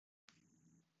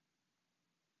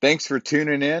Thanks for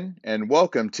tuning in and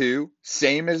welcome to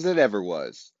Same as It Ever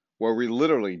Was, where we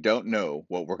literally don't know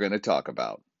what we're going to talk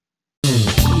about.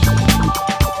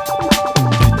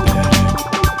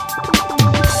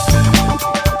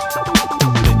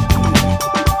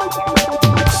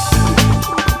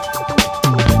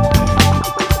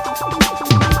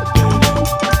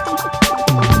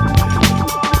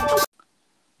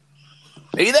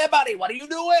 Hey there, buddy. What are you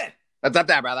doing? What's up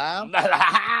there, brother?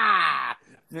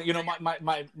 You know,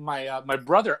 my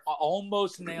brother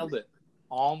almost nailed it.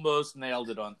 Almost nailed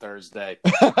it on Thursday.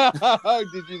 Did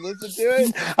you listen to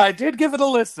it? I did give it a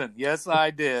listen. Yes, I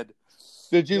did.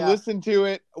 Did you listen to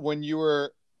it when you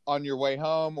were on your way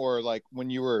home or like when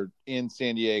you were in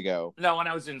San Diego? No, when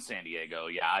I was in San Diego,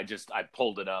 yeah. I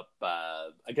pulled it up.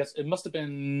 I guess it must have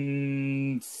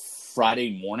been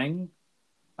Friday morning,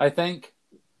 I think.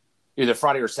 Either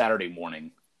Friday or Saturday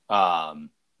morning.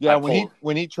 Yeah,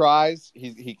 when he tries,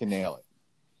 he can nail it.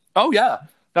 Oh yeah,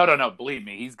 no. Believe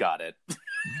me, he's got it.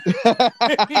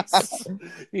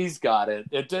 he's got it.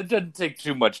 It doesn't take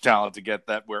too much talent to get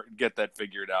that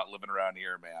figured out. Living around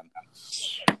here, man.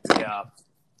 Yeah.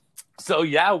 So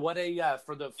yeah, what a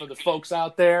for the folks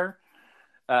out there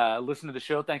listen to the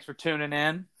show. Thanks for tuning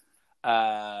in,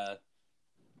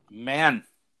 man.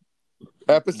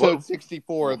 Episode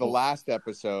 64, the last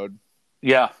episode.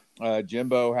 Yeah.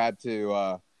 Jimbo had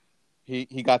to.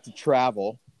 He got to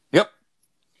travel. Yep.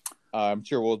 I'm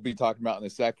sure we'll be talking about in a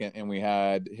second. And we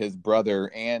had his brother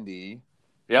Andy.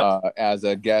 Yep. As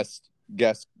a guest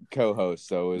co-host.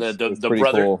 So it was the pretty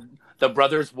brother, cool. The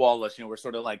brothers Wallace. We're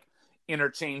sort of like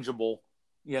interchangeable.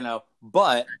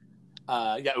 But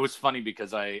yeah, it was funny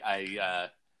because I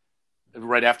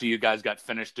right after you guys got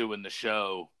finished doing the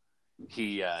show,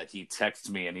 he texts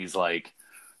me and he's like,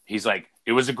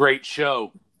 it was a great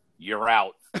show. You're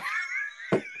out.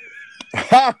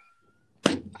 I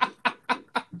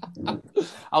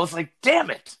was like, damn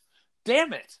it.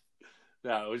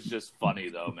 No, it was just funny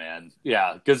though, man.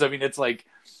 Yeah, because I mean, it's like,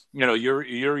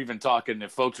 you're even talking.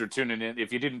 If folks are tuning in,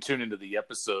 if you didn't tune into the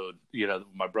episode,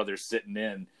 my brother's sitting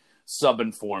in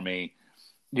subbing for me.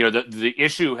 The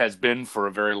issue has been for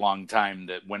a very long time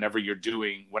that whenever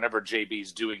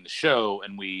JB's doing the show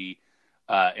and we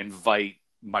invite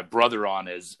my brother on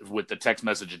as with the text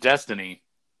message of destiny,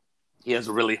 he has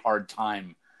a really hard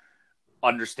time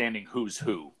understanding who's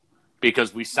who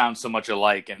because we sound so much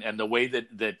alike. And the way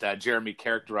that Jeremy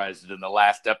characterized it in the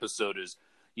last episode is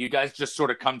you guys just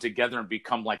sort of come together and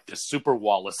become like the Super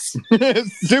Wallace.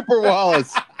 Super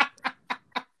Wallace.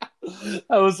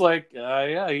 I was like,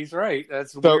 yeah, he's right.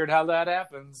 That's weird how that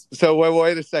happens. So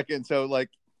wait a second. So like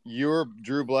you were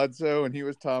Drew Bledsoe and he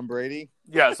was Tom Brady?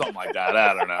 Yeah, something like that.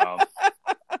 I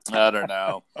don't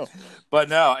know. But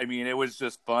no, I mean, it was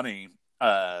just funny,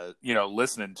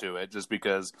 listening to it just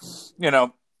because,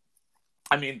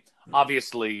 I mean,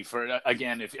 obviously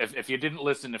if you didn't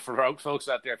listen to, for folks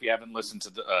out there, if you haven't listened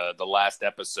to the last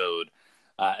episode,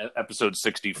 episode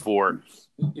 64,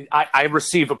 I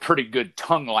receive a pretty good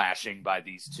tongue lashing by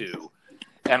these two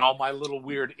and all my little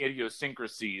weird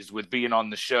idiosyncrasies with being on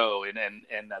the show and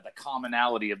the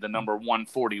commonality of the number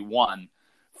 141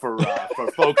 for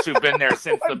folks who've been there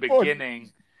since the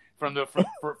beginning.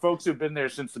 For folks who've been there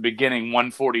since the beginning,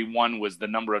 141 was the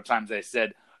number of times I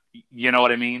said, you know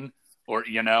what I mean? Or,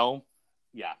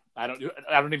 yeah. I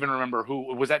don't even remember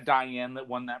who was that. Diane that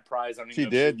won that prize. I don't even she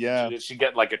did. Yeah. Did she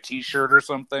get like a T-shirt or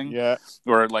something? Yeah.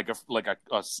 Or like a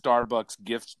Starbucks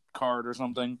gift card or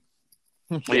something.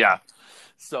 Yeah.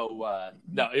 So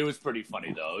no, it was pretty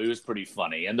funny though. It was pretty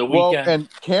funny. And the weekend.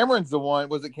 And Cameron's the one.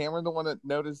 Was it Cameron the one that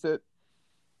noticed it?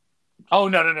 Oh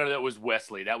no! That was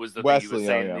Wesley. That was the thing he was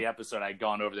saying in the episode. I'd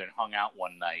gone over there and hung out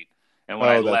one night, and when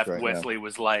I left, Wesley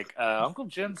was like, "Uncle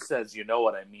Jim says you know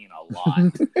what I mean a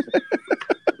lot."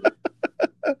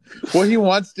 Well, he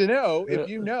wants to know if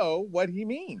you know what he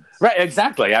means. Right?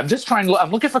 Exactly. I'm just trying.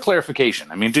 I'm looking for clarification.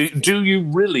 I mean, do you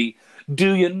really?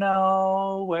 Do you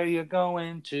know where you're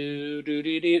going to?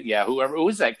 Yeah. Who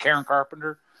is that? Karen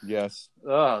Carpenter. Yes.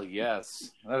 Oh, yes.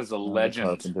 That is a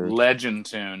legend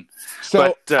tune.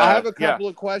 So I have a couple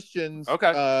of questions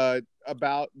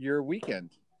about your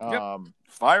weekend.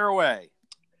 Fire away.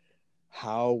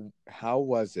 How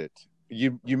was it?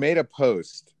 You made a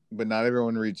post, but not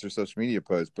everyone reads their social media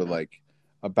posts, but like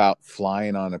about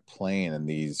flying on a plane in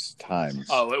these times.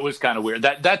 Oh, it was kind of weird.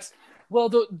 That's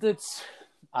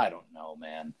I don't know,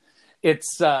 man.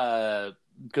 It's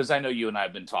because I know you and I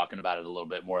have been talking about it a little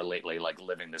bit more lately, like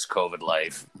living this COVID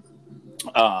life.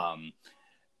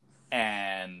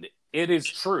 And it is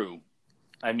true.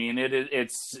 I mean,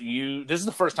 it's you. This is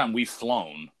the first time we've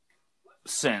flown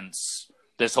since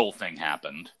this whole thing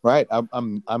happened. Right.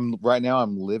 I'm right now.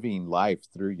 I'm living life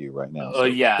through you right now. So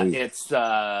Yeah, please. it's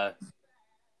and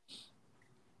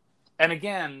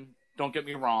again, don't get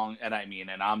me wrong, and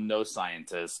I'm no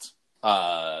scientist.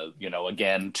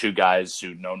 Again, two guys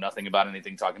who know nothing about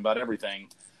anything talking about everything.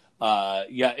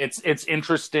 It's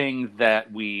interesting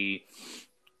that we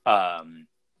are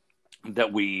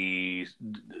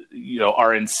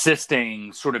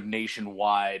insisting sort of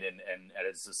nationwide and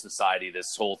as a society,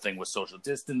 this whole thing with social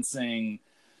distancing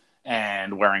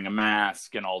and wearing a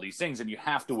mask and all these things. And you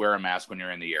have to wear a mask when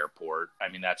you're in the airport. I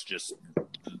mean, that's just,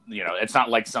 it's not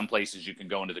like some places you can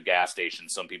go into the gas station.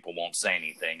 Some people won't say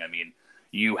anything. I mean,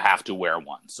 you have to wear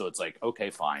one. So it's like, okay,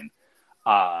 fine.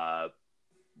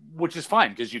 Which is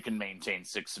fine because you can maintain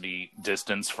 6 feet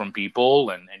distance from people.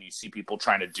 And you see people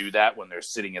trying to do that when they're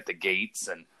sitting at the gates.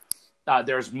 And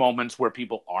there's moments where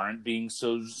people aren't being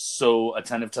so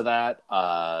attentive to that.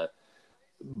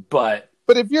 But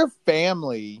if you're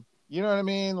family, you know what I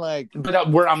mean? Like, but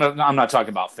I'm not talking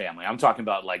about family. I'm talking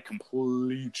about like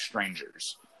complete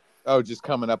strangers. Oh, just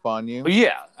coming up on you?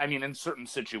 Yeah. I mean, in certain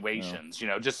situations,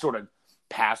 just sort of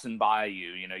passing by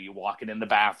you, you walking in the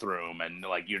bathroom and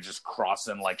like you're just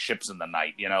crossing like ships in the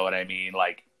night, you know what I mean?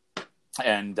 Like,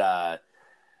 and and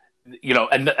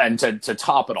to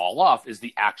top it all off is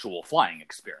the actual flying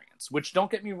experience, which, don't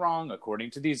get me wrong,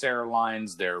 according to these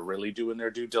airlines, they're really doing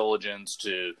their due diligence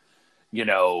to,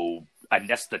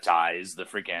 anesthetize the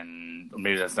freaking,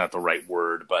 maybe that's not the right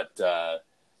word, but no,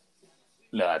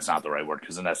 that's not the right word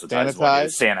because anesthetize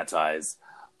is sanitize.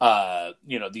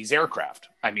 These aircraft.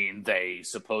 I mean, they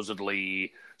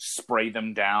supposedly spray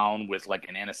them down with like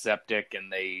an antiseptic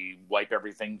and they wipe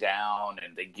everything down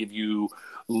and they give you,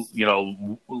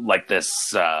 like this,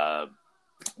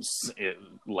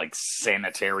 like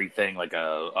sanitary thing, like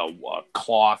a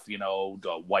cloth,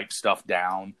 to wipe stuff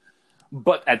down.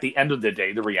 But at the end of the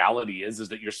day, the reality is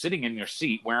that you're sitting in your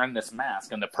seat wearing this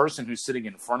mask, and the person who's sitting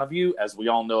in front of you, as we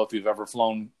all know, if you've ever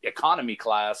flown economy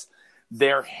class,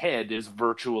 their head is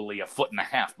virtually 1.5 feet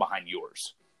behind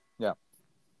yours. Yeah.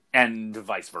 And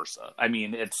vice versa. I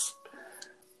mean, it's,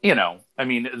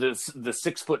 the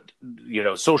 6 foot,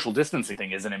 social distancing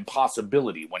thing is an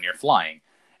impossibility when you're flying.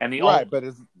 And but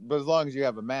as long as you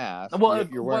have a mask,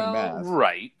 you're wearing a mask.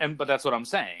 Right. But that's what I'm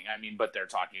saying. I mean, but they're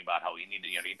talking about how you need to,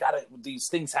 you gotta, these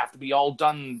things have to be all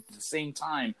done at the same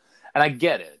time. And I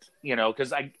get it,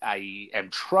 because I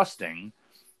am trusting,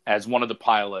 as one of the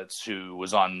pilots who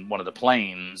was on one of the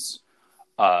planes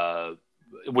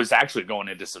was actually going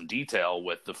into some detail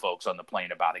with the folks on the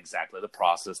plane about exactly the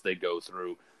process they go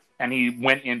through. And he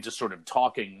went into sort of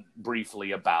talking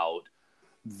briefly about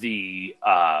the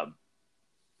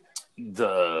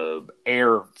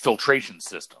air filtration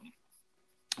system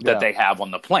that they have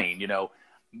on the plane.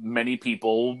 Many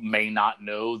people may not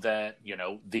know that,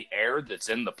 the air that's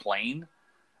in the plane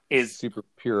is super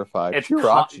purified. It's pure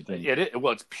oxygen.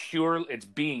 It's pure. It's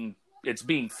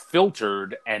being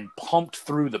filtered and pumped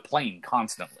through the plane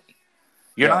constantly.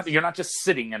 You're not just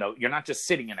sitting in a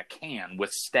can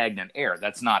with stagnant air.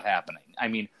 That's not happening. I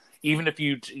mean, even if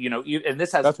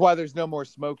that's why there's no more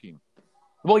smoking.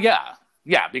 Well, yeah,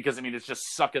 because I mean, it's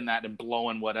just sucking that and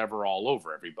blowing whatever all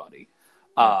over everybody.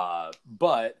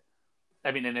 But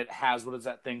I mean, and it has, what is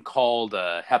that thing called?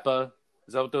 HEPA.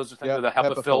 Is that what those are things? The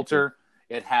HEPA filter.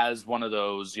 It has one of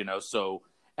those, so,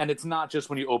 and it's not just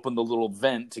when you open the little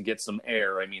vent to get some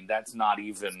air. I mean, that's not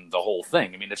even the whole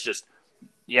thing. I mean, it's just,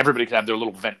 everybody can have their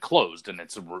little vent closed and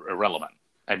it's irrelevant.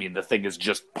 I mean, the thing is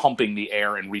just pumping the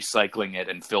air and recycling it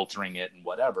and filtering it and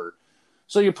whatever.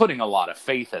 So you're putting a lot of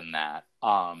faith in that.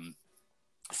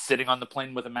 Sitting on the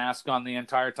plane with a mask on the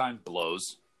entire time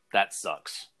blows. That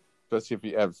sucks.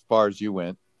 Especially as far as you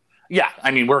went. Yeah.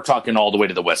 I mean, we're talking all the way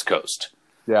to the West Coast.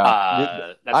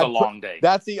 Yeah, that's a long day.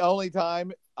 That's the only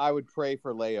time I would pray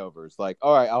for layovers. Like,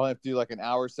 all right, I'll have to do like an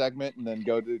hour segment and then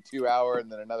go to 2 hour and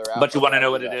then another hour. But you want to know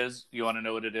what it is? You want to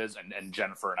know what it is? And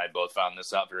Jennifer and I both found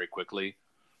this out very quickly.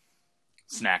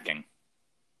 Snacking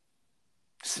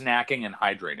and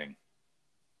hydrating.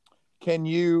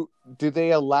 Do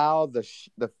they allow the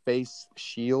face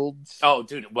shields? Oh,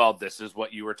 dude. Well, this is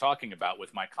what you were talking about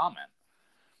with my comment.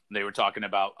 They were talking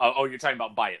about, you're talking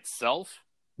about by itself?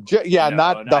 Yeah, no,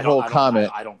 not the whole comment.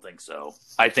 I don't think so.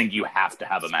 I think you have to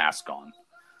have a mask on.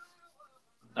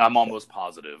 I'm almost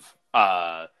positive.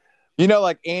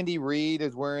 Like Andy Reid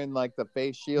is wearing like the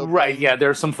face shield. Right. Yeah.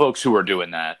 There's some folks who are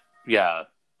doing that. Yeah.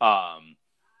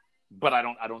 But I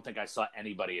don't think I saw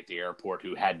anybody at the airport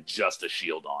who had just a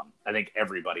shield on. I think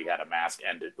everybody had a mask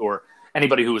or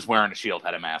anybody who was wearing a shield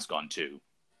had a mask on too.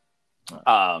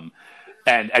 And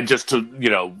just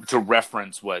to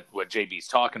reference what JB's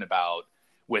talking about,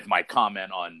 with my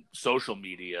comment on social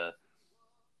media.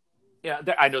 Yeah,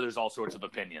 I know there's all sorts of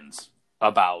opinions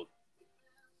about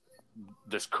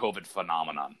this COVID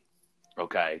phenomenon.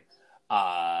 Okay.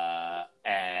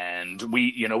 And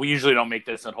we usually don't make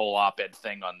this a whole op-ed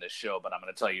thing on this show, but I'm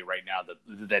going to tell you right now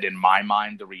that in my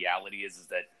mind, the reality is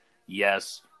that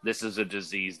yes, this is a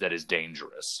disease that is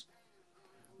dangerous,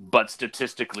 but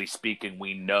statistically speaking,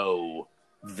 we know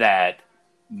that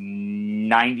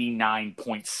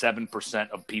 99.7%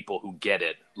 of people who get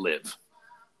it live.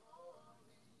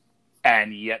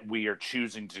 And yet we are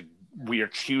choosing to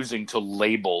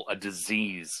label a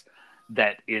disease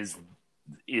that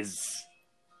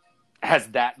has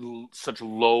such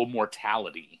low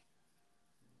mortality,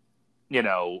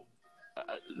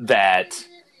 that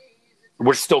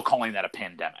we're still calling that a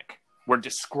pandemic. We're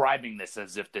describing this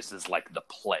as if this is like the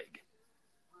plague.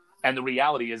 And the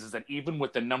reality is that even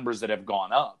with the numbers that have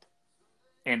gone up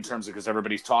in terms of, because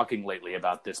everybody's talking lately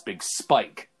about this big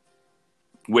spike,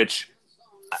 which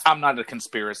I'm not a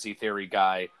conspiracy theory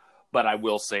guy, but I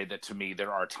will say that to me,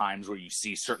 there are times where you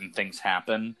see certain things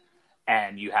happen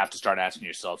and you have to start asking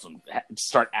yourself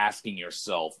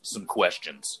some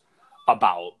questions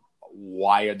about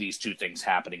why are these two things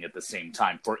happening at the same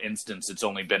time. For instance, it's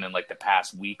only been in like the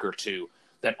past week or two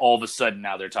that all of a sudden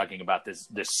now they're talking about this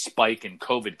spike in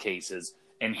COVID cases.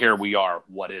 And here we are.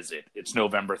 What is it? It's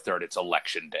November 3rd. It's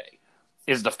election day.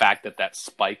 Is the fact that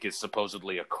spike is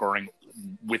supposedly occurring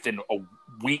within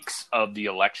weeks of the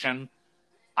election,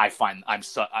 I find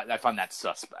that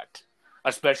suspect,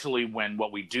 especially when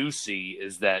what we do see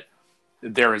is that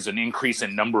there is an increase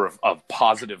in number of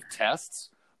positive tests,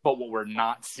 but what we're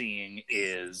not seeing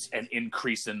is an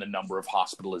increase in the number of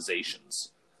hospitalizations.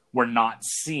 We're not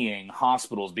seeing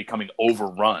hospitals becoming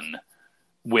overrun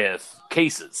with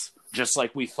cases, just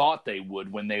like we thought they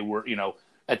would when they were,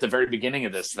 at the very beginning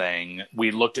of this thing.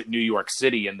 We looked at New York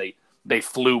City and they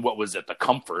flew, what was it, the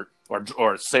Comfort,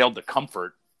 or sailed the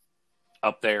Comfort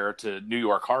up there to New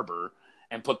York Harbor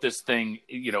and put this thing,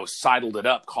 sidled it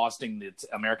up, costing the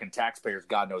American taxpayers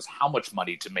God knows how much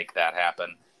money to make that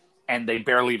happen. And they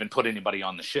barely even put anybody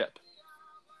on the ship.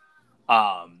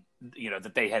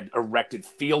 That they had erected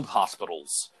field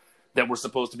hospitals that were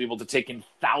supposed to be able to take in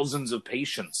thousands of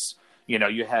patients.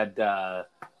 You had, de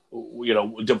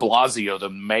Blasio, the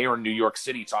mayor of New York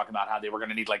City, talking about how they were going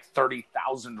to need like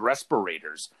 30,000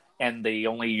 respirators, and they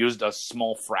only used a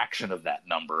small fraction of that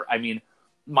number. I mean,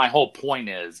 my whole point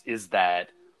is that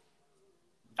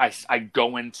I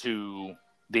go into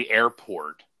the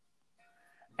airport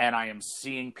and I am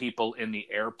seeing people in the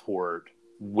airport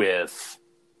with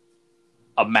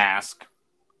a mask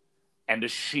and a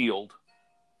shield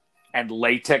and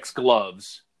latex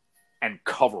gloves and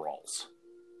coveralls.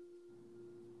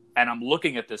 And I'm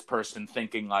looking at this person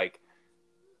thinking, like,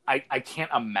 I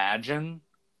can't imagine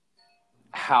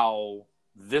how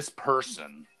this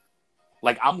person,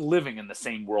 like, I'm living in the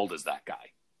same world as that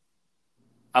guy.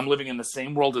 I'm living in the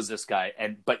same world as this guy,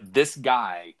 but this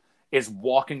guy is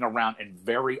walking around and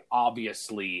very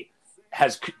obviously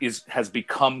has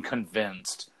become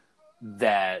convinced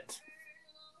that,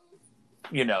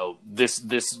 this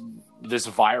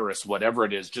virus, whatever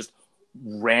it is, just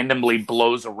randomly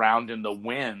blows around in the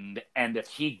wind, and if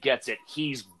he gets it,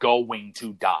 he's going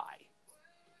to die.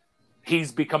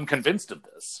 He's become convinced of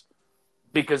this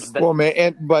because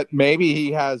but maybe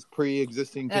he has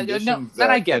pre-existing conditions.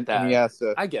 I get that.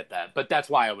 I get that, but that's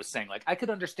why I was saying, like, I could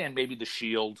understand maybe the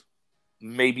shield,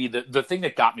 maybe the thing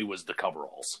that got me was the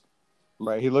coveralls.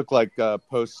 Right, he looked like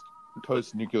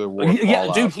post-nuclear war.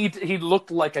 Yeah, dude, he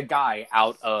looked like a guy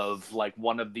out of like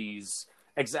one of these,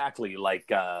 exactly,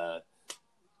 like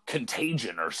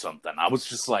Contagion or something. I was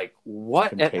just like,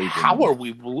 what? How are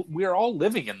we? We're all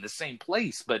living in the same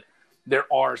place, but there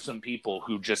are some people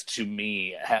who just, to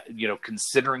me,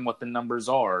 considering what the numbers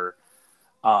are,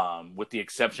 with the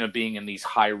exception of being in these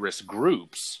high-risk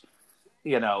groups,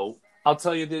 I'll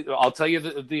tell you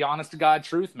the honest to God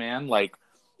truth, man. Like,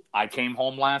 I came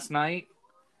home last night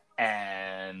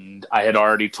and I had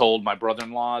already told my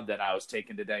brother-in-law that I was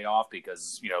taking the day off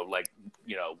because,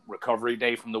 recovery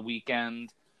day from the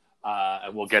weekend.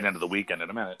 And we'll get into the weekend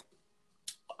in a minute.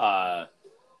 But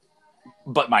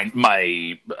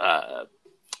my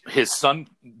his son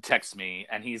texts me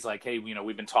and he's like, hey,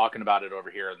 we've been talking about it over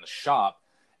here in the shop,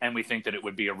 and we think that it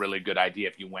would be a really good idea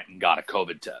if you went and got a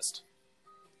COVID test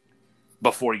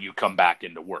before you come back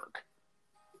into work.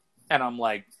 And I'm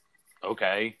like,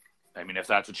 okay. I mean, if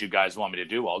that's what you guys want me to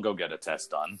do, I'll go get a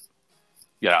test done.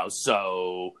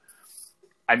 So,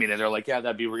 I mean, and they're like, yeah,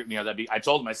 that'd be, I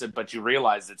told them, I said, but you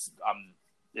realize it's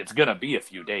going to be a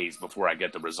few days before I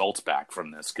get the results back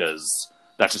from this, because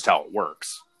that's just how it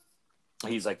works.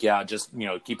 He's like, yeah, just,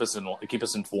 keep us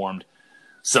informed.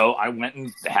 So I went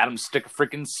and had him stick a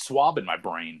freaking swab in my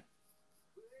brain.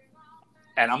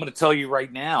 And I'm going to tell you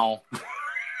right now,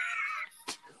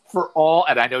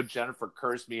 and I know Jennifer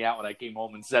cursed me out when I came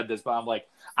home and said this, but I'm like,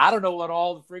 I don't know what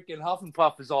all the freaking huff and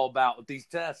puff is all about with these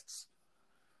tests.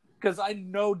 Because I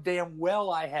know damn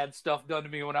well I had stuff done to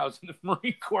me when I was in the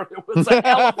Marine Corps that was a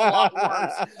hell of a lot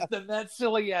worse than that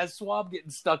silly ass swab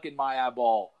getting stuck in my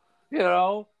eyeball.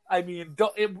 I mean,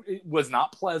 it was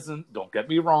not pleasant. Don't get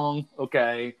me wrong.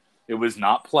 Okay. It was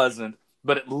not pleasant,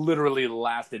 but it literally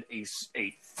lasted a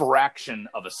fraction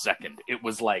of a second. It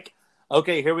was like,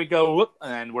 okay, here we go. Whoop,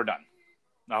 and we're done.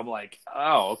 I'm like,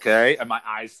 oh, okay. And my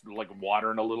eyes like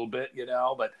watering a little bit,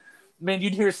 but man,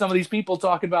 you'd hear some of these people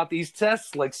talking about these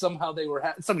tests like somehow they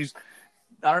were somebody's,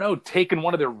 I don't know, taking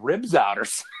one of their ribs out or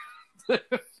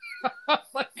something.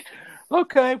 Like,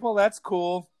 okay, well, that's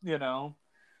cool,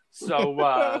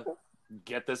 So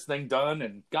get this thing done,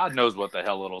 and God knows what the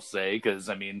hell it'll say, because,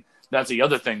 I mean, that's the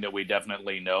other thing that we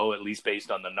definitely know, at least based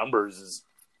on the numbers, is,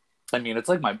 I mean, it's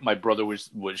like my brother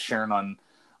was sharing on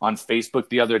Facebook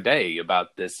the other day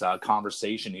about this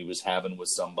conversation he was having with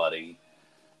somebody.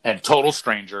 And total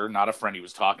stranger, not a friend. He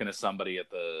was talking to somebody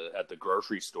at the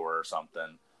grocery store or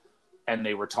something, and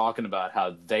they were talking about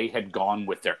how they had gone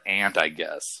with their aunt, I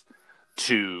guess,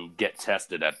 to get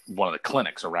tested at one of the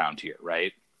clinics around here,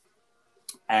 right?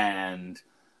 And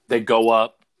they go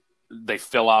up, they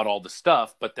fill out all the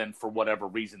stuff, but then for whatever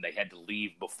reason, they had to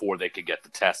leave before they could get the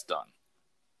test done.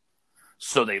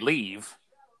 So they leave.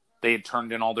 They had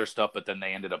turned in all their stuff, but then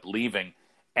they ended up leaving.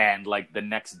 And, like, the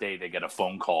next day, they get a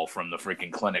phone call from the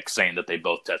freaking clinic saying that they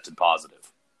both tested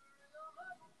positive.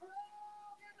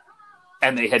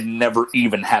 And they had never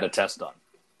even had a test done.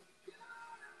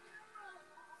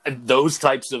 And those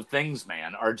types of things,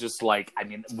 man, are just like, I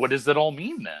mean, what does it all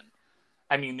mean then?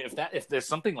 I mean, if there's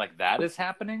something like that is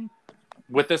happening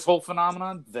with this whole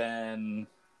phenomenon, then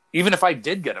even if I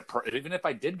did get a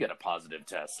positive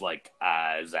test, like,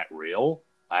 is that real?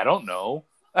 I don't know.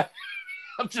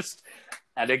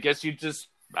 And I guess you just,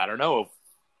 I don't know,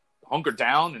 hunker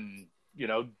down and,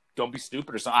 don't be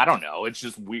stupid or something. I don't know. It's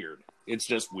just weird.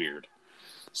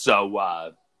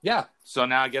 So, yeah. So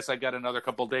now I guess I got another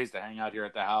couple of days to hang out here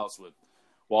at the house with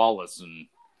Wallace, and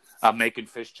I'm making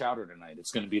fish chowder tonight.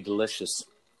 It's going to be delicious.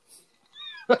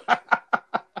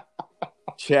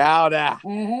 Chowder.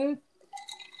 Mm-hmm.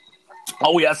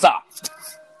 Oh, yes, sir.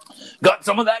 Got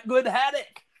some of that good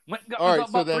haddock. All right,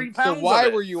 so why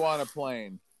were you on a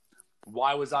plane?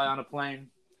 Why was I on a plane?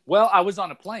 Well, I was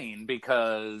on a plane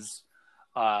because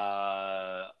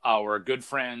our good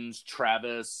friends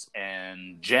Travis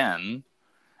and Jen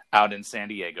out in San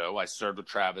Diego, I served with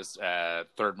Travis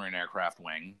at 3rd Marine Aircraft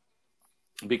Wing,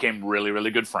 became really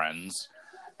good friends.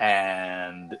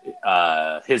 And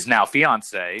his now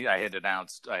fiance, I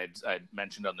had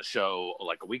mentioned on the show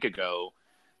like a week ago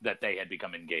that they had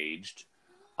become engaged.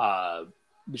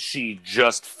 She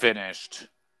just finished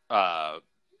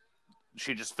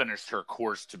her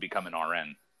course to become an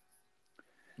RN.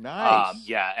 Nice.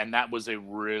 Yeah, and that was a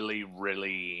really,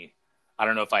 really, I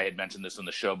don't know if I had mentioned this on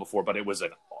the show before, but it was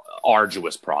an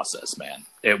arduous process, man.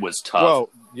 It was tough. Well,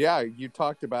 yeah, you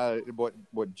talked about it,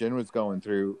 what Jen was going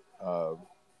through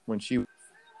when she.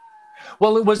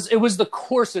 Well, it was the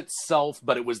course itself,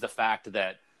 but it was the fact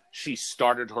that she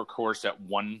started her course at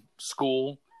one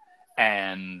school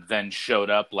and then showed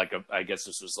up I guess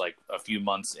this was like a few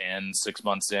months in, 6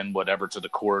 months in, whatever, to the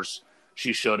course.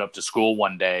 She showed up to school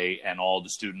one day and all the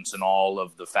students and all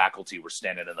of the faculty were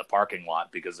standing in the parking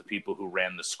lot because the people who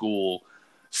ran the school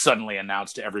suddenly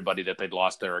announced to everybody that they'd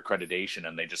lost their accreditation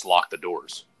and they just locked the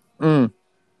doors. Mm.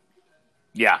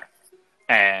 Yeah.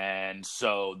 And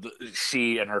so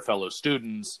she and her fellow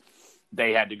students,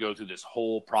 they had to go through this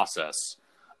whole process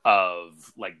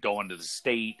of like going to the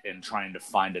state and trying to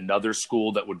find another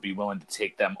school that would be willing to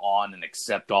take them on and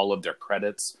accept all of their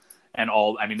credits and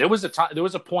all. I mean, there was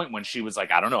a point when she was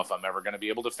like, I don't know if I'm ever going to be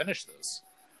able to finish this,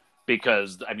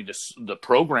 because I mean, the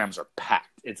programs are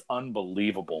packed. It's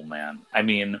unbelievable, man. I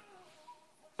mean,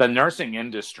 the nursing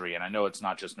industry, and I know it's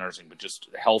not just nursing, but just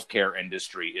healthcare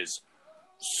industry is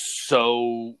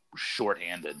so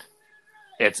shorthanded.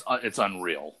 It's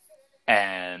unreal.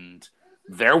 And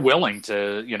they're willing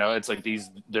to, it's like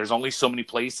there's only so many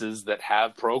places that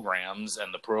have programs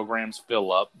and the programs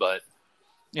fill up, but,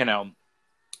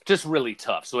 just really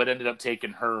tough. So it ended up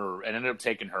taking her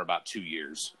about 2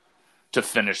 years to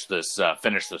finish this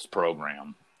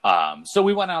program. So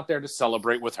we went out there to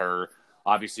celebrate with her.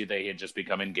 Obviously they had just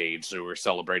become engaged, so we were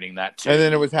celebrating that too. And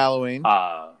then it was Halloween.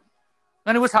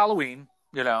 And it was Halloween,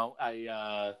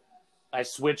 I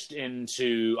switched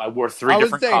into. I wore 3 I would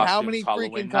different say, costumes. how many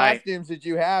Halloween freaking night. costumes did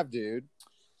you have, dude?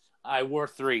 I wore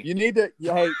 3. You need to.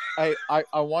 Hey,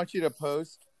 I want you to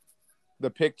post the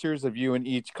pictures of you in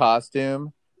each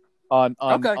costume on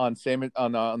Okay. on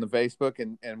the Facebook,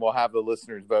 and we'll have the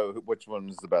listeners vote which one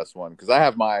was the best one, because I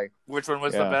have my. Which one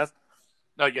was Yeah. the best?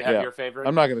 No, you have your favorite.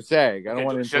 I'm not going to say. I don't Okay,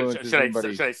 want to influence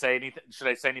anybody. Should I say anything? Should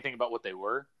I say anything about what they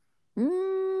were?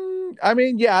 I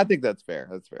mean, yeah, I think that's fair.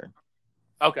 That's fair.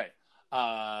 Okay.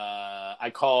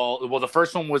 The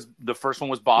first one was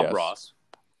Bob Yes. Ross.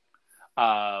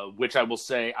 Which I will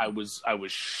say I was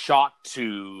shocked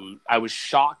to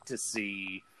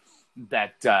see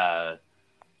that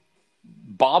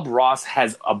Bob Ross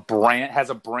has a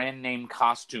brand name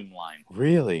costume line.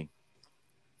 Really?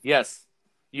 Yes.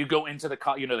 You go into the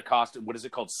the costume, what is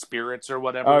it called? Spirits or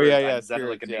whatever. Oh yeah, Is that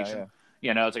like a nation?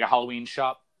 Yeah. It's like a Halloween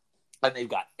shop, and they've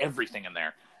got everything in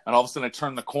there. And all of a sudden I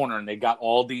turn the corner and they got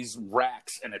all these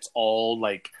racks, and it's all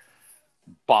like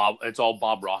it's all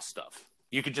Bob Ross stuff.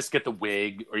 You could just get the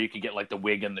wig, or you could get like the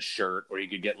wig and the shirt, or you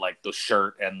could get like the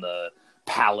shirt and the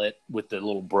palette with the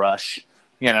little brush,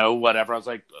 whatever. I was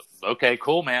like, okay,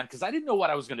 cool, man. Because I didn't know what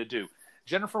I was going to do.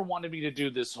 Jennifer wanted me to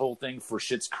do this whole thing for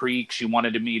Schitt's Creek. She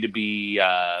wanted me to be,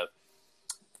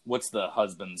 what's the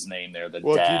husband's name there? The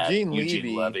dad,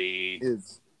 Eugene Levy.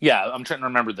 Yeah, I'm trying to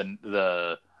remember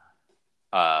the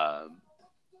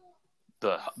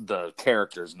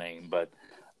character's name, but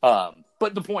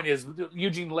the point is,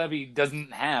 Eugene Levy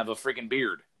doesn't have a freaking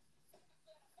beard,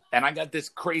 and I got this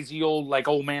crazy old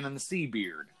man in the sea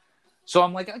beard. So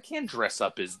I'm like, I can't dress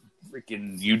up as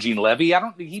freaking Eugene Levy.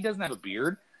 He doesn't have a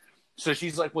beard. So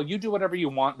she's like, well, you do whatever you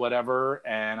want, whatever.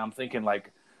 And I'm thinking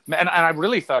and I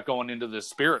really thought going into the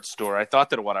spirit store, I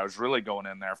thought that what I was really going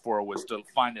in there for was to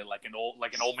find it like an old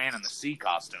man in the sea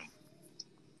costume.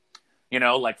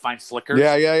 Find slickers.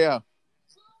 Yeah.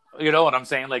 You know what I'm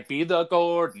saying? Like, be the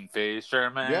Gordon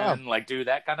Fisherman. Yeah. Do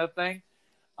that kind of thing.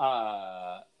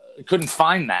 Couldn't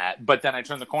find that. But then I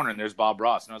turned the corner and there's Bob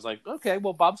Ross. And I was like, okay,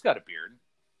 well, Bob's got a beard.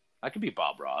 I could be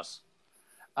Bob Ross.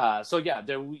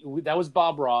 That was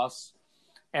Bob Ross.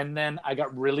 And then I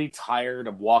got really tired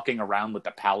of walking around with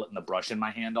the palette and the brush in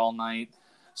my hand all night.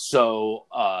 So,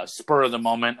 spur of the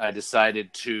moment, I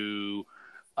decided to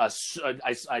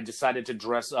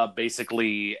dress up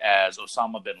basically as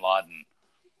Osama bin Laden.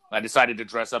 I decided to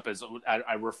dress up as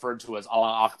I referred to as Allah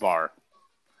Akbar.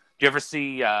 Do you ever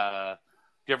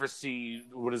see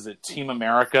what is it, Team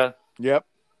America? Yep.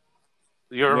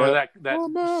 You remember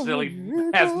that silly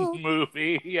ass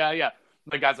movie? Yeah.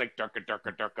 The guy's like, Durka,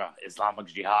 Durka, Durka, Islamic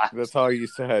Jihad. That's all you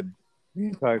said.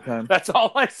 That's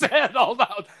all I said. All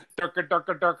about Durka,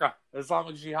 Durka, Durka,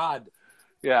 Islamic Jihad.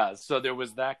 Yeah. So there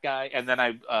was that guy, and then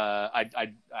I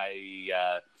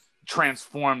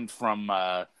transformed from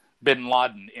Bin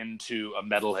Laden into a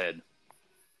metalhead.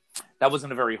 That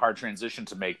wasn't a very hard transition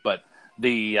to make, but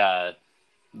the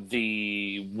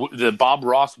Bob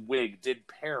Ross wig did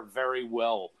pair very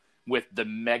well with the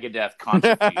Megadeth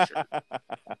concert t-shirt.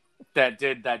 That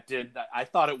did. I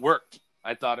thought it worked.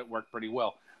 I thought it worked pretty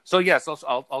well. So yes,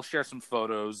 I'll share some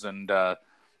photos and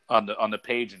on the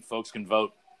page, and folks can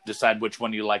vote, decide which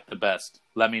one you like the best.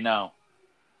 Let me know.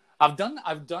 I've done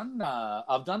Allah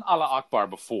Akbar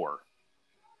before.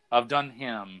 I've done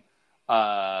him.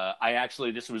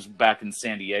 This was back in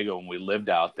San Diego when we lived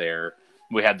out there.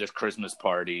 We had this Christmas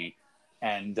party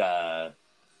and, or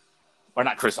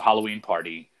not Christmas, Halloween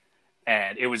party.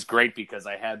 And it was great because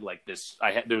there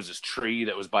was this tree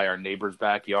that was by our neighbor's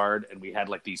backyard, and we had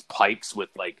these pipes with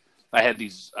I had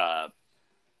these,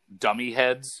 dummy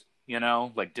heads,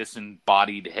 like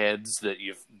disembodied heads that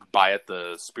you buy at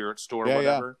the spirit store or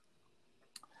whatever.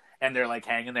 Yeah. And they're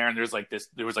hanging there, and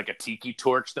there was a tiki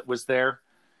torch that was there.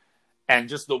 And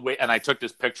just the way, and I took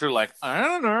this picture, I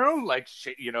don't know,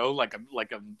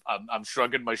 I'm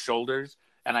shrugging my shoulders,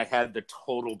 and I had the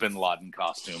total Bin Laden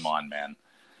costume on, man.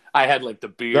 I had the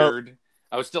beard. Nope.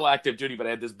 I was still active duty, but I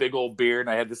had this big old beard, and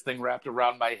I had this thing wrapped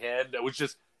around my head.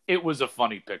 It was a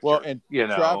funny picture. Well, and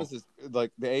Travis is the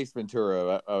Ace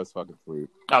Ventura. I was fucking sweet.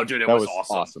 Oh, dude, that was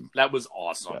awesome. That was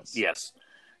awesome. Yes.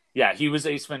 Yeah, he was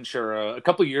Ace Ventura. A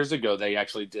couple years ago, they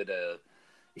actually did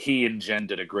he and Jen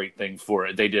did a great thing for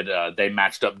it. They did. They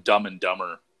matched up Dumb and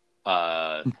Dumber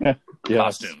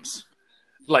costumes.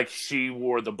 She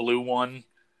wore the blue one,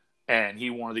 and he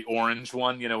wore the orange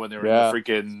one. When they were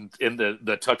in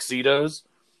the tuxedos.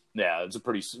 Yeah, it's a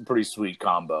pretty sweet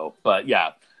combo. But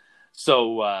yeah,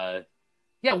 so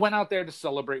went out there to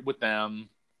celebrate with them,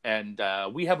 and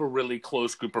we have a really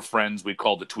close group of friends we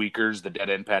call the Tweakers, the Dead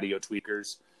End Patio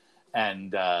Tweakers,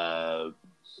 and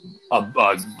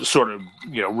a sort of,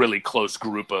 really close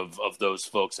group of those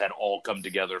folks had all come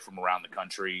together from around the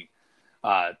country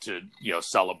to,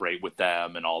 celebrate with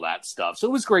them and all that stuff. So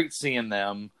it was great seeing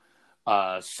them.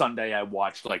 Sunday, I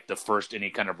watched like the first any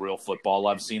kind of real football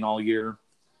I've seen all year.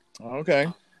 Okay.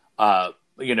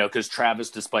 Because Travis,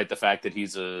 despite the fact that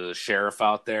he's a sheriff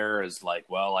out there, is like,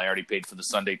 well, I already paid for the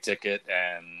Sunday ticket,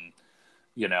 and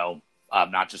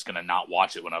I'm not just going to not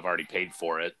watch it when I've already paid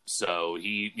for it. So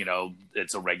he,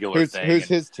 it's a regular thing. Who's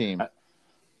his team?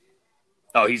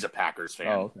 He's a Packers fan.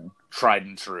 Oh, okay. Tried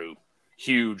and true.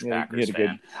 Huge Packers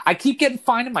fan. I keep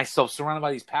finding myself surrounded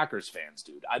by these Packers fans,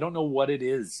 dude. I don't know what it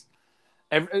is.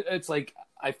 It's like,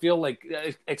 I feel like,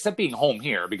 except being home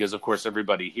here, because of course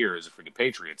everybody here is a freaking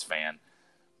Patriots fan.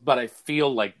 But I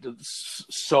feel like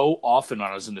so often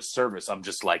when I was in the service, I'm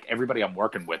just like, everybody I'm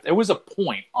working with. There was a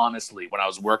point, honestly, when I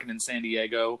was working in San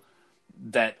Diego,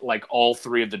 that like all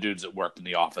three of the dudes that worked in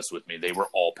the office with me, they were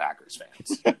all Packers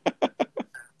fans.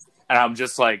 And I'm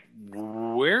just like,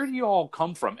 where do you all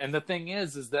come from? And the thing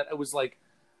is that it was like,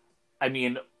 I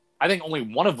mean, I think only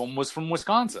one of them was from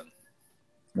Wisconsin.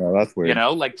 No, that's weird.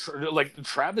 Like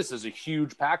Travis is a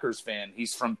huge Packers fan.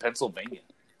 He's from Pennsylvania,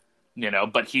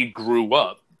 but he grew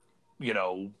up,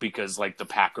 because like the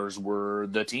Packers were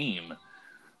the team.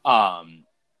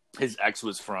 His ex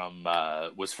was from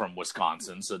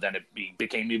Wisconsin, so then it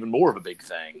became even more of a big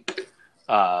thing.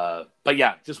 But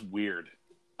yeah, just weird.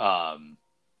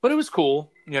 But it was cool,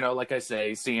 like I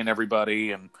say, seeing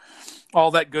everybody and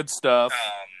all that good stuff.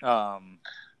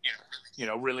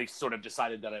 Really sort of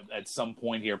decided that at some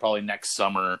point here, probably next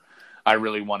summer, I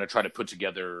really want to try to put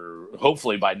together,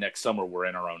 hopefully by next summer, we're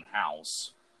in our own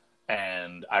house.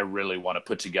 And I really want to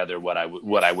put together what I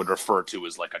would refer to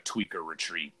as like a tweaker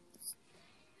retreat.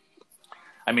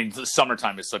 I mean, the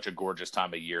summertime is such a gorgeous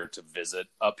time of year to visit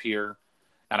up here.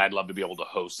 And I'd love to be able to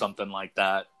host something like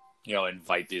that,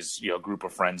 invite this, group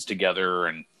of friends together.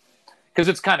 And because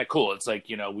it's kind of cool. It's like,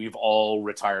 we've all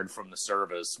retired from the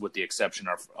service with the exception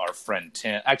of our friend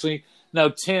Tim. Actually, no,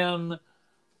 Tim,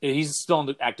 he's still in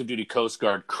the active duty Coast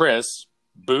Guard. Chris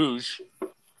Bouge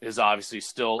is obviously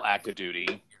still active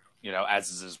duty, as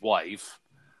is his wife.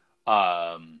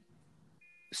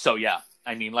 So yeah,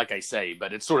 I mean, like I say,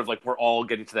 but it's sort of like we're all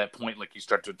getting to that point, like you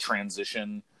start to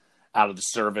transition out of the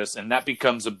service, and that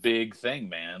becomes a big thing,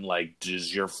 man. Like,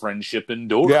 does your friendship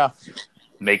endure? Yeah.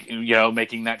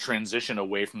 Making that transition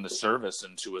away from the service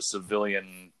into a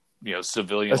civilian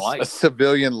life. A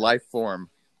civilian life form.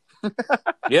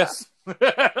 Yes.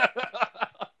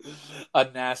 A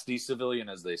nasty civilian,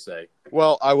 as they say.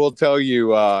 Well, I will tell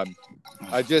you, I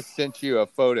just sent you a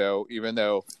photo, even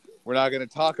though we're not going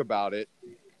to talk about it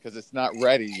because it's not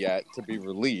ready yet to be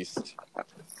released.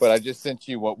 But I just sent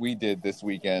you what we did this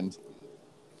weekend.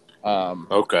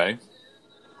 Okay.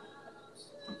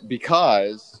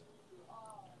 Because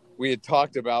we had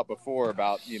talked about before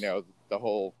about, the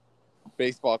whole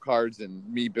baseball cards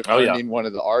and me befriending one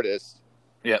of the artists.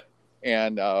 Yep.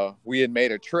 And we had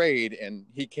made a trade, and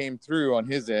he came through on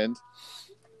his end.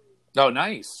 Oh,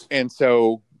 nice. And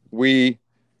so we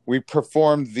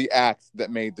performed the act that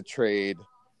made the trade.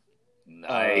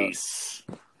 Nice.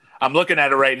 I'm looking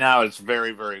at it right now. It's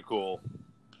very, very cool.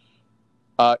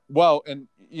 Well, and,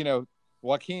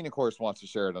 Joaquin, of course, wants to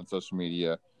share it on social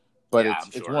media. But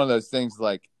it's one of those things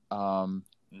like...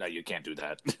 no, you can't do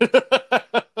that.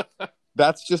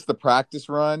 That's just the practice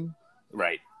run.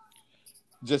 Right.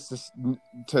 Just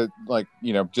to like,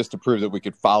 just to prove that we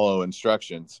could follow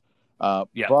instructions.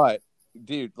 Yeah. But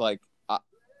dude, like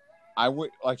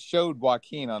I showed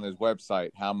Joaquin on his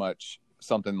website how much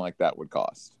something like that would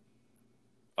cost.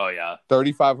 Oh yeah.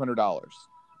 $3,500.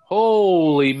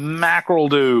 Holy mackerel,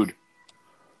 dude.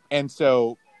 And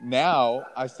so now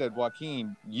I said,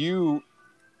 Joaquin, you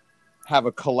have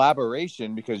a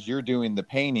collaboration because you're doing the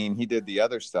painting. He did the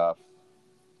other stuff.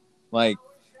 Like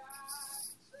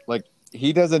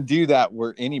he doesn't do that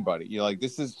where anybody,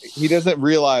 he doesn't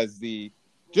realize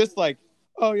just like,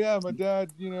 oh yeah, my dad,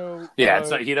 Yeah,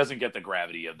 it's like he doesn't get the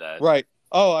gravity of that. Right.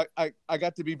 Oh, I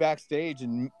got to be backstage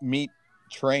and meet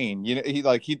Train.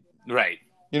 Right.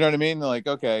 You know what I mean? Like,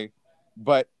 okay.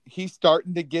 But he's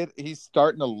starting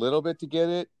a little bit to get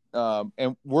it.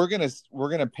 And we're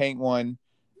gonna paint one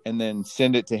and then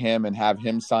send it to him and have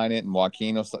him sign it, and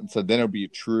Joaquin will, so then it'll be a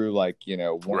true,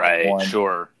 one.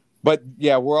 Sure. But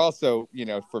yeah, we're also,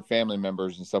 for family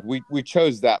members and stuff, we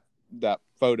chose that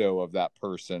photo of that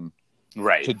person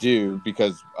right to do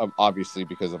because of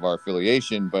our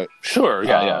affiliation. But sure,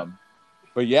 yeah.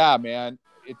 But yeah, man,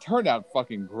 it turned out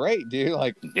fucking great, dude.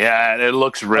 Like, yeah, it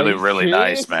looks really, really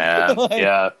nice, man. Like...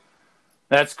 Yeah,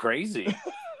 that's crazy.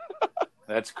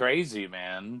 That's crazy,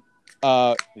 man.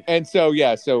 And so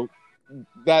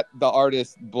that the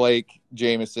artist Blake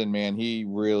Jameson, man, he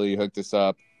really hooked us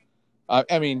up.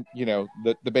 I mean,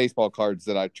 the baseball cards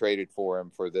that I traded for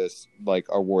him for this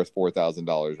are worth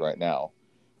 $4,000 right now.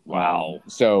 Wow.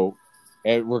 So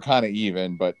and we're kind of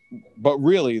even, but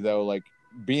really though,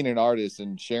 being an artist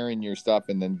and sharing your stuff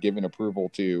and then giving approval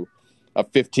to a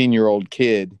 15-year-old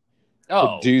kid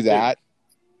to do that.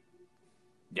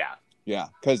 Dude. Yeah.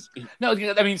 Because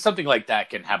something like that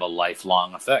can have a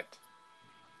lifelong effect.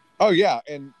 Oh yeah.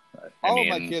 And all of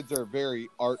my kids are very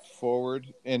art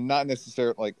forward, and not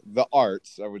necessarily the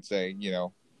arts, I would say,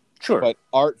 sure, but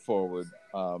art forward.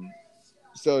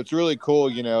 So it's really cool.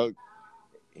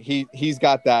 He's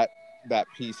got that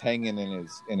piece hanging in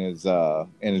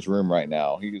his room right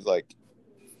now.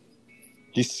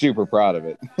 He's super proud of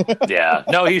it. Yeah,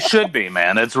 no, he should be,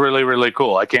 man. It's really, really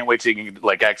cool. I can't wait till you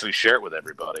can actually share it with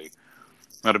everybody.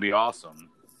 That'll be awesome.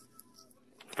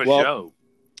 For sure.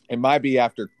 It might be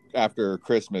after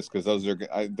Christmas, because we're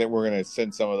going to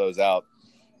send some of those out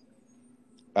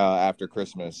after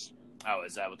Christmas. Oh,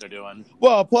 is that what they're doing?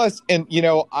 Well, plus, and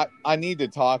I need to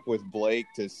talk with Blake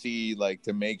to see,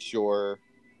 to make sure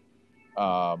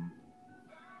how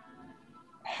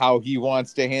he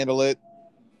wants to handle it.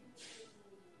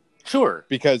 Sure,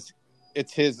 because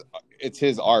it's his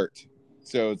art,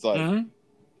 so it's mm-hmm.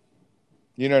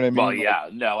 You know what I mean? Well, yeah,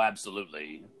 no,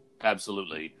 absolutely. I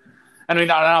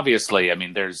mean, obviously, I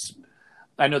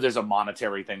know there's a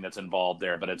monetary thing that's involved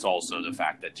there, but it's also the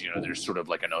fact that there's sort of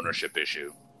an ownership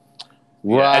issue.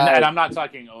 Right. Yeah, and I'm not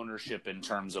talking ownership in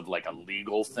terms of a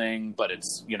legal thing, but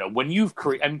it's, when you've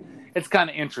created, it's kind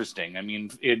of interesting. I mean,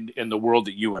 in the world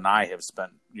that you and I have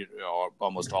spent,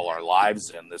 almost all our lives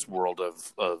in, this world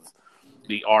of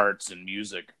the arts and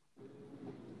music,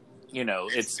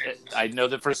 I know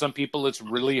that for some people it's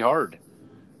really hard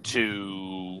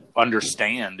to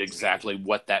understand exactly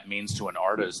what that means to an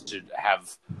artist to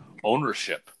have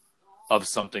ownership of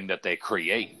something that they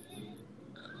create.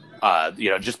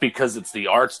 Just because it's the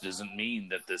arts doesn't mean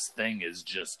that this thing is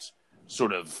just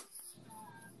sort of,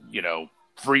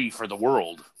 free for the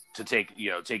world to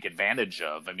take advantage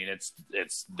of. I mean,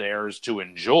 it's theirs to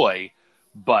enjoy,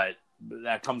 but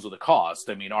that comes with a cost.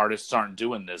 I mean, artists aren't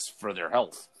doing this for their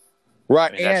health.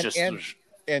 Right. I mean,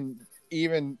 and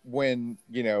even when,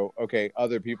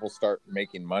 other people start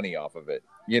making money off of it,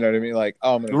 you know what I mean?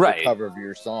 I'm going to do a cover of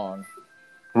your song.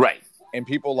 Right. And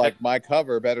people like my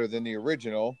cover better than the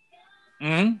original.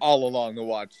 Mm-hmm. All Along the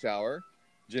Watchtower.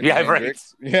 Jimi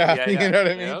Hendrix. Right. Yeah. You know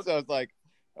what I mean? Yep. So it's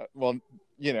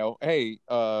hey,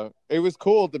 it was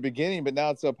cool at the beginning, but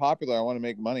now it's so popular. I want to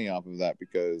make money off of that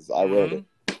because I wrote it.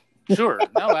 Sure.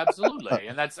 No, absolutely.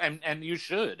 And that's, and you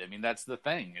should. I mean, that's the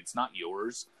thing. It's not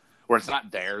yours, or it's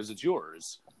not theirs. It's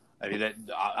yours. I mean, that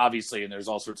obviously, and there's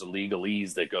all sorts of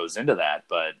legalese that goes into that,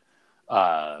 but,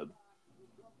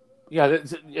 yeah,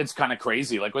 it's kind of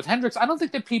crazy. With Hendrix, I don't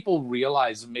think that people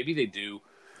realize, maybe they do,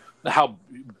 how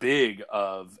big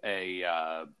of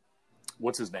a,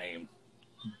 what's his name?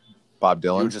 Bob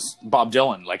Dylan. Bob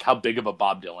Dylan, how big of a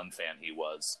Bob Dylan fan he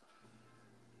was.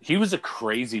 He was a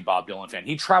crazy Bob Dylan fan.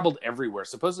 He traveled everywhere.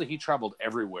 Supposedly he traveled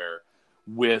everywhere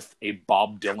with a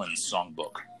Bob Dylan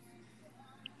songbook.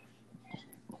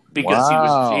 Because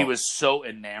he was so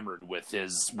enamored with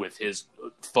his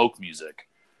folk music.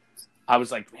 I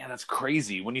was like, man, that's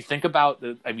crazy. When you think about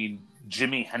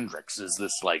Jimi Hendrix is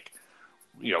this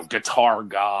guitar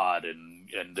god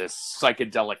and this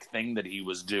psychedelic thing that he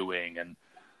was doing and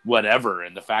whatever.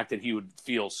 And the fact that he would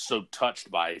feel so touched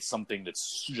by something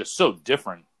that's just so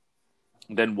different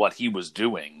than what he was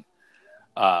doing.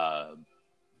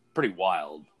 Pretty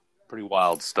wild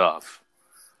stuff.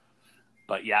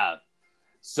 But yeah.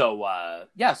 So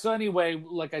anyway,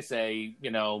 like I say,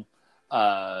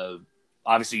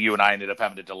 obviously you and I ended up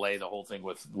having to delay the whole thing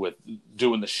with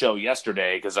doing the show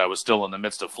yesterday because I was still in the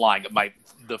midst of flying.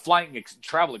 The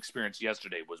travel experience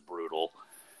yesterday was brutal.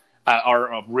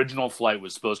 Our original flight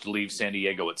was supposed to leave San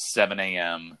Diego at 7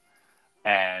 a.m.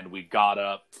 and we got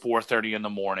up 4:30 in the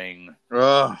morning,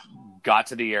 got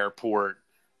to the airport,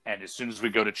 and as soon as we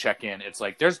go to check in, it's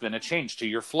there's been a change to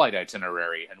your flight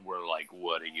itinerary. And we're like,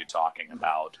 what are you talking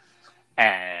about?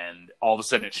 And all of a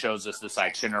sudden it shows us this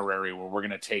itinerary where we're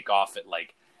going to take off at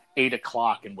 8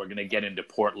 o'clock and we're going to get into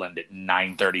Portland at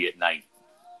 9:30 at night.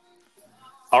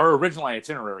 Our original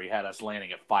itinerary had us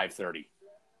landing at 5:30.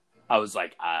 I was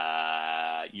like,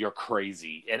 you're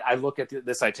crazy. And I look at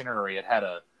this itinerary. It had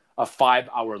a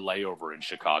 5-hour layover in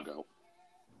Chicago.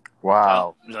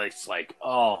 Wow. It's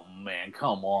oh man,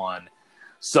 come on.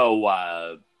 So,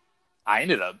 I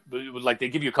ended up they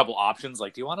give you a couple options. Do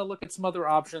you want to look at some other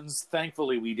options?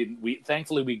 Thankfully we didn't.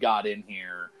 Thankfully we got in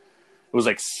here It was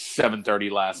like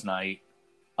 7:30 last night.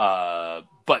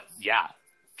 But yeah,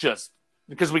 just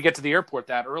because we get to the airport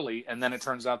that early, and then it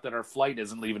turns out that our flight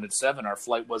isn't leaving at 7. Our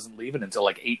flight wasn't leaving until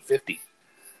like 8:50,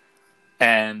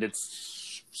 and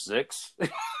it's 6.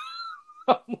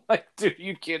 I'm like, dude, are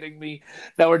you kidding me?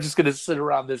 Now we're just gonna sit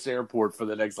around this airport for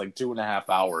the next like 2.5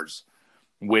 hours,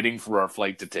 waiting for our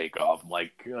flight to take off. I'm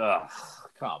like, ugh,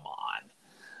 come on.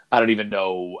 I don't even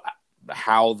know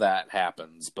how that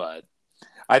happens, but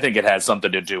I think it has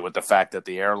something to do with the fact that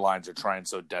the airlines are trying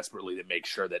so desperately to make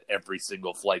sure that every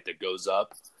single flight that goes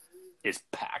up is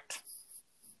packed.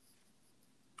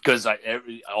 Because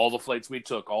all the flights we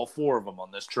took, all 4 of them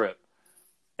on this trip,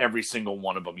 every single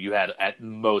one of them, you had at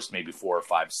most maybe 4 or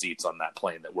 5 seats on that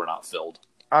plane that were not filled.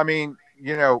 I mean,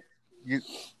 you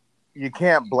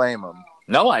can't blame them.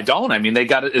 No, I don't. I mean, they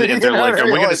got to. If they're like, are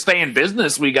we going to stay in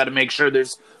business? We got to make sure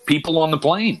there's people on the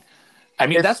plane. I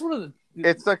mean, that's one of the.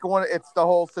 It's like it's the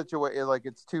whole situation. Like,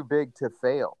 it's too big to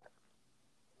fail.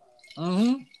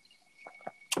 Mm-hmm.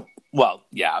 Well,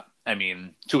 yeah. I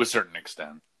mean, to a certain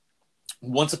extent.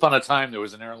 Once upon a time, there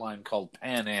was an airline called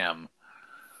Pan Am.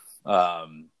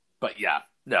 But yeah,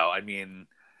 no, I mean,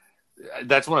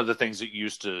 that's one of the things that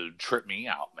used to trip me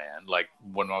out, man. Like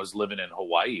when I was living in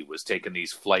Hawaii, was taking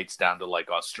these flights down to like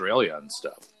Australia and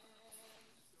stuff.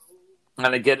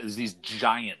 And I get these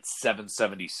giant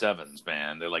 777s,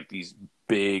 man. They're like these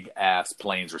big ass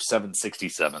planes, or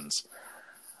 767s.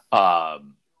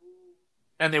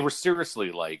 And they were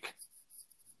seriously like,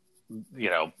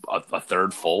 a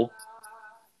third full.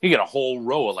 You get a whole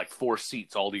row of like 4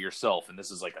 seats all to yourself, and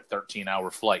this is like a 13-hour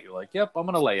flight. You're like, yep, I'm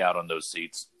going to lay out on those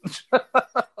seats.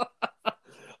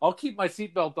 I'll keep my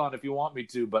seatbelt on if you want me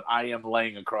to, but I am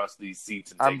laying across these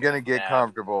seats. And I'm going to get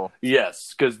comfortable.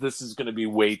 Yes, because this is going to be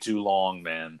way too long,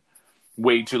 man.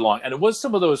 Way too long. And it was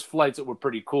some of those flights that were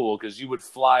pretty cool, because you would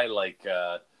fly like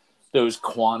those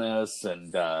Qantas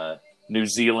and New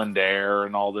Zealand Air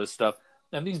and all this stuff.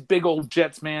 And these big old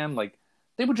jets, man, like,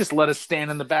 they would just let us stand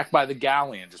in the back by the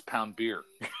galley and just pound beer.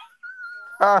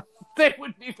 They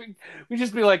wouldn't even. We'd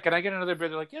just be like, "Can I get another beer?"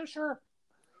 They're like, "Yeah, sure."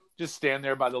 Just stand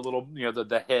there by the little,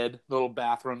 the little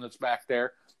bathroom that's back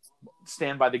there.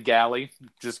 Stand by the galley,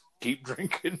 just keep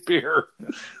drinking beer.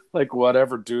 Like,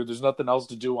 whatever, dude. There's nothing else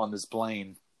to do on this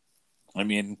plane. I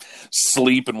mean,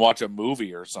 sleep and watch a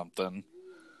movie or something.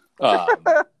 Gosh,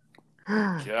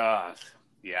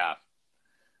 yeah.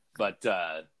 But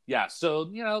yeah, so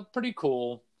pretty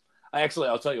cool.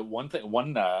 I'll tell you one thing.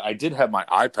 I did have my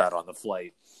iPad on the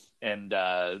flight, and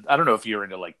I don't know if you're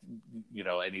into like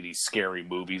any of these scary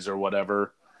movies or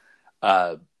whatever.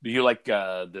 Do you like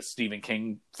the Stephen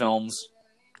King films?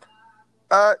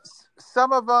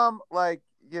 Some of them, like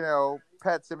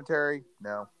Pet Sematary.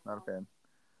 No, not a fan.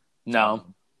 No.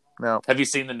 No. Have you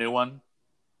seen the new one?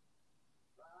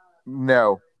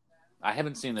 No. I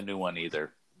haven't seen the new one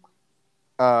either.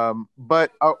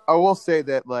 But I will say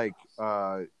that, like,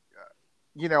 I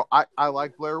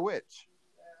like Blair Witch.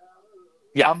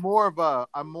 Yeah. I'm more of a,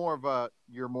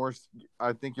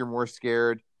 I think you're more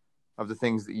scared of the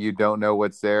things that you don't know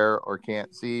what's there or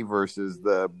can't see versus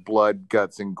the blood,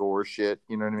 guts, and gore shit.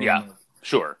 You know what I mean? Yeah,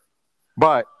 sure.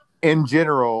 But in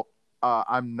general,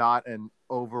 I'm not an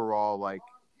overall, like,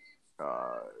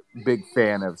 big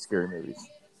fan of scary movies.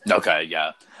 Okay,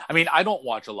 yeah. I mean, I don't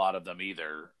watch a lot of them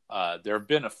either. There have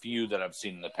been a few that I've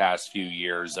seen in the past few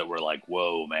years that were like,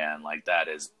 whoa, man, like that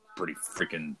is pretty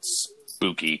freaking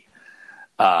spooky.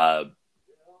 But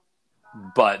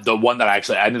the one that I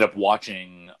ended up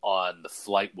watching on the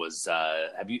flight was, I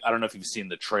don't know if you've seen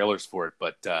the trailers for it,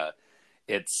 but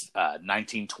it's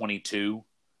 1922.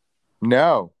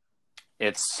 No.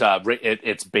 It's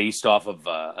based off of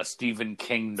a Stephen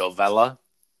King novella.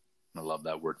 I love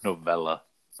that word, novella.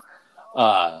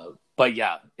 But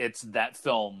yeah, it's that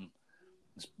film.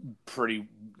 It's pretty.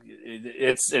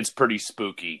 It's pretty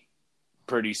spooky.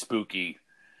 Pretty spooky.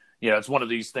 It's one of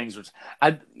these things which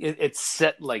it's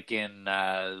set like in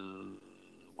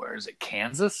where is it?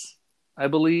 Kansas, I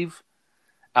believe,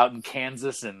 out in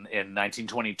Kansas in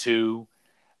 1922,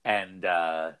 and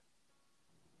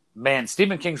man,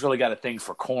 Stephen King's really got a thing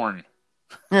for corn.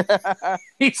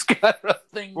 He's got a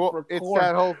thing for corn. It's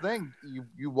that whole thing.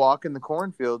 You walk in the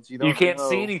cornfields, you can't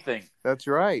see anything. That's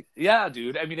right. Yeah,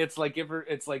 dude. I mean, it's like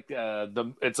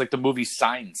the movie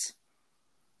Signs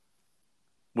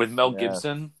with Mel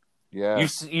Gibson. Yeah,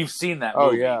 you've seen that movie.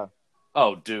 Oh yeah.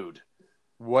 Oh, dude.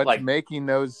 What's making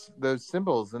those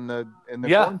symbols in the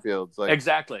cornfields? Like,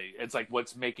 exactly. It's like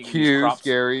what's making cue these crops...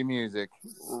 scary music.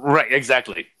 Right.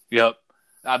 Exactly. Yep.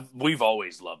 We've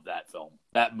always loved that film.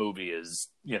 That movie is,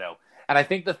 and I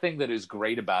think the thing that is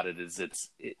great about it is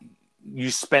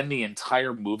you spend the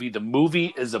entire movie. The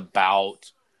movie is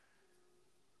about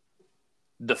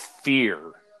the fear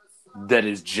that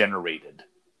is generated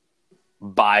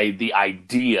by the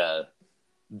idea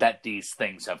that these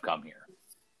things have come here.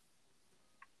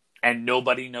 And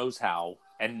nobody knows how,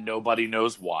 and nobody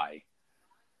knows why.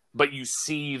 But you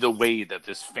see the way that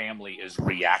this family is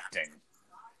reacting.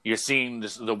 You're seeing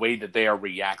the way that they are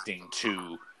reacting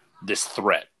to this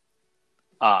threat.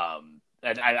 And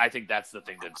I think that's the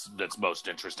thing that's most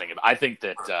interesting. I think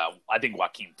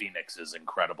Joaquin Phoenix is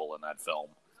incredible in that film.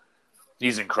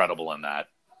 He's incredible in that.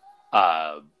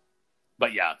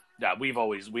 But yeah, we've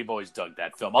always dug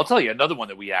that film. I'll tell you another one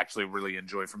that we actually really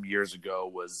enjoyed from years ago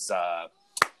was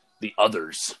The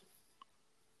Others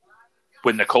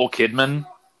with Nicole Kidman.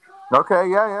 Okay,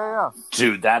 yeah.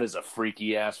 Dude, that is a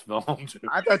freaky ass film. Dude.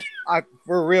 I thought,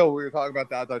 for real, we were talking about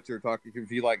that. I thought you were talking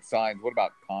if you like Signs. What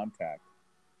about Contact?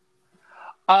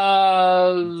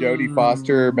 Jodie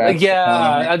Foster.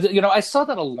 Yeah, I saw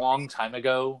that a long time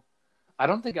ago. I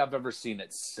don't think I've ever seen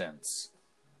it since.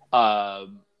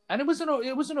 And it was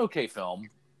an okay film.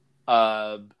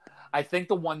 I think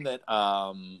the one that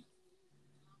God,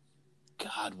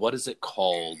 what is it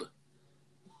called?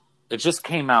 It just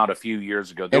came out a few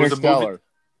years ago. There was a movie.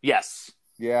 Yes.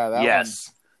 Yeah.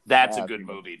 Yes. That's a good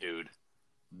movie, dude.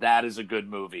 That is a good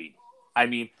movie. I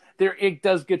mean, it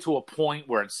does get to a point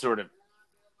where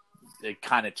it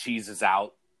kind of cheeses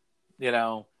out. You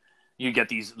know, you get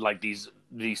these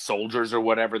soldiers or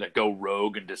whatever that go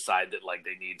rogue and decide that like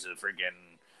they need to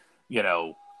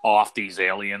friggin', off these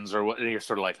aliens or what. And you're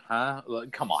sort of like, huh?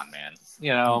 Like, come on, man.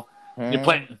 You're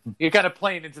kind of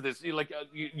playing into this. You're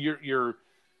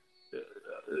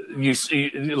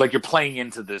playing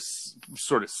into this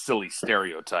sort of silly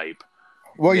stereotype.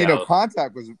 Well,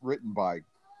 Contact was written by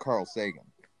Carl Sagan.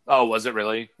 Oh, was it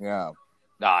really? Yeah.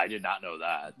 No, I did not know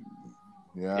that.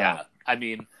 Yeah. I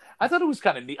mean, I thought it was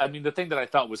kind of neat. I mean, the thing that I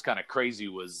thought was kind of crazy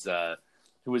was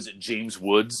who was it? James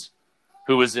Woods,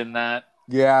 who was in that.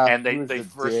 Yeah, and they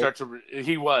first start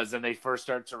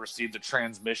to receive the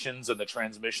transmissions, and the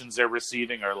transmissions they're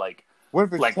receiving are like.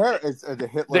 What if it's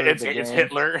Hitler? It's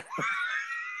Hitler.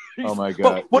 Oh my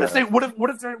god! What if they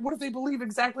believe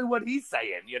exactly what he's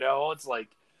saying? It's like,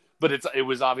 but it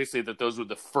was obviously that those were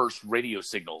the first radio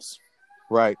signals,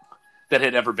 right, that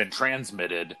had ever been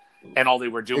transmitted, and all they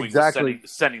were doing was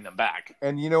sending them back.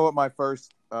 And you know what? My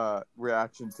first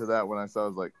reaction to that when I saw it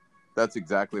was like, that's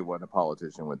exactly what a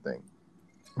politician would think.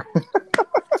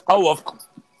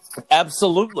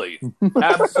 Absolutely.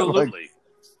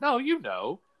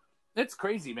 No, it's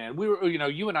crazy, man. We were,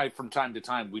 you and I from time to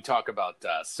time we talk about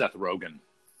Seth Rogen,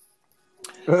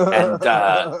 and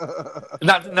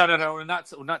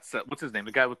not Seth. What's his name?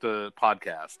 The guy with the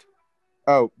podcast.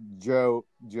 Oh, Joe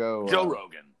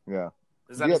Rogan. Yeah,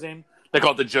 is that his name? They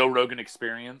call it the Joe Rogan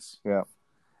Experience. Yeah,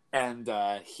 and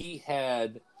he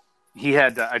had.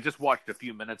 I just watched a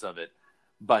few minutes of it.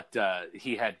 But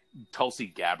he had Tulsi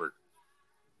Gabbard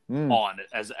on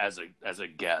as a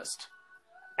guest,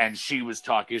 and she was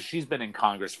talking. She's been in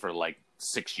Congress for like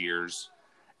 6 years,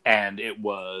 and it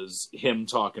was him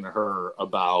talking to her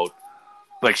about,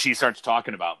 like, she starts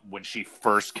talking about when she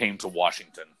first came to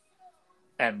Washington,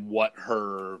 and what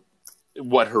her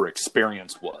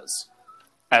experience was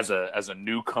as a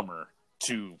newcomer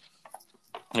to,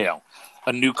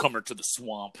 a newcomer to the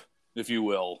swamp, if you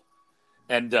will.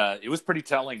 And it was pretty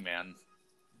telling, man.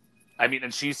 I mean,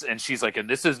 and she's like, and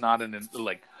this is not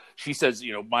she says,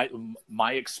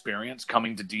 my experience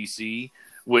coming to DC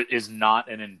is not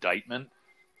an indictment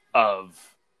of,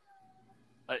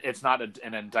 it's not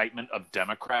an indictment of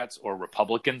Democrats or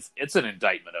Republicans. It's an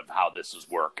indictment of how this is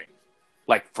working,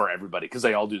 like, for everybody, because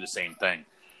they all do the same thing.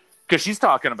 Because she's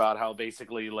talking about how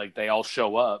basically, like, they all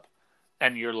show up,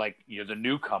 and you're the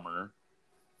newcomer.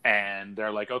 And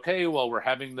they're like, okay, well, we're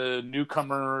having the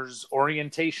newcomers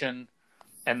orientation.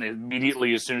 And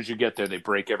immediately, as soon as you get there, they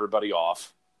break everybody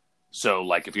off. So,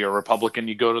 like, if you're a Republican,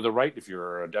 you go to the right. If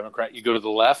you're a Democrat, you go to the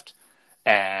left.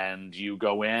 And you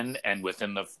go in, and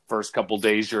within the first couple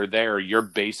days you're there, you're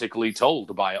basically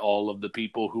told by all of the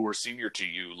people who are senior to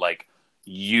you, like,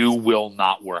 you will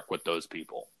not work with those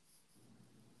people.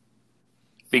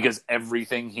 Because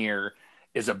everything here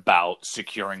is about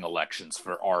securing elections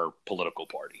for our political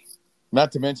party.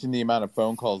 Not to mention the amount of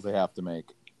phone calls they have to make.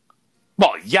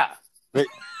 Well, yeah.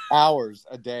 Hours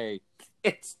a day.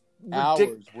 It's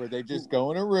hours where they just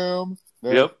go in a room.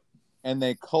 Yep. And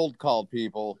they cold call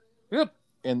people. Yep.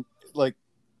 And, like,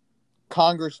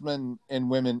 congressmen and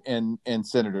women and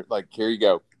senators. Like, here you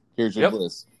go. Here's your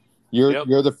list.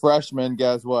 You're the freshman.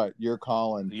 Guess what? You're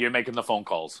calling. You're making the phone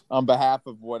calls. On behalf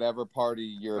of whatever party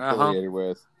you're affiliated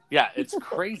with. Yeah, it's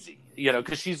crazy.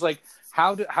 because she's like,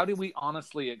 how do we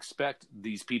honestly expect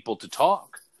these people to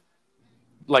talk?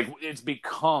 Like, it's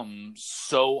become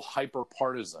so hyper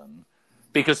partisan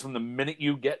because from the minute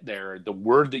you get there, the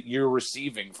word that you're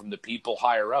receiving from the people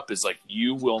higher up is like,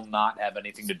 you will not have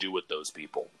anything to do with those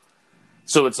people.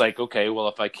 So it's like, okay, well,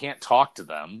 if I can't talk to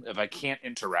them, if I can't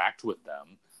interact with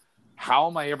them, how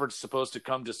am I ever supposed to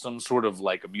come to some sort of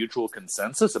like a mutual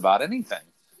consensus about anything?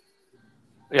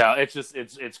 Yeah, it's just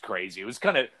it's crazy. It was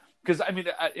kind of because I mean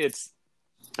it's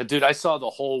dude. I saw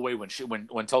the whole way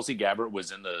when Tulsi Gabbard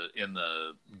was in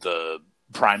the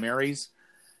primaries,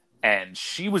 and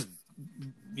she was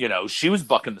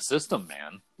bucking the system,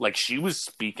 man. Like she was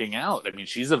speaking out. I mean,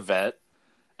 she's a vet,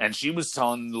 and she was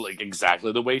telling like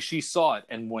exactly the way she saw it,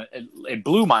 and when it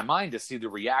blew my mind to see the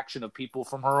reaction of people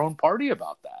from her own party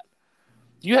about that.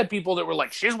 You had people that were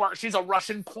like, she's a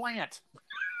Russian plant.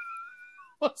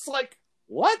 It's like,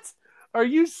 what? Are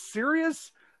you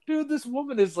serious? Dude, this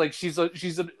woman is like, she's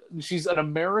an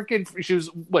American. She was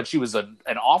an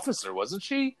officer, wasn't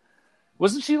she?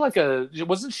 Wasn't she like an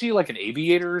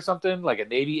aviator or something? Like a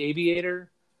Navy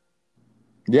aviator?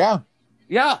 Yeah.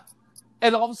 Yeah.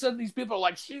 And all of a sudden these people are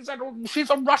like, she's a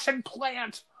Russian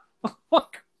plant.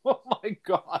 Like, oh my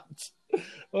God.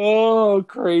 Oh,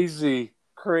 crazy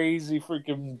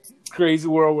freaking crazy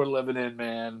world we're living in,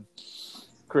 man.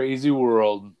 Crazy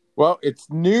world. Well,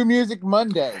 it's New Music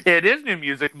Monday. It is New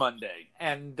Music Monday.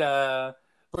 And for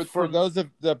those of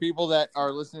the people that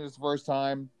are listening to this first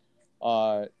time,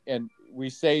 and we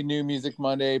say New Music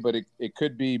Monday, but it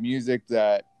could be music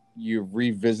that you've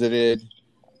revisited,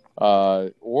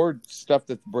 or stuff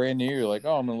that's brand new. You're like,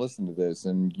 oh, I'm going to listen to this.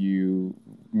 And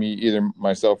either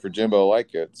myself or Jimbo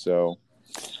like it. So,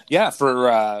 yeah,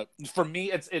 for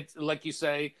me, it's like you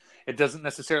say, it doesn't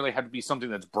necessarily have to be something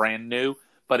that's brand new.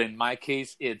 But in my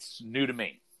case, it's new to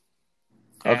me.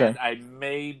 Okay. And I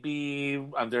may be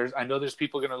I know there's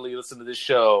people going to listen to this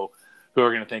show who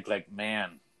are going to think like,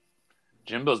 man,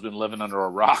 Jimbo's been living under a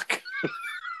rock.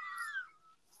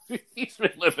 He's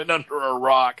been living under a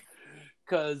rock.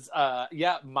 Because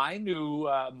my new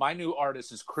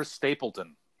artist is Chris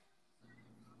Stapleton.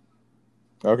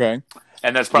 Okay.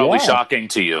 And that's probably shocking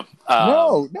to you.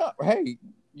 No. Hey,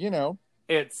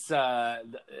 it's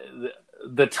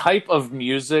the type of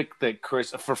music that Chris,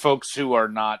 for folks who are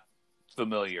not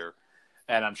familiar,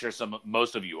 and I'm sure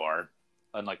most of you are,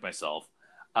 unlike myself,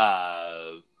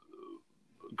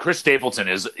 Chris Stapleton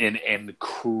is an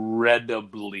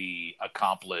incredibly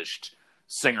accomplished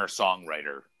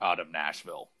singer-songwriter out of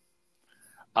Nashville.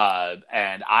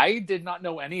 And I did not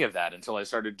know any of that until I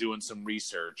started doing some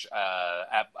research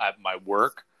at my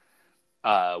work.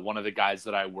 One of the guys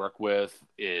that I work with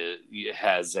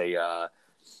has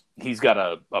he's got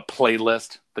a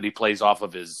playlist that he plays off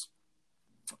of his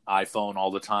iPhone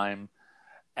all the time.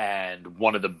 And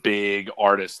one of the big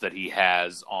artists that he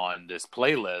has on this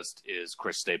playlist is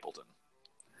Chris Stapleton.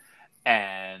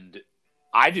 And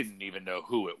I didn't even know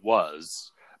who it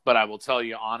was. But I will tell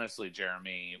you honestly,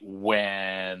 Jeremy,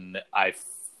 when I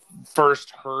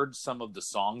first heard some of the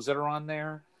songs that are on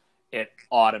there, it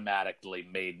automatically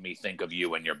made me think of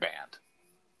you and your band.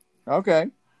 Okay.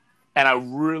 And I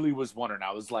really was wondering.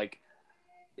 I was like,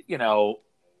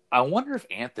 I wonder if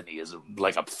Anthony is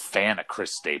like a fan of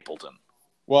Chris Stapleton.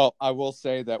 Well, I will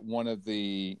say that one of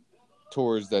the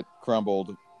tours that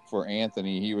crumbled for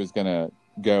Anthony, he was going to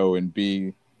go and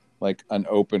be like an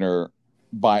opener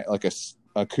by like a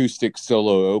acoustic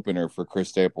solo opener for Chris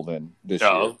Stapleton this year.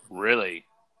 Oh, really?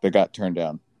 That got turned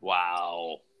down.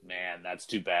 Wow. Man, that's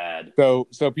too bad. So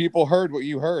people heard what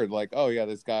you heard, like, oh yeah,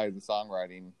 this guy, the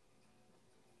songwriting.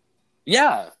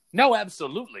 Yeah, no,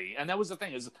 absolutely. And that was the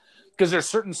thing, is because there's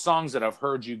certain songs that I've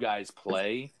heard you guys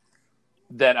play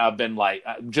that I've been like,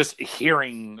 just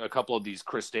hearing a couple of these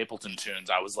Chris Stapleton tunes,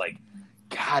 I was like,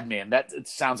 God, man, it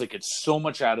sounds like it's so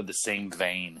much out of the same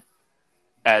vein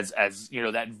as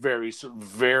that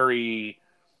very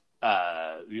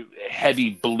heavy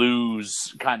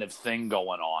blues kind of thing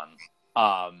going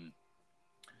on.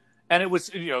 And it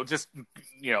was, it's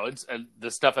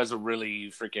the stuff has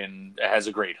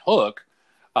a great hook.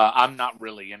 I'm not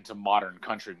really into modern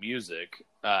country music.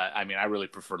 I really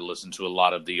prefer to listen to a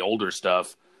lot of the older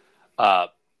stuff.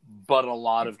 But a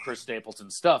lot of Chris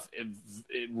Stapleton stuff,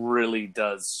 it really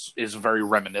is very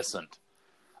reminiscent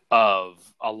of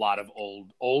a lot of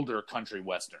older country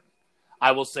western.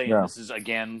 I will say, This is,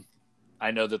 again,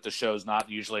 I know that the show's not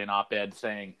usually an op-ed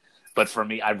thing, but for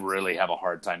me, I really have a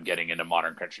hard time getting into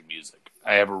modern country music.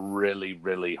 I have a really,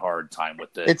 really hard time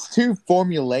with it. It's too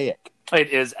formulaic. It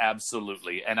is,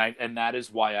 absolutely, and that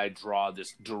is why I draw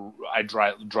this. I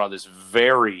draw this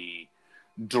very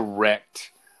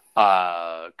direct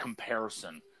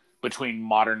comparison between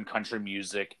modern country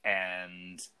music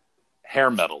and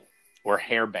hair metal or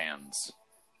hair bands.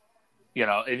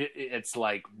 It's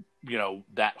like,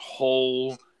 that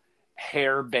whole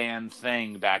hair band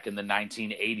thing back in the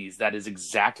 1980s. That is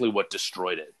exactly what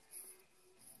destroyed it.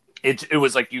 It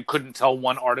was like you couldn't tell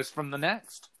one artist from the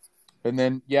next. And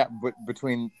then, but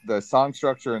between the song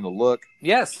structure and the look,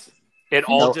 yes, it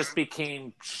all just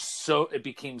became so. It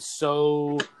became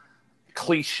so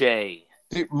cliche.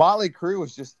 Dude, Motley Crue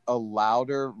was just a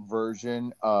louder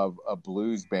version of a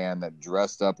blues band that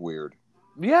dressed up weird.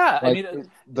 Yeah, like,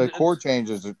 the chord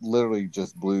changes are literally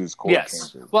just blues chord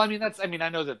changes. Well, I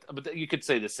know that, but you could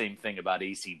say the same thing about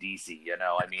AC/DC.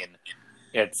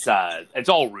 It's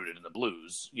all rooted in the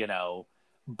blues.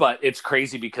 But it's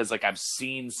crazy because like I've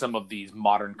seen some of these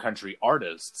modern country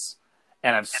artists,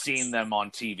 and I've seen them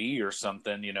on TV or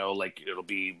something. Like it'll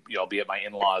be I'll be at my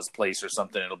in-laws' place or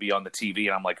something. It'll be on the TV,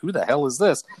 and I'm like, who the hell is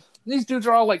this? And these dudes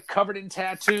are all like covered in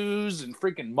tattoos and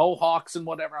freaking mohawks and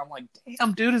whatever. I'm like,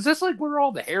 damn, dude, is this like where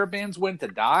all the hair bands went to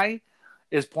die?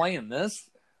 Is playing this?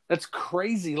 That's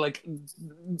crazy. Like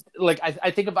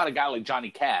I think about a guy like Johnny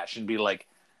Cash and be like,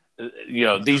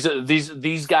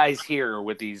 these guys here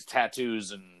with these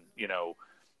tattoos and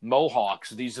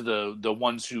mohawks. These are the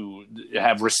ones who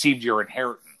have received your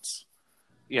inheritance.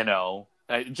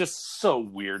 Just so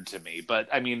weird to me. But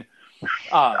I mean,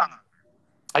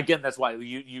 again, that's why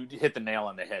you hit the nail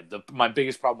on the head. My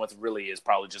biggest problem with it really is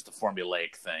probably just the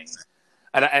formulaic thing.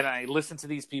 And I listen to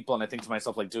these people and I think to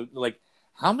myself, like, dude, like,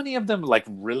 how many of them, like,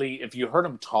 really, if you heard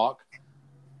them talk,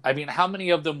 I mean, how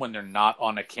many of them, when they're not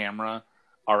on a camera,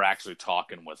 are actually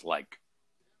talking with, like,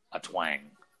 a twang?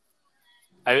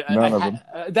 None of them.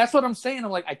 That's what I'm saying.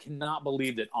 I'm like, I cannot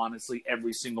believe that, honestly,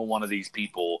 every single one of these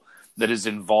people that is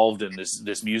involved in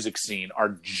this music scene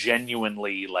are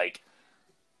genuinely, like,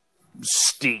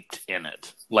 steeped in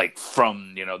it. Like,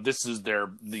 from, this is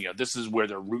this is where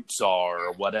their roots are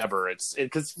or whatever. It's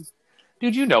because,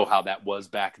 dude, you know how that was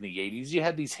back in the 80s. You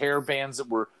had these hair bands that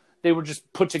were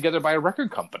just put together by a record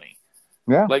company.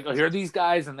 Yeah. Like, here are these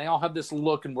guys, and they all have this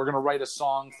look, and we're going to write a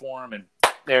song for them, and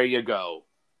there you go.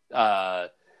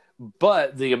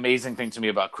 But the amazing thing to me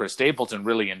about Chris Stapleton,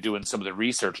 really, in doing some of the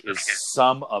research, is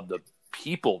some of the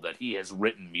people that he has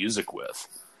written music with.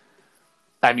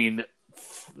 I mean,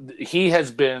 he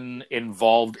has been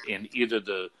involved in either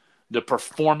the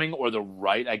performing or the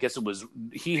write. I guess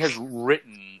he has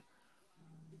written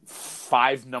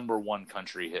 5 number 1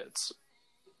 country hits.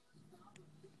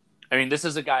 I mean, this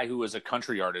is a guy who, as a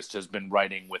country artist, has been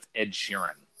writing with Ed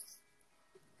Sheeran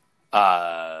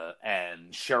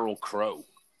and Sheryl Crow.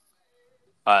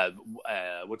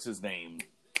 What's his name?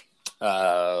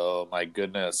 Oh, my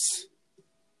goodness.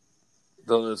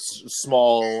 The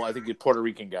small, I think, Puerto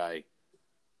Rican guy.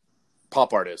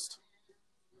 Pop artist.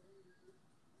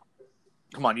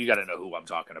 Come on, you got to know who I'm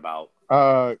talking about.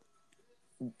 God,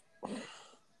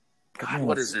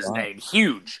 what is his name?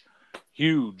 Huge.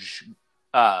 He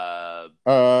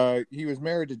was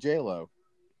married to J-Lo.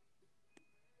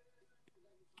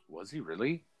 Was he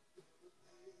really?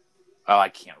 Oh, I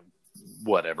can't.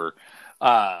 Whatever.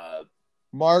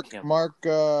 Mark.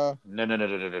 No.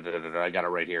 I got it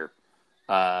right here.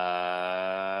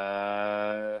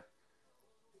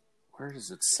 Where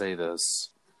does it say this?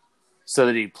 So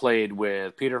that he played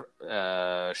with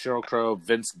Sheryl Crow,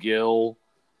 Vince Gill,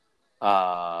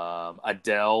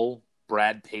 Adele,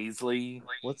 Brad Paisley.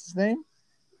 What's his name?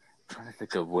 I'm trying to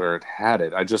think of where it had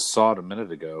it. I just saw it a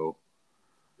minute ago.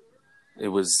 It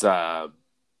was, I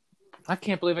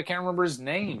can't believe I can't remember his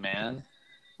name, man.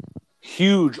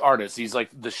 Huge artist. He's like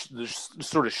the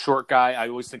sort of short guy. I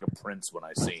always think of Prince when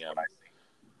I see him.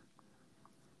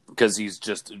 Because he's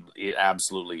just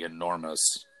absolutely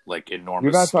enormous. Like, enormous.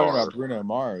 You're not star. talking about Bruno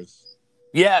Mars.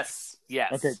 Yes.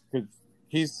 Okay, because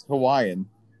he's Hawaiian.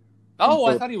 Oh,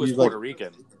 I thought he was Puerto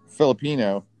Rican.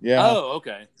 Filipino, yeah. Oh,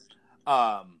 okay.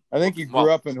 I think he grew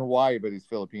up in Hawaii, but he's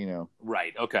Filipino.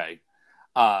 Right, okay.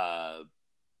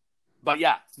 But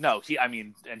yeah, no,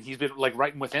 and he's been, like,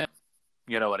 writing with him.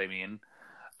 You know what I mean?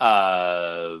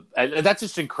 And that's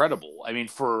just incredible. I mean,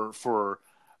 for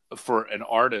an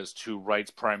artist who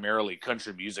writes primarily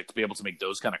country music to be able to make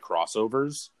those kind of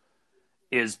crossovers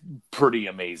is pretty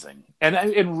amazing. And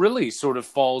it really sort of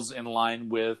falls in line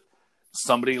with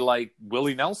somebody like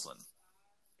Willie Nelson.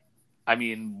 I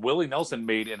mean, Willie Nelson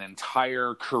made an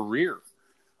entire career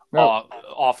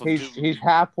off of... He's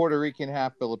half Puerto Rican,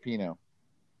 half Filipino.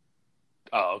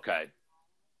 Oh, okay.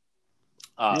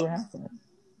 You were half that.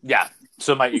 Yeah.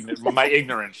 So my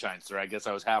ignorance shines through. I guess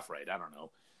I was half right. I don't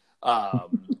know.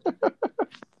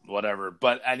 whatever.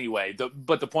 But anyway,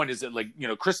 the point is that, like, you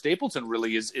know, Chris Stapleton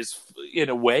really is in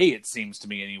a way, it seems to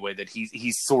me anyway, that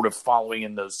he's sort of following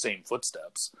in those same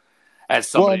footsteps as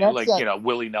somebody like, you know,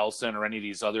 Willie Nelson or any of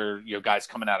these other, you know, guys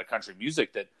coming out of country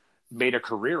music that made a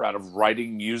career out of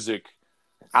writing music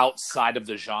outside of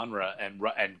the genre and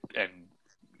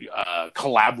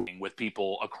collaborating with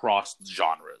people across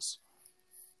genres.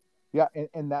 Yeah,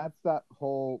 and that's that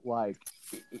whole, like,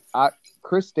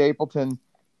 Chris Stapleton,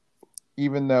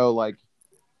 even though, like,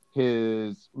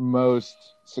 his most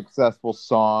successful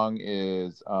song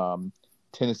is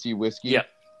Tennessee Whiskey, yep,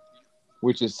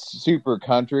 which is super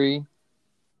country,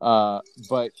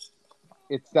 but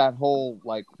it's that whole,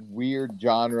 like, weird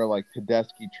genre, like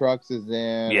Tedeschi Trucks is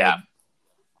in, yeah,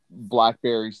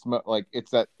 Blackberry Smoke, like,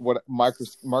 it's that what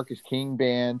Marcus King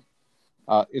band.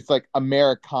 It's like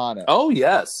Americana. Oh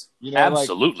yes, you know,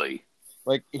 absolutely.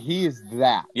 Like he is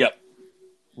that. Yep.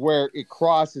 Where it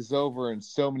crosses over in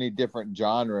so many different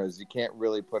genres, you can't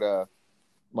really put a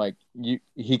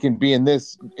he can be in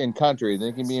this in country, then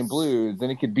he can be in blues, then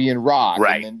he could be in rock,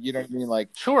 right? And then, you know what I mean? Like,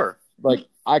 sure. Like,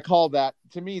 I call that,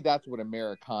 to me, that's what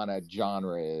Americana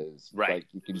genre is. Right. Like,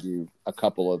 you can do a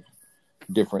couple of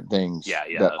different things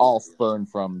that all spurn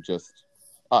from just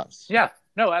us. Yeah.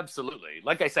 No, absolutely.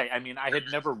 Like I say, I mean, I had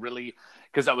never really,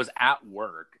 because I was at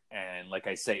work, and like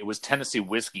I say, it was Tennessee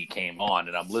Whiskey came on,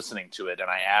 and I'm listening to it, and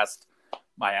I asked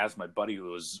my buddy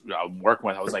who was working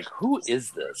with, I was like, who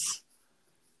is this?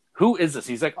 Who is this?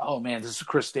 He's like, oh man, this is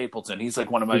Chris Stapleton. He's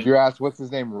like one of my. Did you ask what's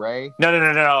his name? Ray? No.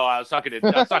 I was talking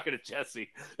to Jesse.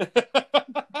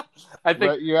 I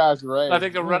think you asked Ray.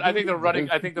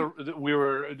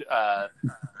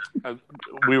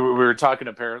 We were talking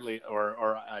apparently,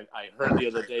 or I heard the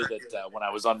other day that when I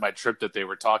was on my trip that they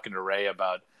were talking to Ray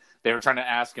about, they were trying to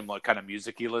ask him what kind of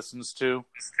music he listens to,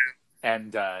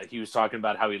 and he was talking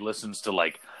about how he listens to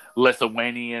like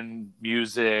Lithuanian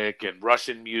music and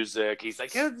Russian music. He's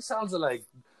like, yeah, it sounds like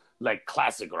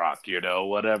classic rock, you know,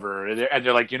 whatever. And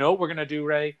they're like, you know what we're gonna do,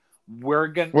 Ray? We're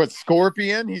gonna what,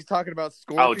 Scorpion? He's talking about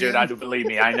Scorpion. Oh, dude, I do believe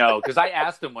me, I know, because I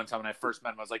asked him one time when I first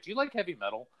met him. I was like, "Do you like heavy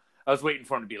metal?" I was waiting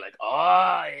for him to be like,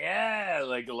 "Oh yeah,"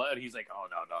 like he's like, "Oh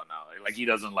no," like he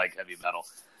doesn't like heavy metal.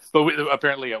 But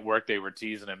apparently at work they were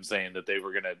teasing him, saying that they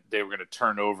were gonna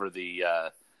turn over the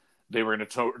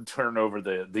turn over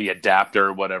the adapter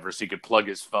or whatever, so he could plug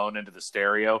his phone into the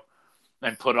stereo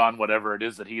and put on whatever it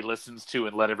is that he listens to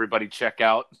and let everybody check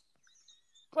out.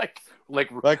 Like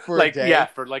for a day? Yeah,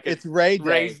 for like it's Ray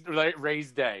Day.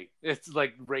 Ray's Day. It's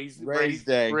like Ray's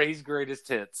Day. Ray's greatest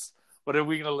hits. What are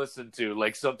we gonna listen to?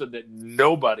 Like something that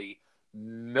nobody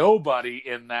in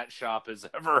that shop has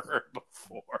ever heard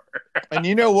before. And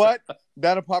you know what?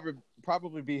 That'll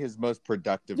probably be his most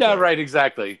productive. Yeah, day. Right.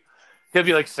 Exactly. He'll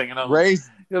be like singing along.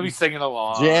 He'll be singing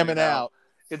along, jamming out.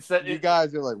 You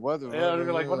guys are like, what the? Yeah,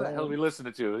 they're like, what the hell are we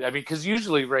listening to? I mean, because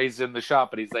usually Ray's in the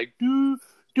shop and he's like, do.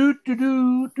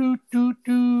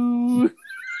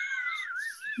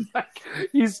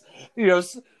 He's, you know,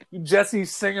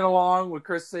 Jesse's singing along with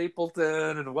Chris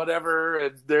Stapleton and whatever,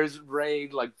 and there's Ray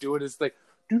like doing his thing.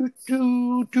 Dude,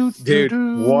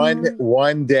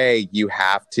 one day you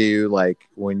have to, like,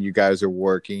 when you guys are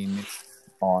working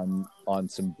on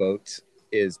some boats,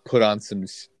 is put on some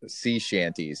sea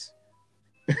shanties.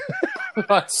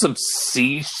 Some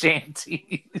sea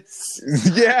shanties.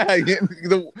 Yeah,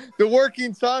 the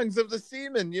working songs of the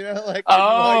seamen, you know, like yeah,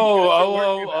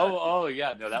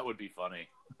 no, that would be funny.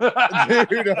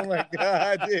 Dude, oh my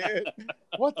god, dude.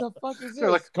 What the fuck is this?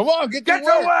 They're like, come on, get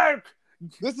to work.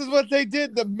 This is what they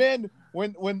did. The men,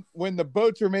 when the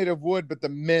boats were made of wood, but the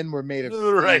men were made of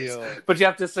steel. Right. But you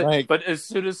have to say, but as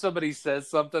soon as somebody says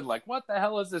something like, what the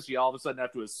hell is this? You all of a sudden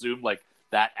have to assume like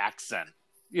that accent.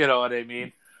 You know what I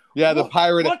mean? Yeah, the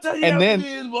pirate. What the hell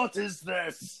mean? What is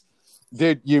this?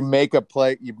 Dude, you make a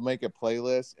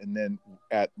playlist, and then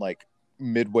at like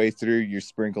midway through, you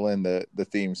sprinkle in the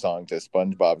theme song to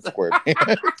SpongeBob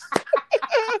SquarePants.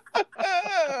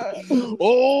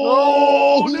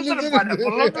 Listen to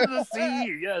pineapple under the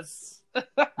sea. Yes.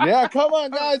 Yeah, come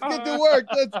on, guys, get to work.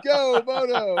 Let's go,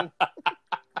 Moto.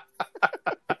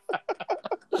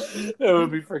 That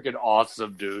would be freaking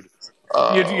awesome, dude.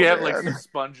 You have like some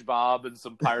SpongeBob and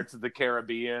some Pirates of the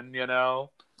Caribbean, you know?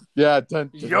 Yeah,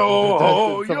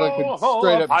 yo,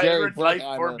 straight up pirate life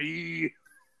for me.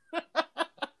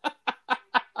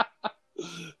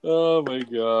 Oh my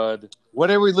god! What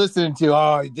are we listening to?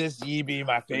 Oh, this ye be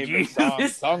my favorite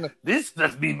song. This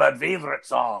must be my favorite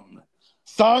song.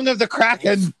 Song of the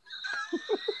Kraken.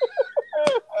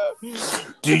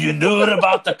 Do you know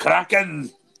about the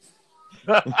Kraken?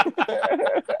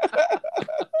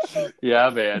 Yeah,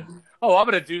 man. Oh, I'm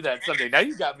gonna do that someday. Now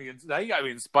you got me. Now you got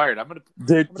me inspired. Dude, I'm gonna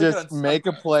get just on. make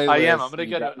a playlist. I am. I'm gonna You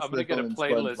get got a. I'm gonna get a Snickle and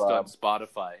playlist on SpongeBob.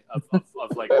 Spotify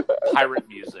of like pirate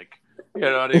music. You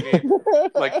know what I mean?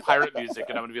 Like pirate music,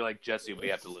 and I'm gonna be like, Jesse, we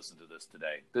have to listen to this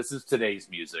today. This is today's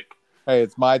music. Hey,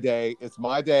 it's my day. It's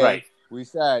my day. Right. We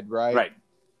said, right? Right.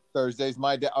 Thursday's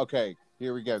my day. Okay,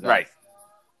 here we go, guys. Right.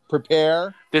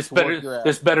 Prepare. This to work your better. ass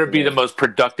This better off be the today. most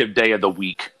productive day of the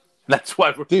week. That's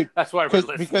why we're. Dude, That's why we're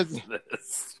listening because to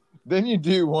this. then you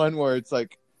do one where it's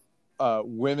like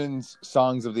women's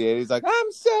songs of the 80s, like,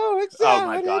 I'm so excited. Oh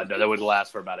my god, no, that would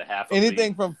last for about a half.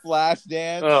 Anything from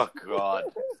Flashdance. Oh god.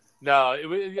 No,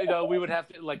 we would have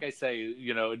to, like I say,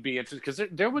 it'd be interesting because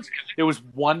there was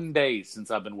one day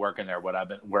since I've been working there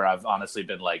where I've honestly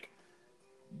been like,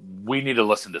 we need to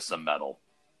listen to some metal,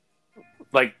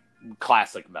 like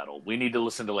classic metal. We need to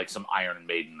listen to like some Iron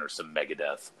Maiden or some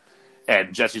Megadeth.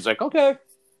 And Jesse's like, okay.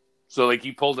 So like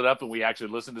he pulled it up and we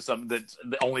actually listened to something that's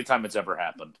the only time it's ever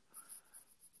happened.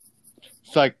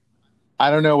 It's like, I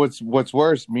don't know what's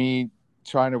worse, me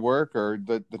trying to work or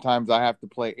the times I have to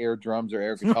play air drums or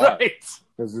air guitar,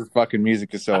 because this fucking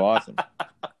music is so awesome.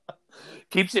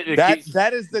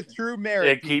 That is the true merit.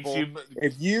 It keeps you.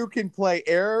 If you can play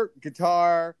air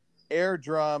guitar, air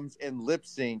drums, and lip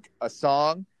sync a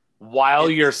song while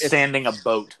you're sanding a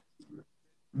boat,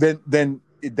 then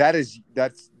that's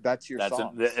your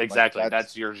song. Exactly. Like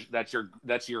that's your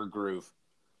groove.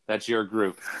 That's your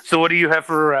groove. So what do you have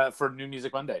for New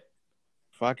Music Monday?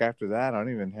 Fuck, after that, I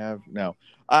don't even have no.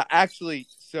 Actually,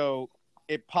 so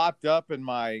it popped up in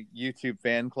my YouTube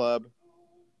fan club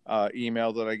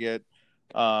email that I get,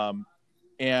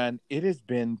 and it has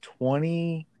been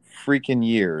 20 freaking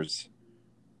years.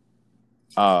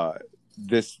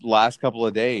 This last couple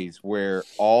of days, where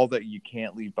All That You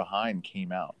Can't Leave Behind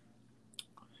came out,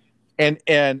 and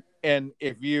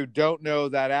if you don't know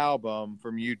that album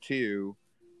from U2.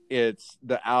 It's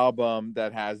the album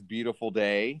that has Beautiful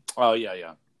Day. Oh,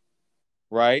 yeah.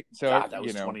 Right? So, God, that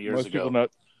was 20 years most ago. people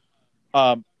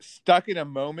know. Stuck in a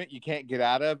Moment You Can't Get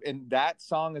Out Of. And that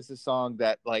song is a song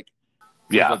that, like,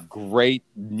 is a great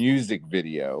music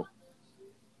video.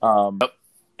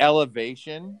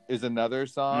 Elevation is another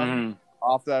song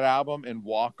off that album. And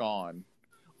Walk On.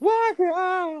 Walk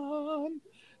on.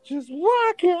 Just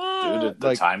walk on. Dude,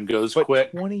 the time goes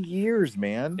quick. 20 years,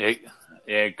 man.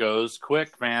 It goes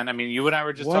quick, man. I mean, you and I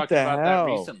were just talking about that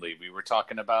recently. We were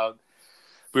talking about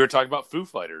Foo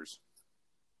Fighters.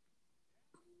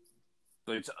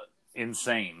 It's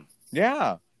insane.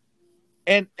 Yeah.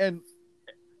 And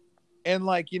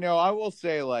like, I will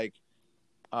say, like,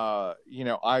 I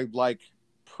like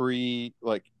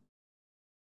like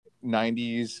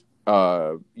 90s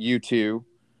U2,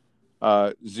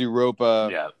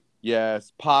 Zooropa. Yeah.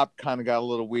 Yes, pop kind of got a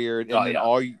little weird, and then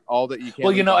all that you can.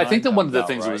 Well, I think that one of the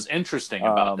things that was interesting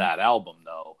about that album,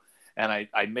 though, and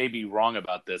I may be wrong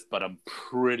about this, but I'm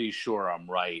pretty sure I'm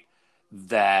right,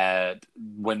 that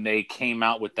when they came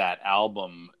out with that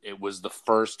album, it was the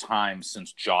first time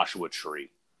since Joshua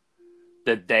Tree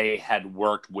that they had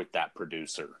worked with that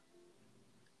producer.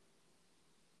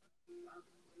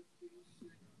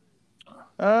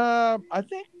 I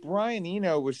think Brian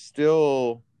Eno was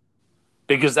still.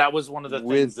 Because that was one of the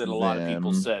things that a lot of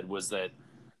people said, was that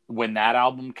when that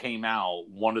album came out,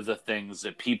 one of the things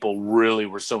that people really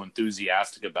were so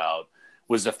enthusiastic about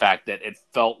was the fact that it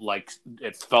felt like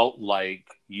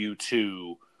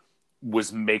U2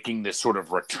 was making this sort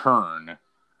of return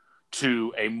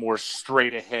to a more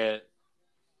straight ahead.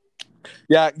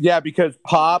 Yeah, because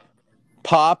pop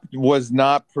was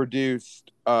not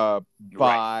produced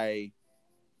by.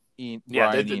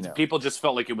 People just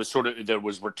felt like it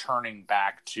was returning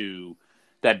back to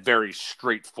that very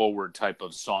straightforward type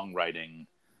of songwriting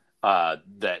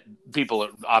that people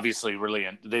obviously really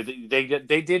they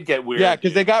did get weird. Yeah,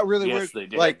 because they got really weird. They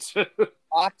did. Like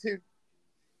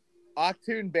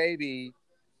Achtung Baby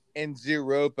and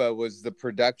Zooropa was the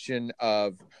production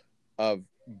of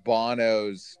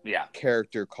Bono's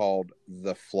character called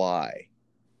The Fly.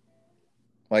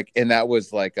 Like, and that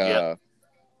was like a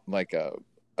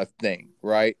thing,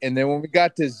 right? And then when we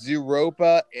got to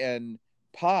Zooropa and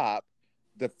Pop,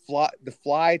 the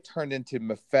fly turned into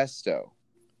Mephisto,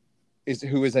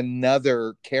 who is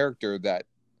another character that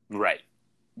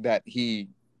he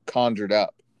conjured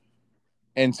up.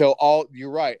 And so you're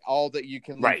right, All That You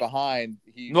Can Leave Behind.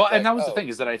 And that was the thing,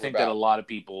 is that I think that a lot of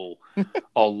people,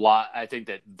 I think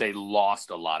that they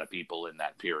lost a lot of people in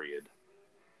that period.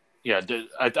 Yeah,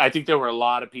 I think there were a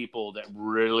lot of people that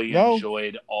really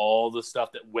enjoyed all the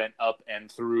stuff that went up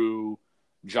and through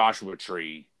Joshua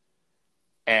Tree.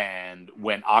 And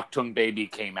when Achtung Baby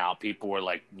came out, people were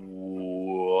like,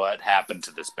 whoa. what happened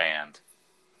to this band.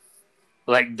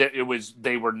 Like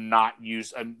they were not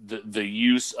used the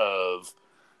use of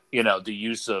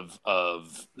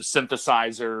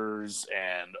synthesizers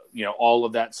and all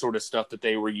of that sort of stuff that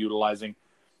they were utilizing,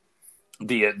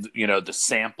 the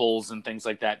samples and things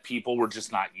like that. People were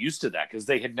just not used to that because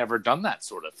they had never done that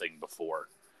sort of thing before.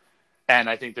 And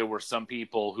I think there were some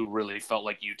people who really felt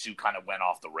like U2 kind of went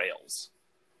off the rails.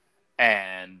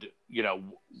 And,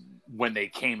 when they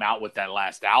came out with that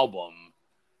last album,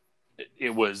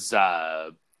 it was,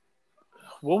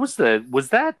 was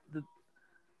that?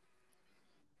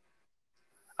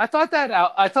 I thought that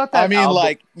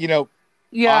album,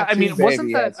 yeah, I mean,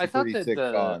 wasn't that, I thought that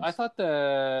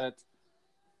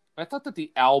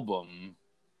the album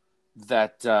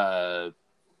that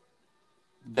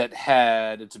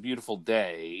had It's a Beautiful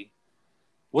Day,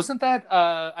 wasn't that,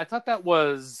 I thought that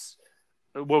was,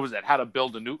 what was that? How to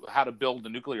build a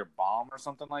nuclear bomb or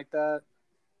something like that.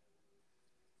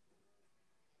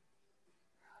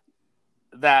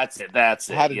 That's it. How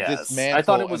to yes. dismantle I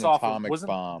thought it was an off atomic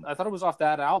bomb. I thought it was off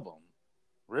that album.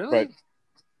 Really? But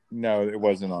no, it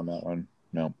wasn't on that one.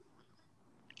 No.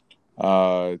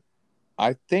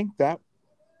 I think that.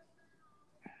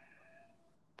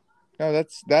 No,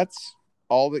 that's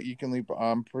all that you can leave.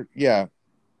 Yeah,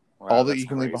 wow, all that you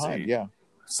can leave behind. Yeah.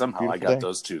 Somehow Beautiful I got Day.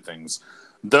 those two things.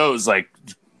 Those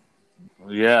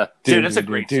yeah, dude, it's a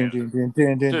great tune. Dude,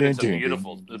 it's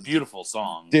a beautiful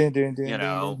song. I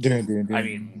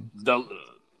mean,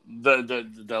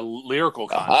 the lyrical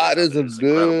content. Hot as a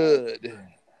good.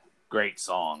 Great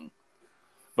song.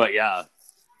 But yeah,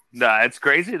 nah, it's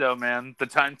crazy though, man. The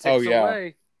time ticks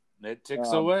away. It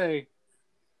ticks away.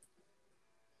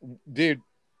 Dude,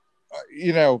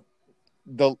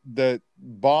 the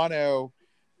Bono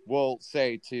will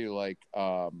say too, like,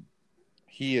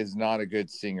 he is not a good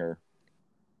singer,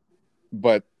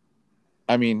 but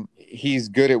I mean, he's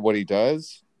good at what he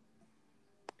does.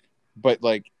 But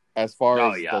like, as far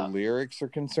as the lyrics are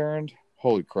concerned,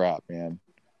 holy crap, man!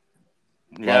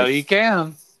 Yeah, he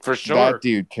can for sure. That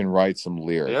dude can write some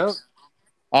lyrics. Yep.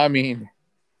 I mean,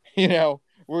 we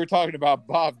were talking about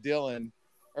Bob Dylan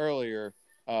earlier.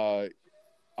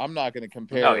 I'm not going to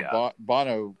compare.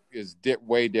 Bono is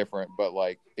way different, but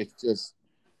like, it's just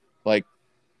like,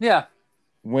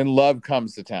 When Love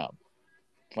Comes to Town,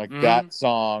 like that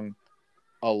song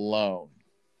alone,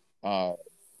 the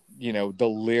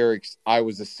lyrics. I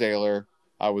was a sailor,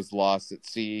 I was lost at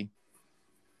sea.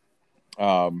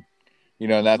 That's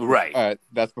right.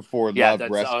 That's before Love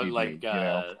rescued me.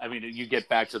 I mean, you get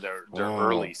back to their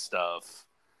early stuff.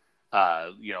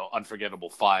 Unforgettable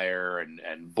Fire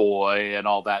and Boy and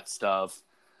all that stuff.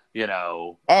 When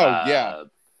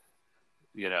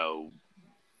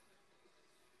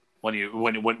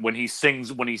he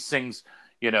sings,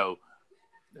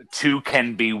 two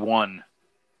can be one.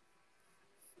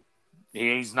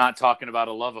 He's not talking about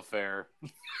a love affair.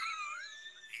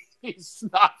 He's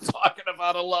not talking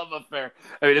about a love affair.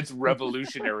 I mean, it's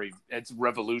revolutionary. It's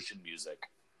revolution music.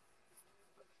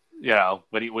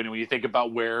 When you think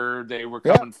about where they were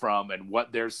coming from and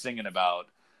what they're singing about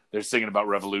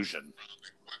revolution.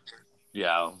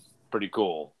 Yeah, pretty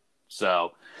cool.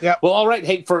 So, well, all right.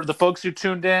 Hey, for the folks who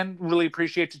tuned in, really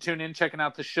appreciate you tuning in, checking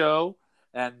out the show.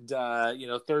 And,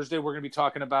 Thursday we're going to be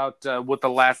talking about what the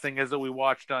last thing is that we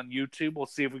watched on YouTube. We'll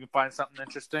see if we can find something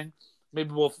interesting.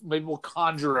 Maybe we'll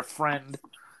conjure a friend.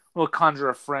 We'll conjure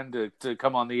a friend to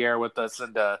come on the air with us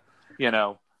and,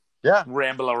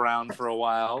 ramble around for a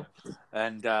while.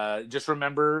 And just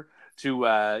remember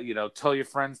to, tell your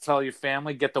friends, tell your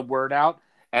family, get the word out,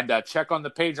 and check on the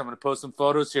page. I'm going to post some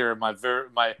photos here of my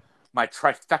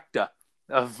trifecta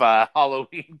of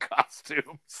Halloween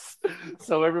costumes.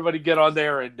 So everybody get on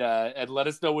there and let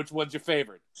us know which one's your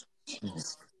favorite.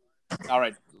 All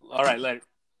right, later.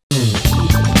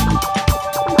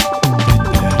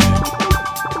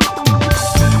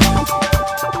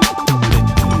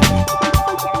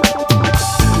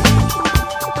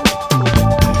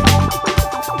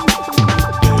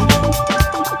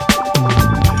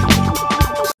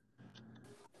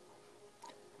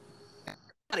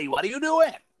 What are you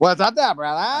doing? What's up there,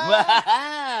 brother?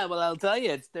 Well, I'll tell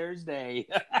you, it's Thursday.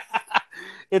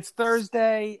 It's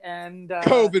Thursday, and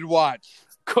COVID watch.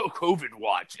 COVID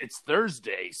watch. It's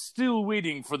Thursday. Still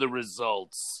waiting for the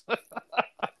results.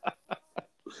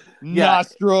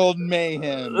 Nostril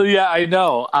mayhem. Yeah, I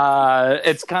know.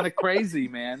 It's kind of crazy,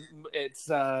 man. It's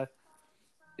I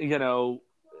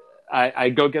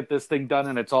go get this thing done,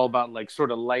 and it's all about like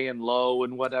sort of laying low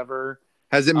and whatever.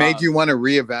 Has it made you want to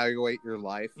reevaluate your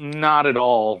life? Not at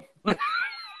all.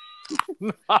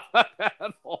 Not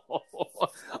at all.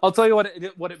 I'll tell you what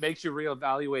it makes you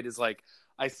reevaluate is like,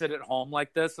 I sit at home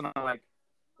like this, and I'm like,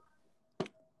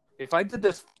 if I did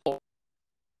this for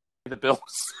the Bills,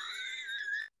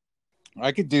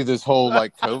 I could do this whole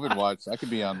like COVID watch. I could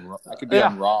be on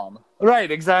ROM. Right,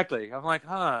 exactly. I'm like,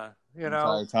 you the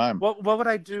know, entire time. what would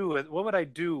I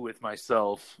do with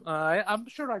myself? I'm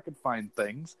sure I could find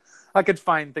things. I could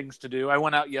find things to do. I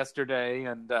went out yesterday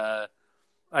and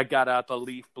I got out the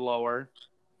leaf blower.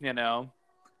 You know,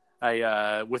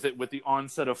 I with the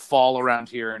onset of fall around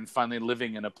here and finally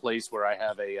living in a place where I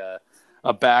have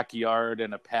a backyard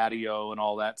and a patio and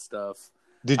all that stuff.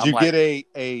 Did you get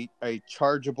a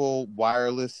chargeable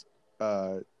wireless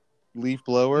leaf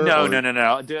blower? No,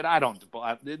 dude. I don't.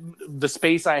 The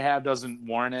space I have doesn't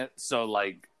warrant it. So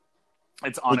like,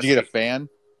 it's honestly. Would you get a fan?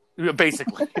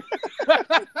 Basically,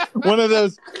 one of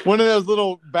those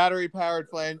little battery powered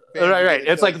fans. Right.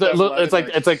 It's like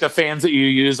the fans that you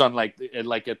use on like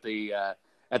at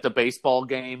the baseball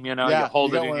game. You know, you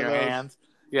hold it in your hands.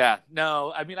 Yeah.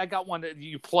 No, I mean I got one that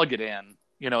you plug it in.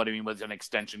 You know what I mean, with an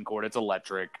extension cord. It's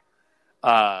electric.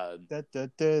 Yeah,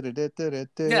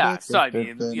 so I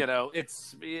mean, you know,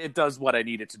 it does what I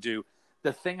need it to do.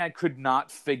 The thing I could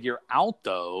not figure out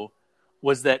though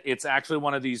was that it's actually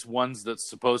one of these ones that's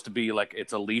supposed to be like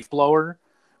it's a leaf blower,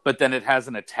 but then it has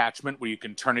an attachment where you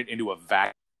can turn it into a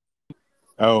vacuum.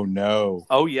 Oh no.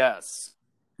 Oh yes.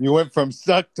 You went from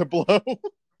suck to blow.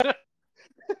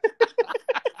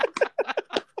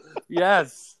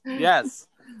 Yes.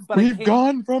 But we've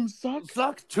gone from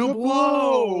suck to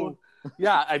blow.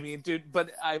 Yeah, I mean, dude, but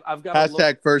I've got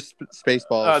hashtag first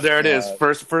Spaceballs. Oh, there it is.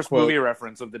 First quote. Movie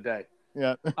reference of the day.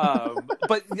 Yeah.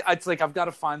 But it's like I've got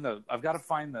to find the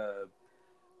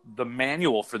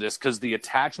manual for this because the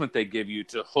attachment they give you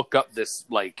to hook up this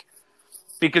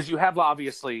because you have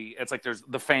obviously it's like there's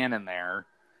the fan in there,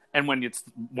 and when it's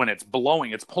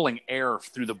blowing, it's pulling air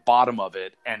through the bottom of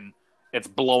it and it's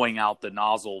blowing out the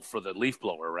nozzle for the leaf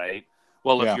blower, right?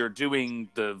 Well, if you're doing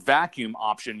the vacuum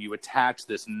option, you attach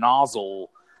this nozzle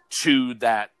to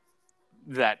that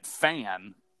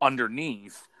fan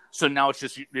underneath. So now it's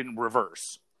just in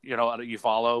reverse. You know, you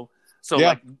follow? So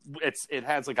it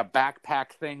has like a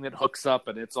backpack thing that hooks up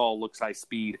and it's all looks high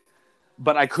speed.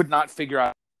 But I could not figure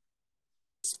out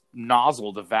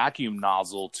the vacuum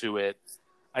nozzle to it.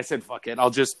 I said, fuck it.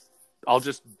 I'll just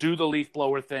do the leaf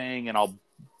blower thing and I'll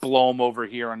blow them over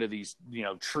here under these, you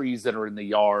know, trees that are in the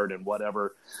yard and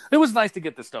whatever. It was nice to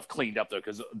get this stuff cleaned up though,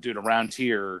 because dude, around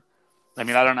here, I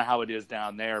mean, I don't know how it is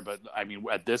down there, but I mean,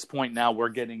 at this point now we're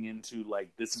getting into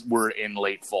we're in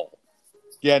late fall.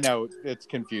 Yeah, no, it's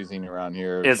confusing around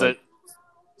here. Is it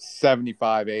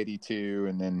 75, 82,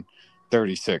 and then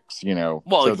 36? You know,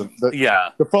 well, so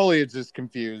the foliage is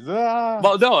confused.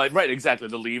 Well, no, right, exactly.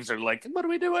 The leaves are like, what are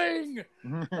we doing?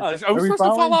 Are we supposed to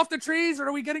fall off the trees, or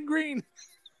are we getting green?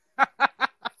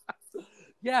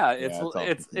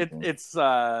 It's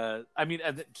I mean,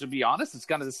 to be honest, it's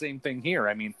kind of the same thing here.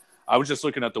 I mean, I was just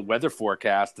looking at the weather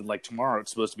forecast and like tomorrow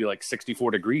it's supposed to be like 64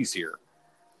 degrees here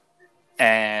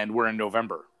and we're in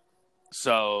November.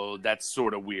 So that's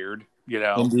sort of weird, you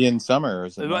know. Indian summer,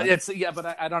 is it not?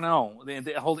 But I don't know.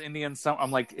 The whole Indian summer, I'm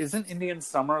like, isn't Indian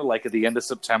summer like at the end of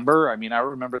September? I mean, I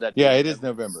remember that. Yeah, it is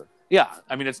November. Yeah,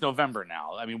 I mean, it's November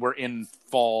now. I mean, we're in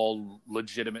fall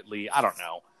legitimately. I don't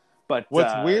know. But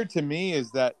what's weird to me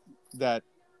is that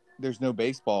there's no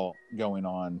baseball going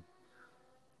on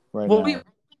now.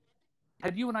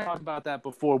 Had you and I talked about that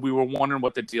before? We were wondering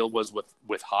what the deal was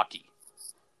with hockey.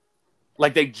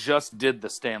 Like, they just did the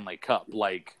Stanley Cup.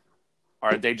 Like,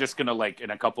 are they just going to,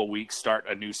 in a couple of weeks, start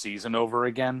a new season over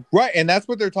again? Right, and that's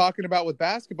what they're talking about with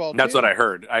basketball, That's what I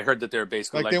heard. I heard that they're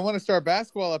basically they want to start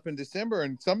basketball up in December,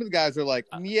 and some of the guys are like,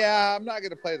 yeah, I'm not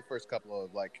going to play the first couple of,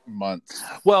 months.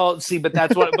 Well, see, but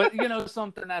that's what... but, you know,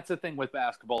 that's the thing with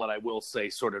basketball that I will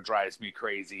say sort of drives me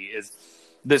crazy is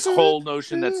this whole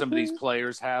notion that some of these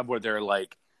players have where they're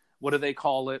like, what do they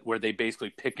call it? Where they basically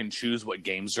pick and choose what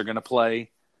games they're going to play.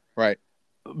 Right.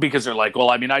 Because they're like, well,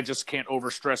 I mean, I just can't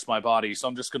overstress my body, so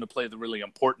I'm just going to play the really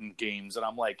important games. And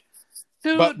I'm like,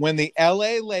 dude. But when the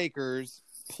LA Lakers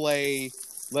play,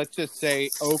 let's just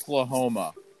say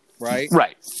Oklahoma, right?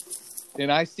 Right.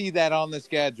 And I see that on the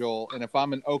schedule, and if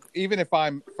I'm even if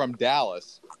I'm from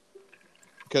Dallas,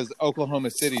 because Oklahoma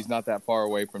City's not that far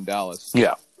away from Dallas.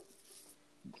 Yeah.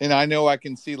 And I know I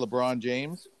can see LeBron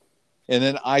James, and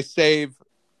then I save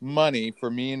money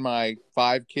for me and my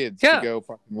 5 kids to go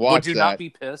fucking watch. Would you not be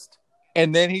pissed?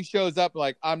 And then he shows up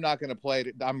like, I'm not going to play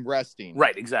it. I'm resting.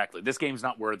 Right, exactly. This game's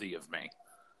not worthy of me.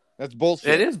 That's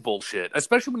bullshit. It is bullshit,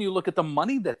 especially when you look at the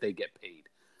money that they get paid.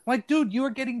 Like, dude, you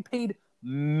are getting paid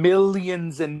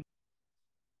millions and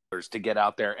dollars to get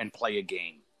out there and play a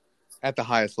game. At the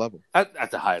highest level.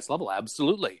 At the highest level,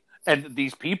 absolutely. And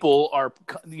these people are,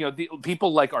 the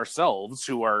people like ourselves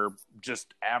who are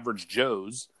just average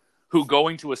Joes, who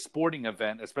going to a sporting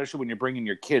event, especially when you're bringing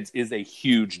your kids, is a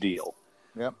huge deal.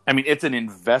 Yep. I mean, it's an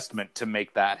investment to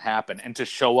make that happen, and to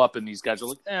show up and these guys are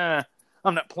like,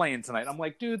 I'm not playing tonight. I'm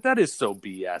like, dude, that is so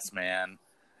BS, man.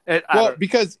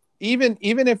 Because even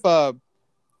if a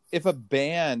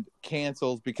band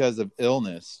cancels because of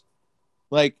illness,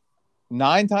 like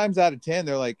 9 times out of 10,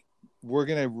 they're like, we're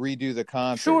gonna redo the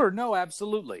concert. Sure, no,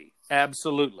 absolutely. And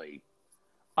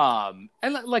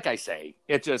like I say,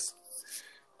 it just,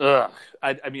 I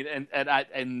mean,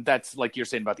 and that's like you're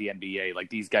saying about the NBA, like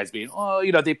these guys being,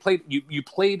 they played, you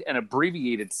played an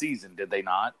abbreviated season, did they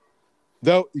not?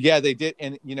 Though, yeah, they did.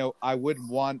 And, I'd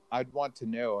want to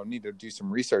know, I need to do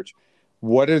some research.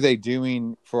 What are they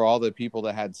doing for all the people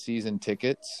that had season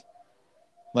tickets?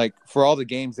 Like, for all the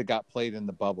games that got played in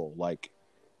the bubble, like,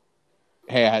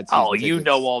 hey, I had season tickets.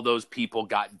 All those people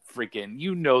got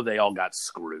freaking, they all got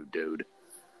screwed, dude.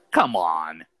 Come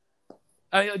on.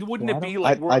 Wouldn't it be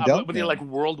like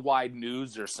worldwide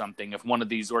news or something if one of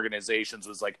these organizations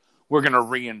was like, we're going to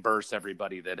reimburse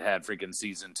everybody that had freaking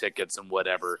season tickets and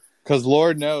whatever? Because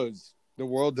Lord knows the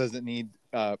world doesn't need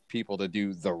people to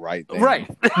do the right thing. Right.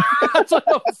 That's what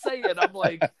I'm saying. I'm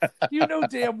like,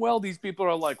 damn well these people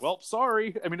are like, well,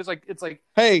 sorry. I mean, it's like,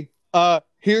 hey,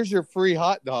 here's your free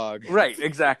hot dog. Right.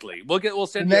 Exactly. We'll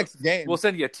send the you next game. We'll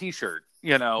send you a T-shirt.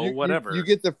 Whatever. You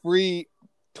get the free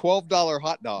 $12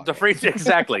 hot dog. The free,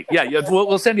 exactly. Yeah.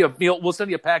 We'll send you a meal. We'll send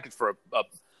you a package for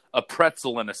a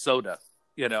pretzel and a soda.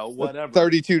 Whatever.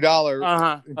 $32.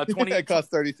 It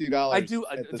costs $32. I do.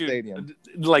 At the stadium.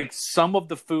 Like some of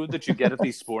the food that you get at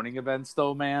these sporting events,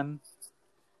 though, man,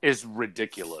 is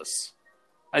ridiculous.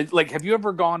 Have you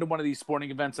ever gone to one of these sporting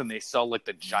events and they sell like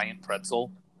the giant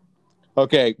pretzel?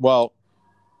 Okay, well,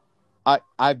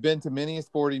 I've been to many a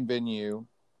sporting venue,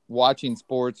 watching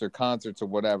sports or concerts or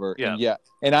whatever. Yeah.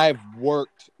 And I've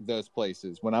worked those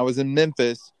places. When I was in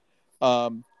Memphis,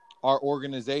 our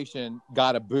organization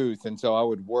got a booth, and so I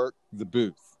would work the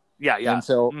booth. Yeah. And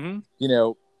so,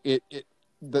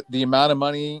 the amount of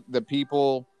money that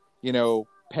people,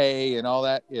 pay and all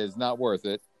that is not worth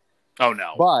it. Oh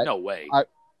no, but no way.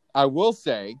 I will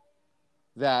say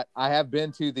that I have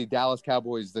been to the Dallas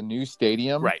Cowboys, the new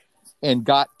stadium, right, and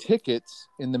got tickets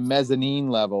in the mezzanine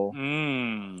level,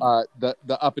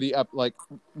 the uppity up, like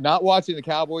not watching the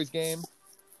Cowboys game,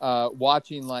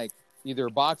 watching like either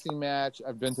a boxing match.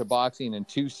 I've been to boxing and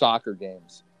 2 soccer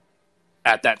games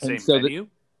at that same venue.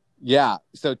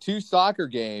 So 2 soccer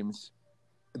games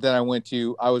that I went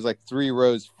to, I was like 3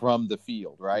 rows from the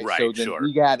field, right? So then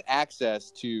we had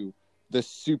access to the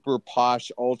super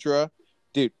posh ultra,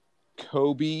 dude.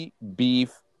 Kobe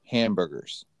beef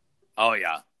hamburgers. Oh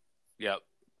yeah, yep.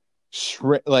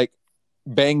 Shrimp, like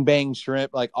bang bang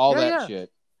shrimp, like all that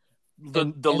shit.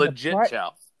 The legit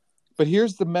chow. But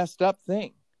here's the messed up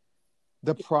thing: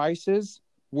 the prices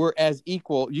were as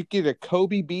equal. You get a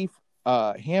Kobe beef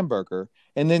hamburger,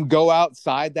 and then go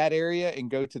outside that area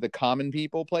and go to the common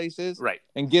people places, right,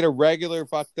 and get a regular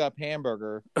fucked up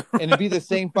hamburger, and it'd be the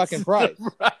same fucking price,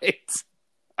 right?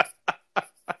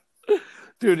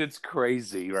 Dude, it's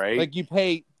crazy, right? Like you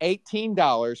pay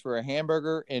 $18 for a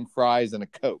hamburger and fries and a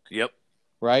Coke. Yep.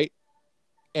 Right?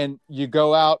 And you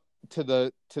go out to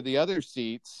the other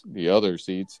seats,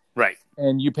 right?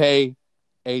 And you pay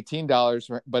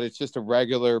 $18, but it's just a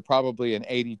regular, probably an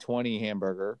 80-20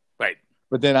 hamburger. Right.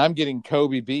 But then I'm getting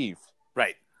Kobe beef.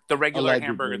 Right. The regular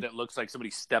hamburger that looks like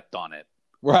somebody stepped on it.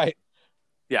 Right.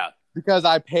 Yeah. Because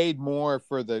I paid more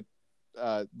for the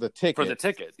ticket. For the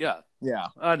ticket, yeah. Yeah.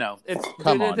 I know.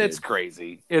 It's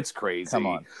crazy. It's crazy. Come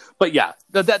on. But yeah.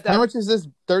 How much is this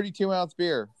 32-ounce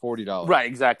beer? $40. Right,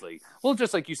 exactly. Well,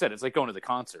 just like you said, it's like going to the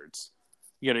concerts.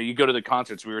 You go to the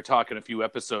concerts. We were talking a few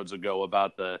episodes ago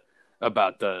about the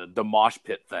mosh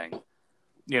pit thing.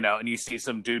 And you see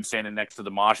some dude standing next to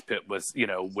the mosh pit with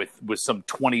some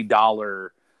 $20,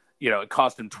 it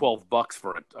cost him $12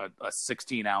 for a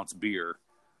 16-ounce beer.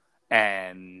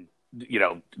 And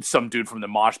some dude from the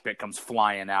mosh pit comes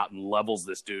flying out and levels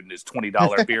this dude, and his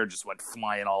 $20 beer just went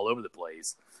flying all over the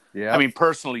place. Yeah. I mean,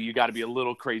 personally, you got to be a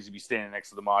little crazy to be standing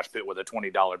next to the mosh pit with a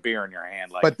 $20 beer in your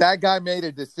hand. Like, but that guy made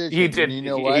a decision. He did. You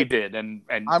know what? He did. And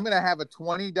I'm going to have a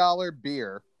 $20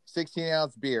 beer,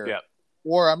 16-ounce beer. Yeah.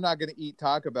 Or I'm not going to eat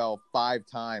Taco Bell 5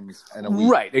 times in a week.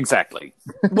 Right. Exactly.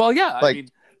 Well, yeah.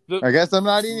 I guess I'm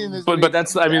not eating this. But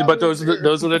that's. I mean, but those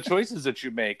are the choices that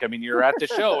you make. I mean, you're at the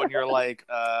show and you're like,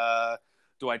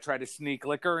 do I try to sneak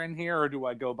liquor in here or do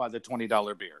I go buy the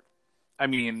 $20 beer? I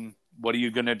mean, what are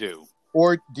you gonna do?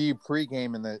 Or do you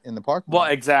pregame in the parking lot?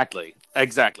 Well, exactly.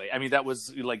 Exactly. I mean, that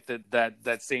was like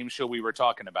that same show we were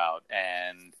talking about,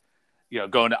 and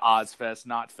going to Ozfest,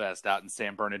 Not Fest out in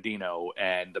San Bernardino,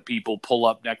 and the people pull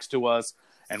up next to us,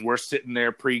 and we're sitting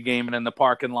there pre-gaming in the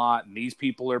parking lot, and these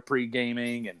people are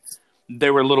pre-gaming, and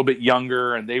they were a little bit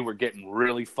younger, and they were getting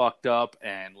really fucked up,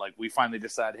 and like we finally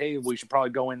decide, hey, we should probably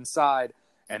go inside,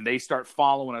 and they start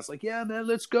following us, like, yeah, man,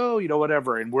 let's go,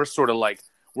 whatever, and we're sort of like.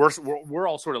 We're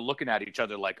all sort of looking at each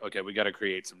other like, okay, we got to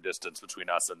create some distance between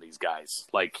us and these guys.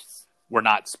 Like, we're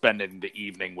not spending the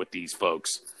evening with these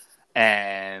folks.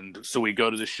 And so we go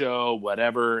to the show,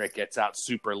 whatever. It gets out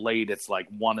super late. It's like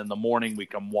 1 a.m. We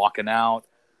come walking out.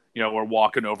 We're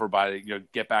walking over by,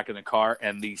 get back in the car.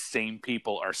 And these same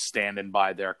people are standing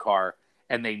by their car.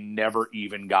 And they never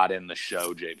even got in the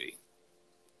show, JB.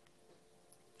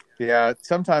 Yeah,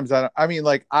 sometimes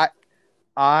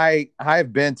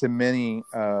I've been to many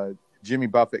Jimmy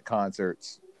Buffett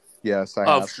concerts. Yes, I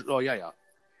have. Oh, yeah.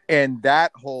 And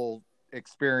that whole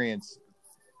experience,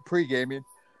 pre-gaming,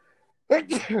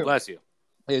 bless you,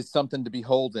 is something to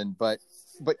beholden. But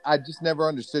I just never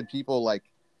understood people like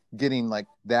getting like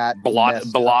that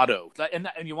blotto. And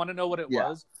you want to know what it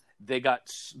was? They got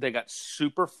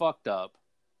super fucked up,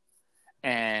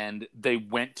 and they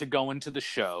went to go into the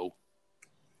show.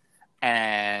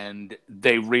 And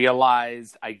they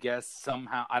realized, I guess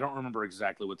somehow, I don't remember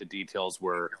exactly what the details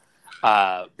were,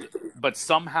 but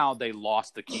somehow they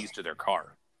lost the keys to their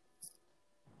car.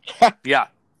 Yeah,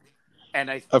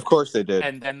 and of course they did.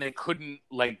 And then they couldn't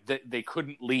they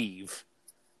couldn't leave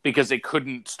because they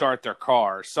couldn't start their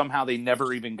car. Somehow they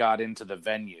never even got into the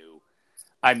venue.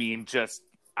 I mean,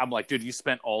 I'm like, dude, you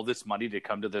spent all this money to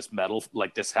come to this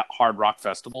this hard rock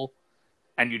festival,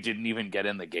 and you didn't even get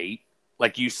in the gate.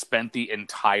 Like, you spent the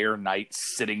entire night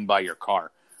sitting by your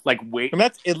car. Like, wait. And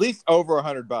that's at least over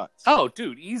 $100. Oh,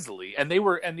 dude, easily. And they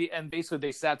were, and basically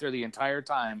they sat there the entire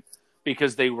time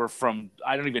because they were from,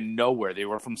 I don't even know where. They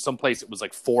were from someplace that was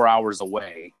like 4 hours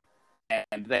away.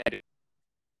 And they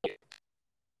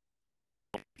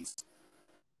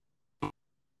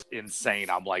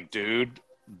insane. I'm like, dude,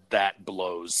 that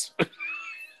blows.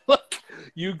 Look,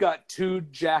 you got too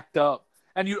jacked up.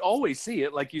 And you always see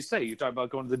it, like you say. You talk about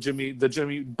going to the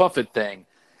Jimmy Buffett thing.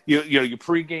 You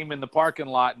pregame in the parking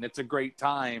lot, and it's a great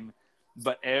time.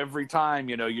 But every time,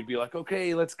 you'd be like,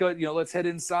 okay, let's go. Let's head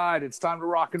inside. It's time to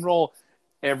rock and roll.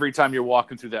 Every time you're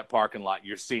walking through that parking lot,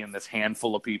 you're seeing this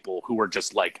handful of people who are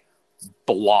just like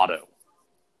blotto.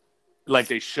 Like,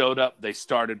 they showed up, they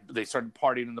started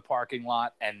partying in the parking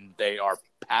lot, and they are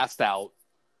passed out,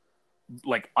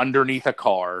 like underneath a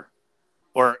car.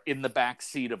 Or in the back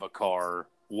seat of a car,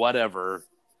 whatever.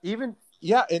 Even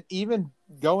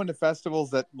going to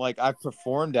festivals that like I've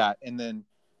performed at, and then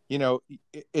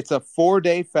it's a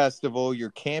 4-day festival.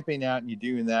 You're camping out and you're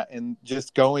doing that, and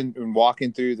just going and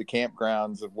walking through the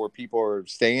campgrounds of where people are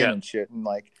staying and shit. And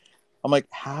like, I'm like,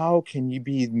 how can you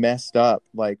be messed up?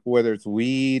 Like, whether it's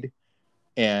weed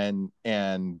and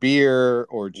beer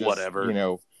or just whatever,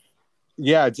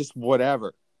 just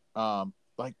whatever.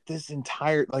 Like, this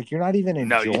entire, like, you're not even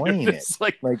enjoying it.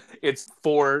 Like it's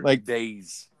 4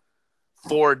 days.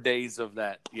 4 days of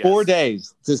that. Yes. 4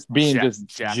 days just being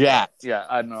jacked. Yeah,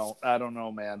 I know. I don't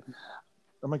know, man.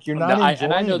 I'm like, you're not enjoying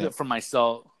and I know it. that for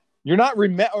myself. You're not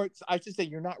or I should say,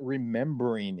 you're not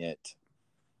remembering it.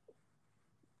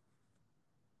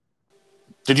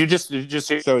 Did you just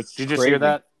hear? So it's did you just hear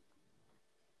that?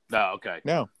 No, okay.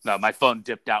 No, my phone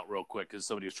dipped out real quick because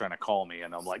somebody was trying to call me,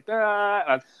 and I'm like,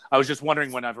 ah. I was just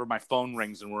wondering whenever my phone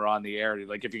rings and we're on the air,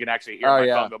 like if you can actually hear my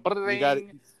phone go.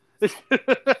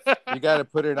 You got to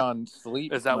put it on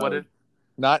sleep. Is that mode. What it?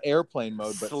 Not airplane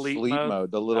mode, but sleep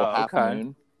mode. The little half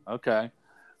moon. Okay.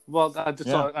 Well,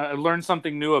 I learned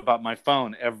something new about my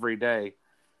phone every day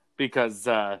because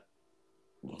I.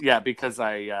 Let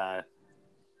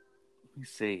me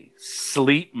see.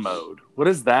 Sleep mode. What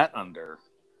is that under?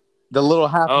 The little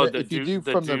half. If you do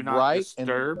from the right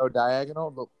disturb. And go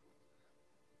diagonal.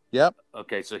 Yep.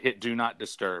 Okay, so hit do not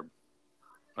disturb.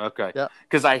 Okay. Yeah.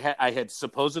 Because I had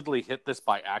supposedly hit this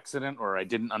by accident, or I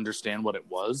didn't understand what it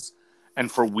was, and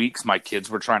for weeks my kids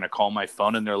were trying to call my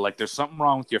phone, and they're like, "There's something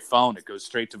wrong with your phone. It goes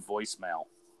straight to voicemail."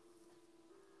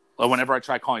 Or whenever I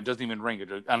try calling, it doesn't even ring.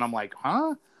 And I'm like,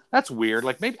 "Huh? That's weird.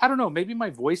 Like, maybe I don't know. Maybe my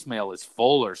voicemail is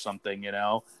full or something,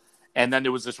 And then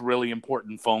there was this really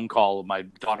important phone call. My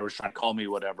daughter was trying to call me,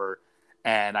 whatever.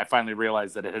 And I finally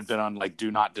realized that it had been on, like,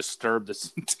 do not disturb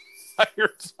this entire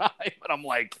time. And I'm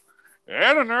like,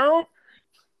 I don't know.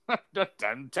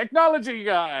 Technology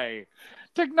guy.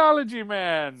 Technology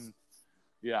man.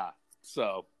 Yeah.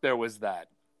 So there was that.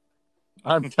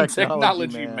 I'm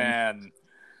technology man.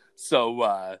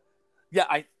 So,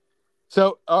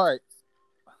 So, all right.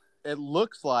 it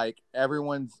looks like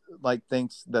everyone's like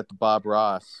thinks that the Bob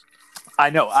Ross I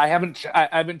know. I haven't checked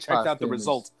out the costume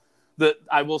results.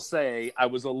 I will say I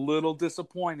was a little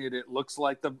disappointed. It looks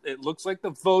like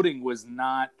the voting was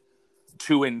not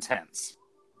too intense,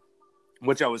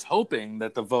 which I was hoping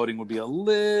that the voting would be a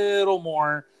little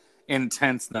more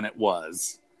intense than it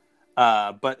was.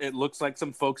 But it looks like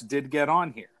some folks did get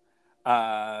on here.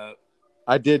 I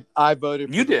did. I voted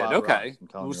for You the did, Bob okay.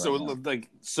 Ross,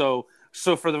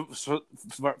 So for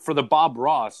the Bob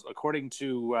Ross, according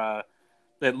to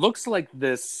it looks like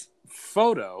this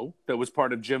photo that was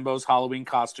part of Jimbo's Halloween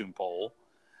costume poll.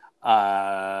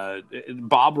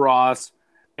 Bob Ross.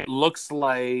 It looks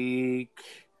like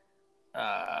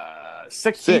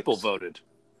six people voted.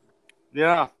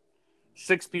 Yeah.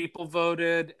 6 people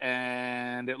voted,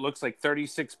 and it looks like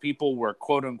 36 people were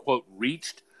quote unquote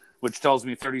reached, which tells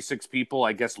me 36 people,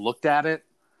 I guess, looked at it.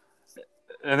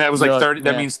 And that was like 30.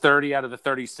 Yeah. That means 30 out of the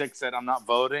 36 said I'm not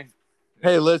voting.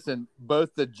 Hey, listen,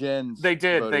 both the gens. They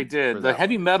did. The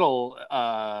heavy metal,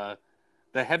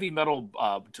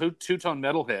 two-tone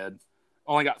metalhead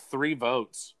only got 3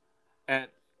 votes. And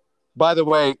by the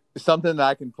way, something that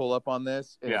I can pull up on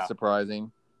this is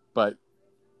surprising, but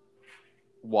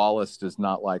Wallace does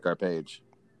not like our page.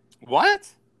 What?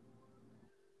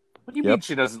 What do you mean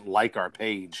she doesn't like our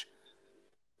page?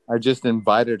 I just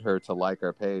invited her to like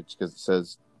our page because it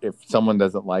says if someone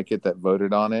doesn't like it that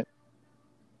voted on it.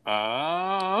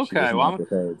 Oh, okay. Well, I'm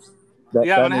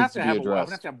gonna have to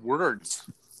have words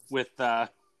with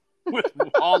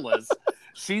Wallace.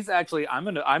 She's actually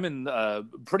I'm in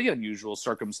pretty unusual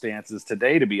circumstances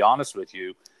today, to be honest with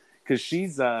you, because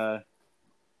she's working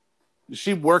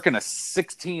a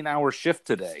 16-hour shift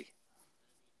today.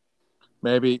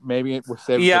 Maybe it will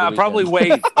save. Yeah, I'll probably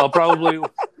wait. I'll probably.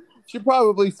 Should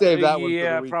probably save that one.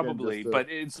 Yeah, for the probably. But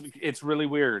it's really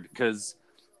weird because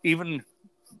even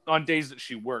on days that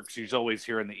she works, she's always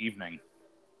here in the evening,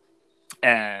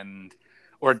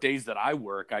 or days that I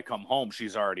work, I come home,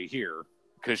 she's already here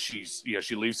because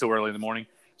she leaves so early in the morning.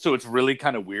 So it's really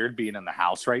kind of weird being in the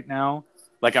house right now.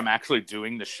 Like I'm actually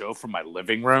doing the show from my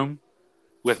living room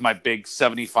with my big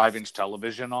 75-inch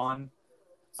television on,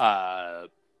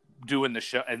 doing the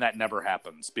show, and that never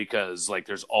happens because like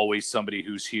there's always somebody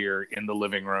who's here in the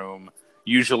living room,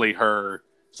 usually her.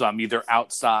 So I'm either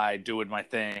outside doing my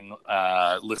thing,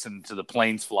 listening to the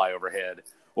planes fly overhead,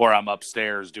 or I'm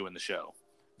upstairs doing the show.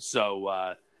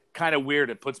 So kind of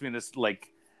weird. It puts me in this like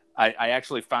I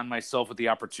actually found myself with the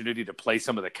opportunity to play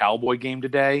some of the Cowboy game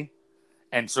today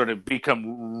and sort of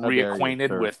become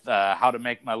reacquainted with how to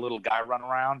make my little guy run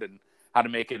around and how to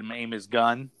make him aim his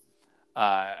gun.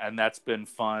 And that's been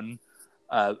fun.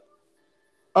 Oh,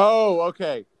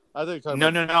 okay. I think no.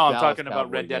 I'm talking about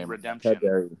Red Dead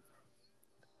Redemption.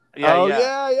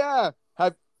 Yeah.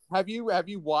 Have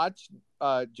you watched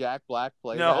Jack Black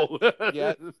play that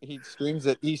yet? He streams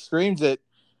it. He streams it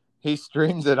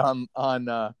on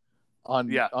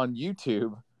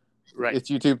YouTube. Right.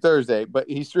 It's YouTube Thursday, but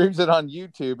he streams it on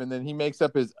YouTube and then he makes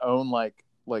up his own like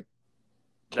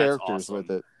characters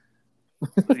with it.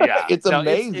 Yeah, it's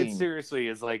amazing. It seriously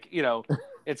is like,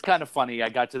 it's kind of funny. I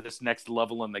got to this next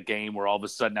level in the game where all of a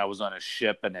sudden I was on a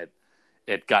ship and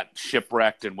it got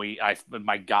shipwrecked and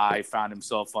my guy found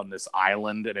himself on this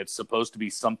island and it's supposed to be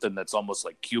something that's almost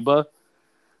like Cuba.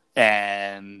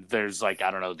 And there's like,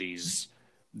 I don't know, these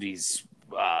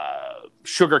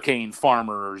sugarcane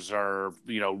farmers are,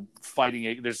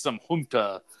 fighting. There's some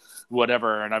junta,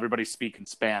 whatever, and everybody's speaking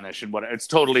Spanish and it's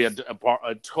totally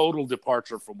a total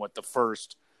departure from what the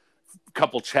first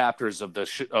couple chapters of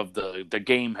the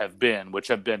game have been, which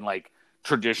have been like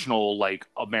traditional, like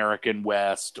American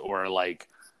West or like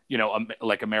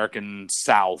American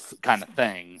South kind of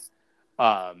thing.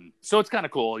 So it's kind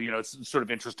of cool. It's sort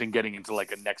of interesting getting into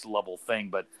like a next level thing,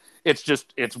 but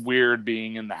it's weird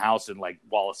being in the house and like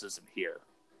Wallace isn't here.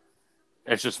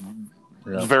 It's just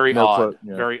very odd,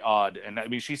 very odd. And I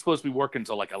mean, she's supposed to be working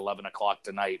until like 11 o'clock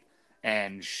tonight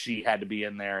and she had to be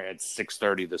in there at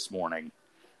 6:30 this morning.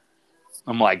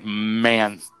 I'm like,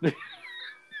 man,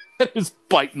 that is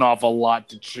biting off a lot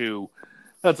to chew.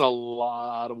 That's a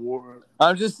lot of work.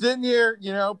 I'm just sitting here,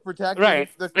 protecting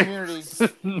the community,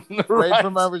 waiting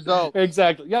for my result.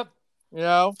 Exactly. Yep.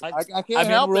 I can't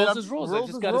help it. Rules is rules. I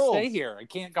just got to stay here. I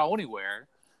can't go anywhere.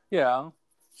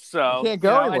 So you can't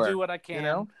go anywhere. I do what I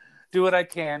can. Do what I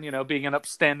can. Being an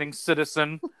upstanding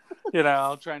citizen.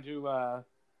 Trying to,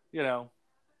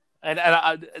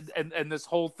 and this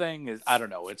whole thing is, I don't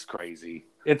know. It's crazy.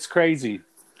 It's crazy.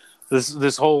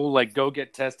 This whole like go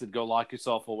get tested, go lock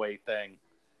yourself away thing,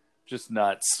 just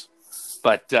nuts.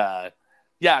 But so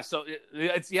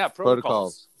it's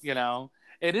protocols.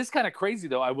 It is kind of crazy,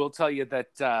 though. I will tell you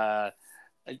that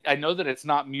I know that it's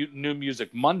not New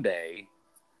Music Monday,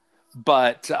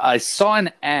 but I saw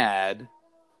an ad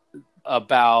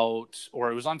about,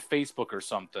 or it was on Facebook or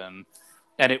something,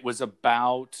 and it was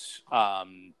about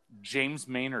James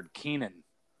Maynard Keenan,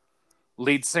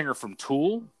 lead singer from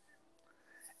Tool,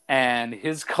 and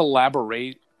his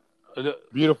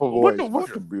Beautiful voice.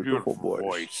 What a beautiful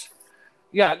voice.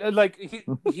 Yeah, like he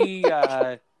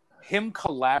him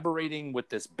collaborating with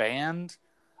this band,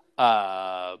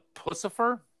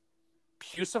 Pucifer.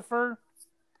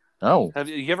 Oh, Have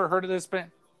you ever heard of this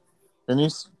band?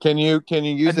 can you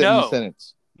use it in a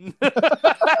sentence?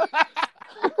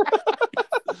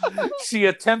 She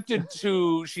attempted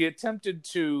to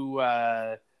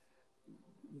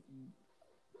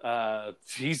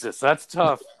Jesus, that's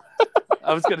tough.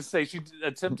 I was gonna say she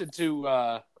attempted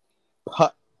to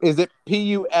is it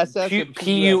PUSS?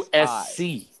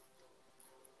 PUSC?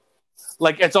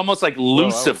 Like it's almost like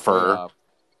Lucifer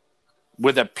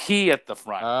with a P at the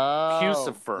front.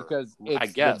 Pucifer, because it's I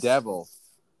guess the devil.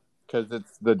 Because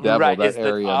it's the devil, right, that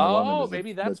area.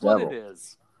 Maybe that's what it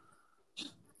is.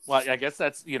 Well, I guess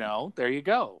that's, there you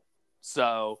go.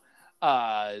 So,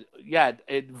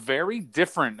 it very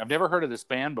different. I've never heard of this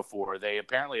band before. They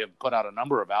apparently have put out a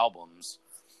number of albums.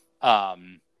 A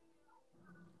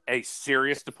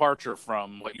serious departure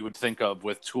from what you would think of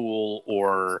with Tool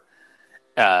or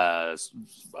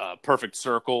Perfect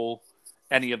Circle,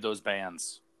 any of those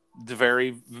bands.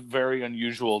 Very, very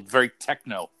unusual, very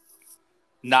techno.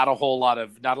 Not a whole lot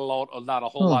of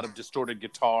distorted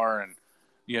guitar and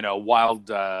wild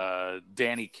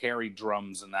Danny Carey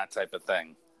drums and that type of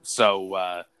thing.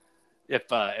 So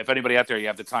if anybody out there, you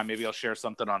have the time, maybe I'll share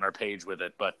something on our page with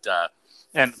it. But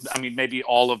and I mean, maybe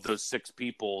all of those 6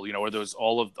 people, or those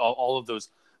all of those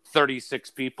 36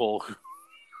 people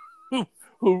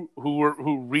who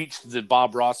reached the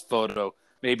Bob Ross photo,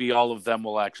 maybe all of them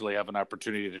will actually have an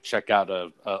opportunity to check out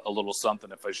a little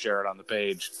something if I share it on the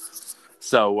page.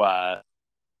 So, and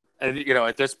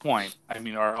at this point, I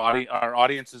mean, our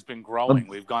audience has been growing.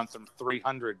 We've gone from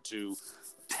 300 to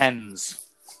tens.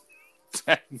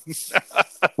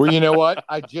 Well, you know what?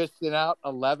 I just sent out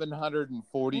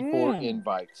 1,144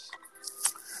 invites.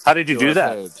 How did you do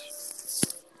that? Page.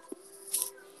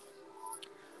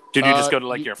 Did you just go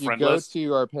to your friend list? You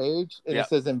go to our page, and it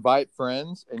says invite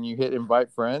friends, and you hit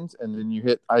invite friends, and then you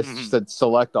hit, I said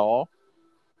select all.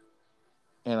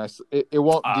 And it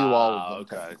won't do all of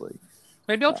them, technically.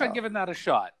 Maybe I'll try giving that a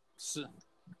shot.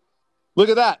 Look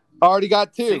at that. Already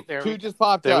got 2. 2 just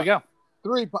popped up. There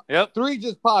we go. 3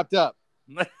 just popped up.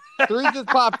 3 just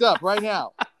popped up right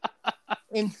now.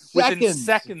 Within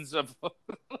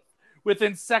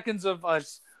seconds of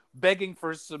us begging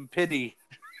for some pity.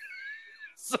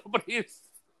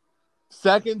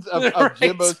 Seconds of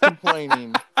Jimbo's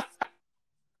complaining.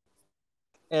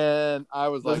 And I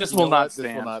was like, this will not stand.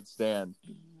 This will not stand.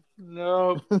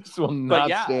 No. This will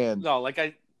not stand. No,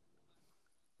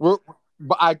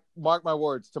 I mark my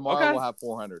words. Tomorrow we'll have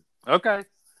 400. Okay.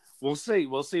 We'll see.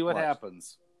 We'll see what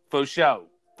happens. For show.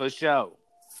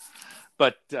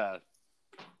 But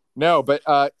no,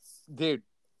 but dude,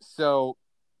 so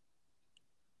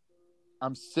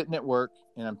I'm sitting at work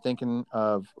and I'm thinking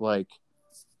of I'm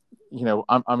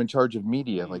in charge of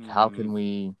media. Like, how can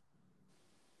we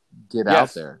get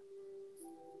out there?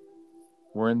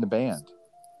 We're in the band.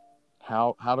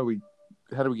 How do we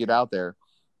get out there?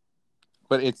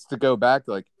 But it's to go back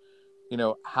to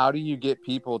how do you get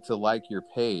people to like your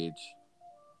page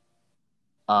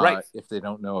if they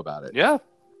don't know about it? Yeah.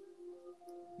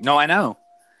 No, I know.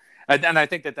 And I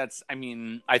think that's, I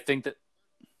think that.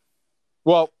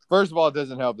 Well, first of all, it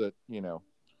doesn't help that,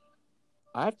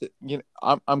 I have to,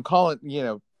 I'm calling,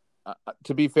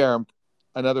 to be fair,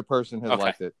 another person has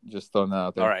liked it. Just throwing that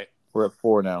out there. All right. We're at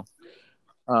 4 now.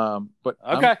 But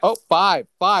okay. 5.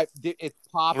 It's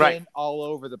popping all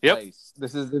over the place.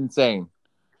 This is insane.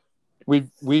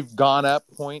 We've gone up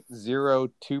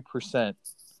 0.02%.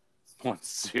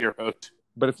 0.02.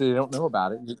 But if they don't know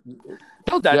about it,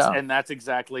 and that's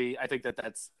exactly. I think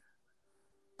that's.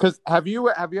 Because have you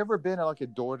ever been a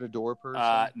door-to-door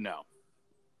person? No.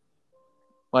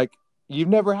 You've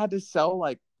never had to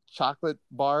sell chocolate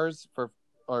bars or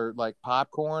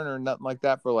popcorn or nothing like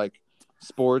that for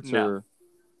sports or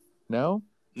no?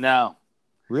 No.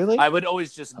 Really? I would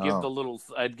always just give the little.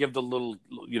 I'd give the little,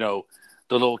 the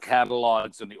little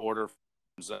catalogs and the order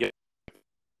forms.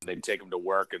 They'd take them to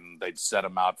work and they'd set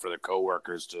them out for their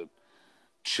coworkers to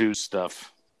choose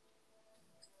stuff.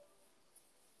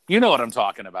 You know what I'm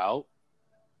talking about.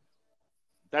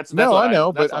 That's I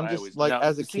know, but I'm just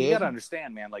as a kid. You gotta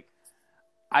understand, man.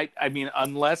 I mean,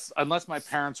 unless my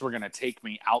parents were going to take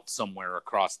me out somewhere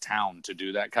across town to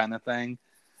do that kind of thing.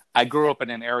 I grew up in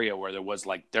an area where there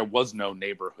was no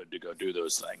neighborhood to go do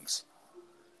those things.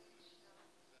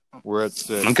 We're at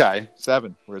 6. Okay.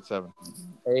 7. We're at 7.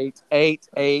 8.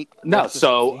 No,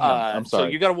 so I'm sorry. So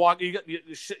you got to walk. You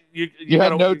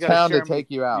had no town to take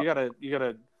you out. You got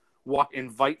to walk.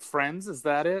 Invite friends. Is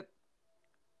that it?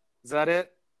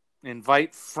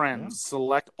 Invite friends. Yeah.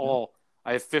 Select all.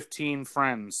 I have 15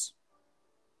 friends.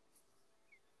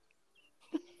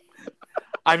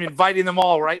 I'm inviting them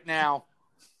all right now.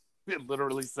 It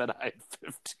literally said I had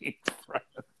 15 friends.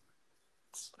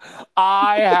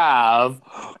 I have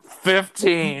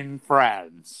 15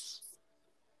 friends.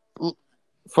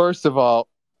 First of all,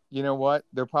 you know what?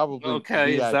 They're probably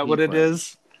okay. VIP is that what friends. It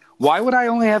is? Why would I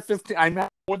only have 15?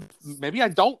 Maybe I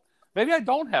don't. Maybe I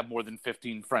don't have more than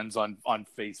 15 friends on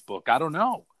Facebook. I don't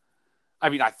know. I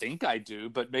mean, I think I do,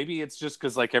 but maybe it's just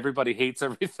because like everybody hates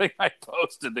everything I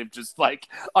post and they've just like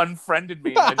unfriended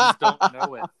me and I just don't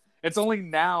know it. It's only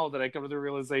now that I come to the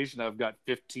realization I've got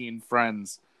 15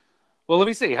 friends. Well, let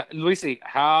me see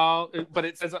how. But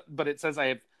it says I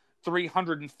have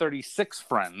 336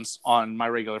 friends on my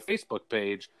regular Facebook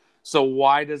page. So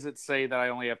why does it say that I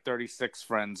only have 36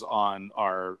 friends on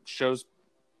our shows?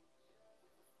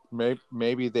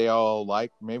 Maybe they all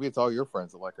like. Maybe it's all your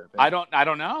friends that like our page. I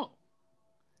don't know.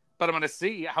 But I'm going to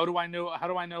see. How do I know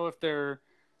if they're?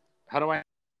 How do I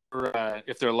know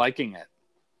if they're liking it?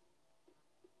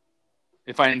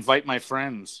 If I invite my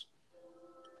friends,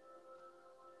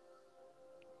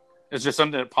 is there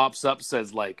something that pops up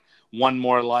says like one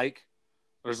more like?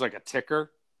 There's like a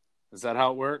ticker. Is that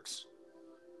how it works?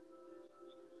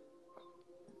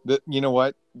 You know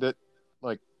what? The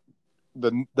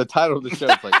title of the show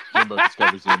is like Jimbo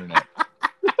Discovers the Internet.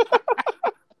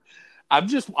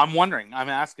 I'm wondering. I'm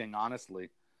asking honestly.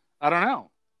 I don't know.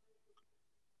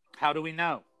 How do we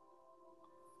know?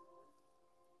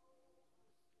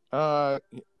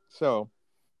 So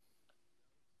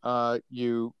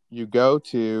you go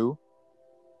to,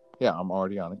 yeah, I'm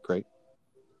already on it. Great.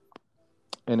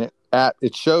 And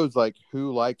it shows like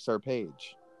who likes our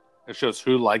page. It shows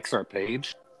who likes our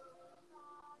page.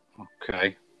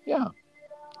 Okay. Yeah.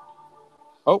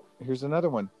 Oh, here's another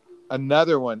one.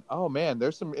 Oh man,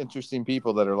 there's some interesting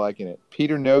people that are liking it.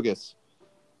 Peter Nogus.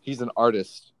 He's an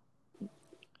artist.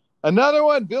 Another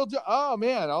one, Bill. Oh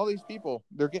man, all these people,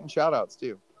 they're getting shout outs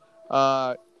too.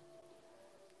 Never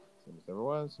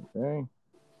was. Okay.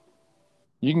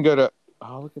 You can go to.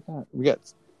 Oh, look at that. We got.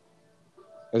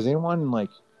 Is anyone like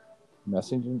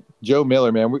messaging Joe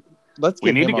Miller? Man, let's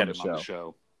get him on the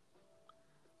show.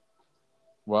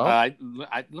 Well,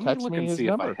 let me look and see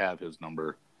number. If I have his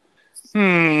number.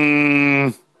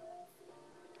 Joe.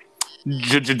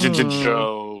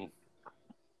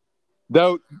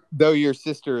 Though your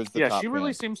sister is the top she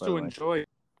really fan, seems to enjoy.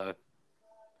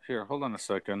 Here, hold on a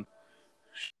second.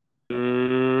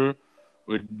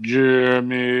 With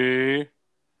Jeremy.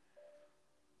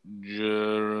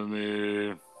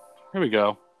 Here we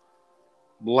go.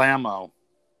 Blammo.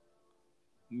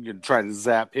 You can try to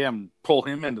zap him, pull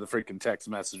him into the freaking text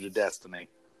message of destiny.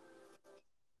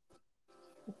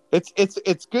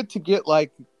 It's good to get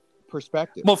like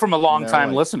perspective. Well, from a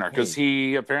long-time listener, because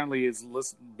he apparently has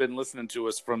been listening to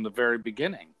us from the very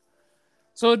beginning.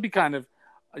 So it'd be kind of,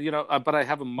 but I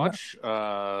have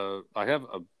I have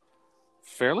a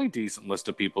fairly decent list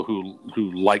of people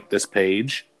who like this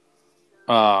page.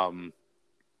 Yeah.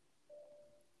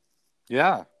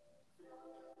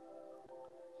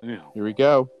 Here we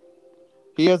go.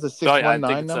 He has a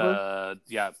 619 number.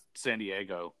 San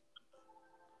Diego.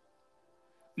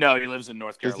 No, he lives in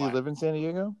North Carolina. Does he live in San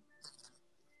Diego?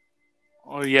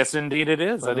 Oh, yes, indeed it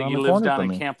is. I think he lives down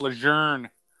in Camp Lejeune.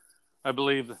 I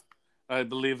believe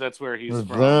that's where he's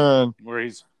from.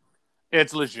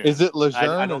 It's Lejeune. Is it Lejeune?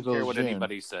 I don't care what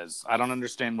anybody says. I don't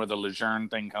understand where the Lejeune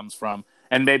thing comes from,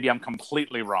 and maybe I'm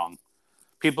completely wrong.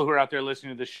 People who are out there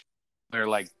listening to this, they're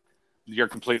like, "You're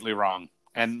completely wrong."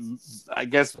 And I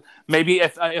guess maybe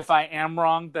if I am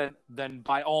wrong, then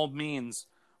by all means,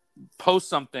 share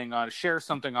something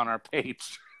on our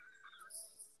page.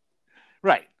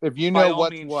 Right. If you know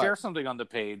what, share something on the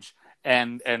page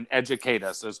and educate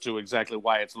us as to exactly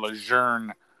why it's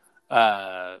Lejeune.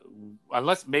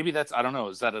 Unless maybe that's, I don't know,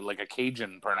 is that like a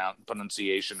Cajun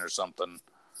pronunciation or something?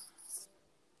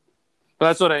 But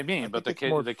that's what I mean. But the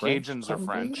Cajuns are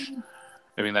French.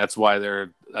 I mean, that's why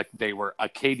they were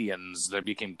Acadians. They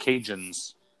became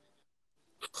Cajuns.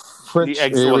 French.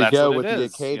 Here we go with the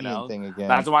Acadian thing again.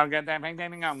 That's why I'm getting. I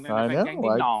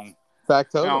know.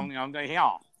 Factotum.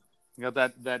 You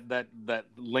got that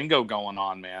lingo going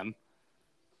on, man.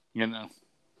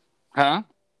 Huh?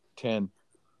 10.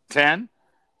 10?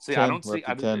 See, 10. I don't We're see.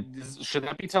 up to 10. Should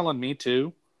that be telling me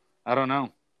too? I don't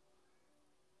know.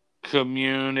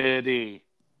 Community.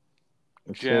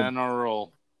 It should.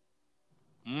 General.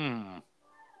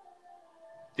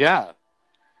 Yeah.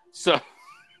 So,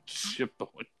 Chip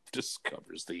Owen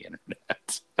discovers the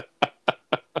internet.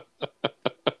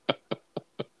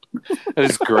 That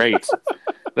is great.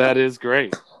 That is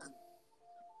great.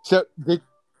 So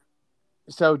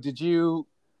did you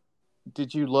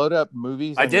load up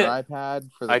movies I on your did. iPad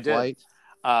for the I did. flight?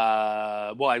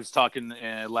 Well, I was talking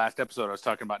last episode. I was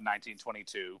talking about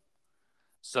 1922.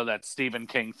 So that Stephen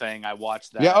King thing, I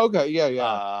watched that. Yeah. Okay. Yeah. Yep.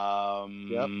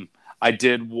 I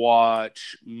did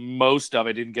watch most of.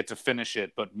 I didn't get to finish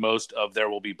it, but most of There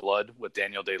Will Be Blood with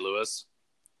Daniel Day-Lewis.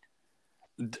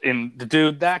 And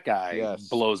dude, that guy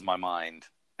blows my mind.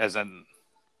 As in,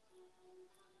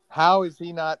 how is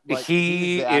he not? Like,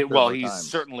 he's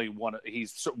certainly one of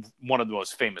the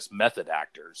most famous method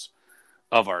actors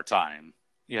of our time.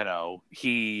 You know,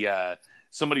 he.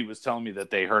 Somebody was telling me that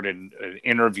they heard an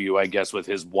interview, I guess, with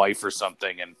his wife or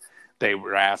something, and they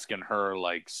were asking her,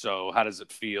 like, so how does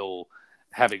it feel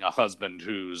having a husband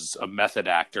who's a method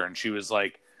actor? And she was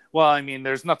like, well, I mean,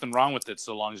 there's nothing wrong with it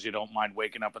so long as you don't mind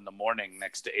waking up in the morning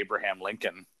next to Abraham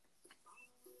Lincoln.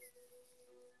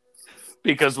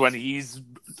 Because when he's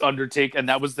undertaken, and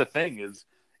that was the thing, is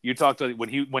you talked to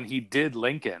when he did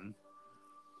Lincoln,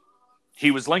 he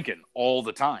was Lincoln all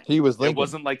the time. He was Lincoln. It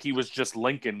wasn't like he was just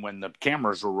Lincoln when the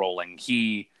cameras were rolling.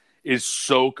 He is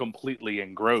so completely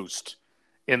engrossed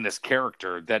in this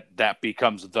character that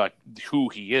becomes who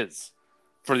he is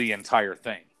for the entire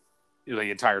thing, the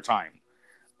entire time.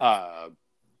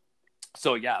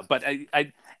 So yeah, but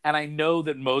I know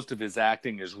that most of his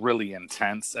acting is really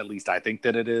intense. At least I think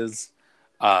that it is.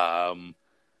 What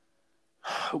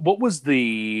was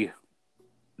the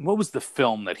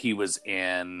film that he was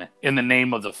in The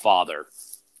Name of the Father?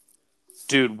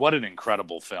 Dude, what an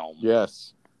incredible film.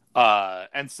 Yes.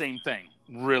 And same thing,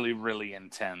 really, really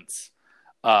intense.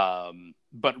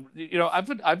 But you know,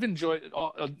 I've enjoyed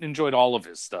all of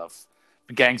his stuff.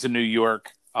 Gangs of New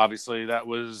York, obviously, that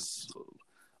was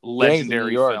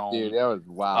legendary York, film. Dude, that was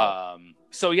wow.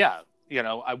 So yeah, you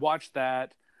know, I watched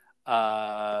that.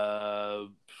 I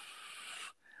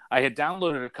had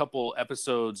downloaded a couple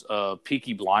episodes of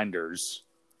Peaky Blinders,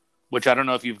 which I don't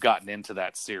know if you've gotten into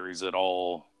that series at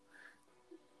all.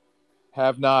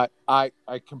 Have not. I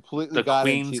completely got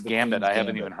Queen's into the Gambit. Queen's I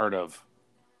haven't Gambit. even heard of.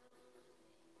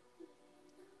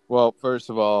 Well, first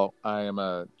of all, I am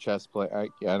a chess player.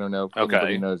 I don't know if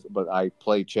anybody knows, but I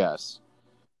play chess.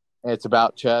 It's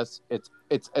about chess. It's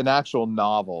an actual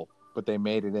novel, but they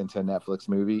made it into a Netflix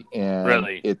movie, and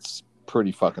it's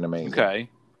pretty fucking amazing. Okay.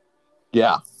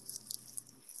 Yeah.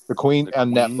 The Queen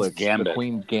on Netflix. Gambit. The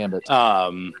Queen's Gambit.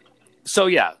 So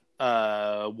yeah,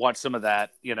 watch some of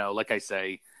that. You know, like I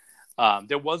say,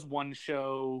 there was one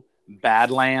show,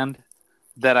 Badland,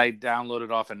 that I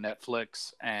downloaded off of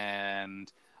Netflix,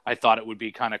 and I thought it would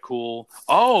be kind of cool.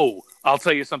 Oh, I'll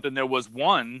tell you something. There was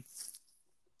one.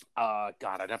 God,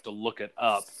 I'd have to look it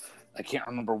up. I can't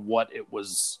remember what it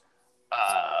was.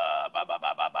 Let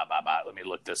me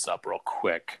look this up real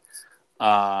quick.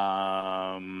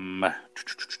 Where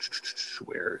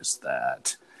is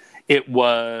that? It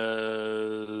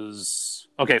was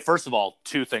okay. First of all,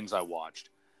 two things I watched.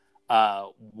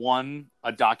 One,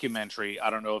 a documentary. I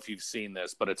don't know if you've seen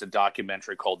this, but it's a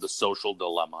documentary called The Social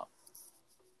Dilemma.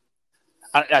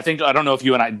 I don't know if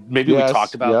you and I we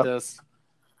talked about this.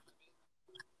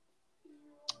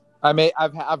 I've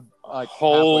like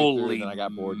holy through, and I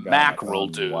got bored. Mackerel,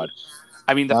 dude.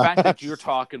 I mean, the fact that you're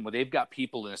talking they've got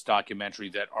people in this documentary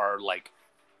that are like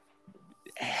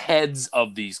heads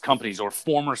of these companies or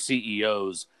former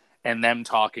CEOs, and them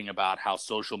talking about how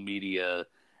social media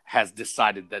has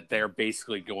decided that they're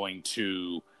basically going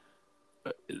to,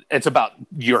 it's about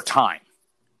your time.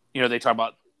 You know, they talk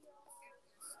about.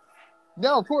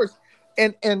 No, of course.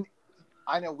 And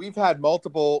I know we've had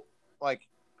multiple, like,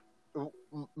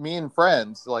 me and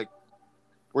friends, like,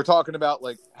 we're talking about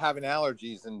like having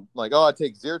allergies and like, oh, I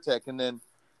take Zyrtec, and then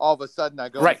all of a sudden I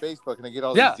go on Facebook and I get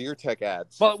all these Zyrtec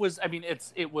ads. Well, it was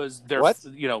their, what?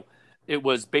 You know, it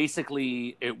was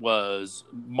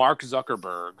Mark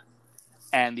Zuckerberg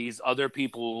and these other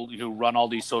people who run all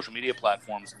these social media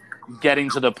platforms getting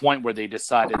to the point where they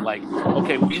decided, like,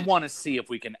 okay, we want to see if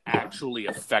we can actually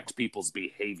affect people's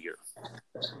behavior.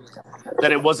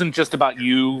 That it wasn't just about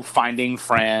you finding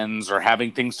friends or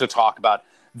having things to talk about.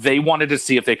 They wanted to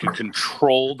see if they could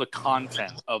control the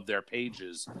content of their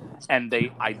pages, and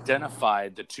they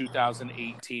identified the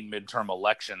 2018 midterm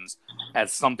elections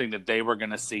as something that they were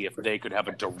going to see if they could have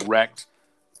a direct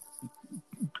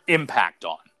impact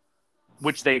on,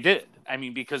 which they did. I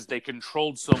mean, because they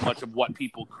controlled so much of what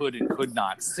people could and could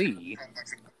not see.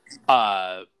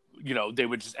 They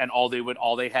would just, and all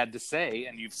they had to say,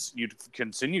 and you'd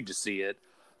continued to see it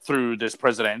through these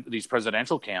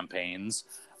presidential campaigns.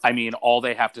 I mean, all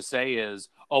they have to say is,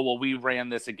 "Oh, well, we ran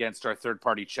this against our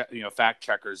third-party, fact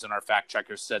checkers, and our fact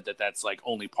checkers said that that's like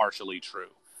only partially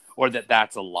true, or that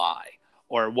that's a lie,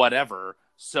 or whatever."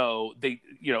 So they,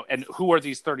 and who are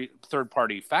these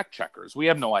third-party fact checkers? We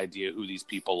have no idea who these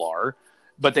people are,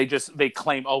 but they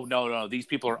claim, "Oh, no, these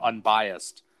people are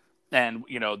unbiased," and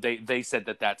they said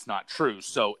that that's not true.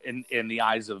 So in the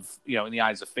eyes of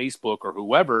Facebook or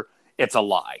whoever, it's a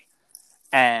lie.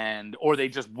 Or they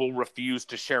just will refuse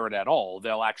to share it at all.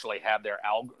 They'll actually have their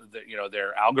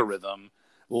algorithm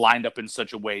lined up in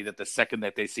such a way that the second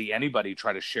that they see anybody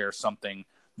try to share something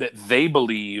that they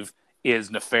believe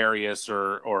is nefarious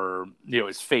or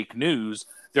is fake news,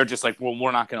 they're just like, well,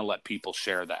 we're not going to let people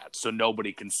share that, so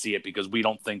nobody can see it because we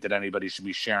don't think that anybody should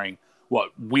be sharing what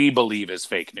we believe is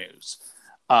fake news.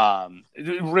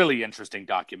 Really interesting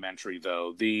documentary,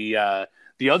 though.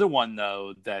 The other one,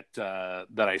 though, that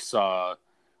I saw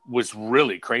was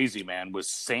really crazy, man, was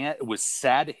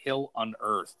Sad Hill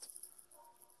Unearthed.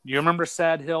 You remember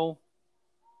Sad Hill?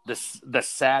 The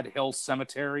Sad Hill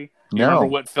Cemetery? You remember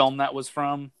what film that was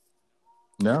from?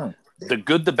 No. The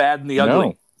Good, the Bad, and the Ugly.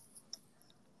 No.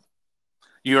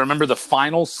 You remember the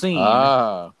final scene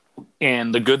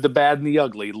in The Good, the Bad, and the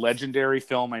Ugly? Legendary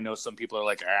film. I know some people are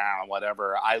like,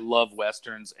 whatever. I love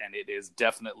Westerns, and it is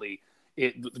definitely...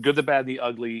 The Good, the Bad, the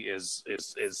Ugly is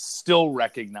still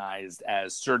recognized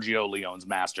as Sergio Leone's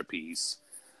masterpiece.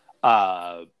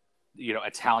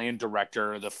 Italian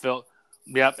director. The film...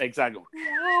 Yep, exactly.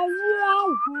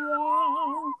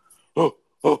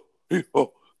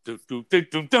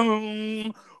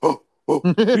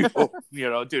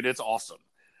 Dude, it's awesome.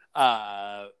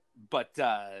 But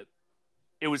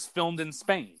it was filmed in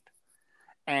Spain,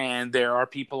 and there are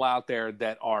people out there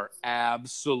that are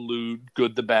absolute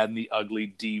Good, the Bad, and the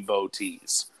Ugly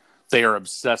devotees. They are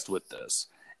obsessed with this,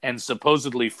 and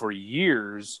supposedly for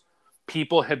years,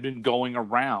 people had been going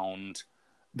around.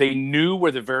 They knew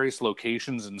where the various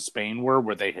locations in Spain were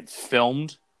where they had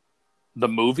filmed the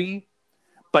movie,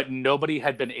 but nobody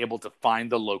had been able to find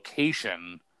the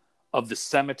location of the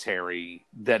cemetery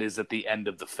that is at the end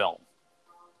of the film.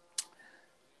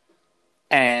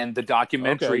 And the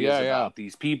documentary is about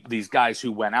these people, these guys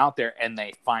who went out there and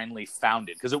they finally found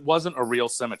it, because it wasn't a real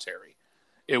cemetery.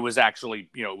 It was actually,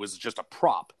 it was just a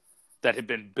prop that had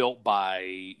been built by,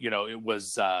 it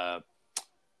was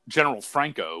General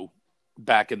Franco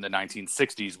back in the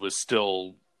 1960s was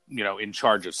still, in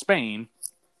charge of Spain.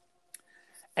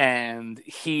 And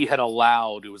he had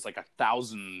allowed, it was like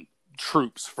 1,000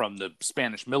 troops from the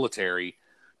Spanish military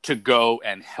to go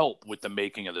and help with the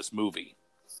making of this movie.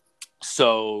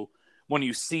 So when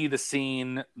you see the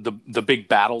scene, the big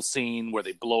battle scene where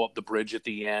they blow up the bridge at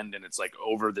the end, and it's like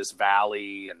over this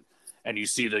valley, and you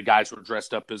see the guys who are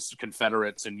dressed up as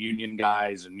Confederates and Union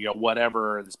guys and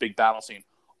whatever, and this big battle scene,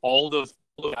 all those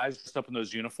guys dressed up in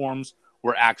those uniforms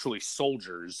were actually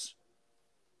soldiers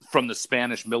from the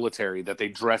Spanish military that they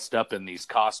dressed up in these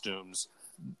costumes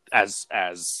as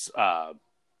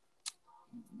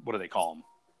what do they call them?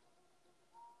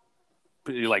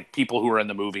 Like people who are in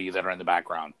the movie that are in the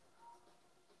background.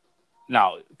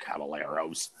 No,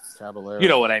 caballeros. You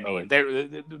know what I mean?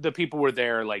 The people were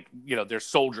there, like, they're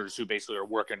soldiers who basically are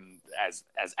working as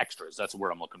extras. That's the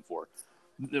word I'm looking for.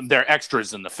 They're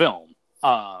extras in the film.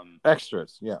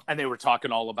 Extras, yeah. And they were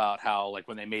talking all about how, like,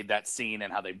 when they made that scene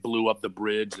and how they blew up the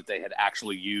bridge, that they had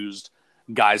actually used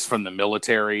guys from the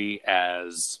military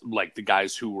as, like, the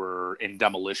guys who were in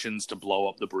demolitions to blow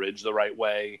up the bridge the right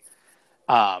way.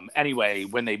 Anyway,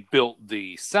 when they built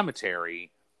the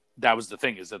cemetery, that was the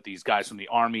thing, is that these guys from the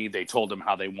army, they told them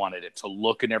how they wanted it to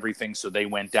look and everything, so they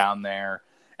went down there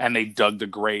and they dug the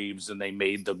graves and they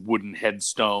made the wooden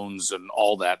headstones and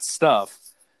all that stuff.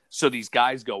 So these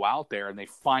guys go out there and they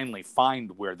finally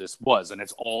find where this was, and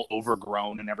it's all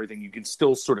overgrown and everything. You can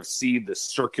still sort of see the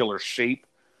circular shape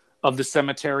of the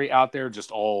cemetery out there,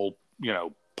 just all,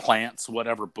 plants,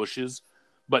 whatever, bushes.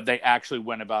 But they actually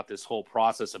went about this whole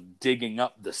process of digging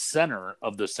up the center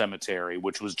of the cemetery,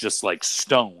 which was just like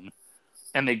stone.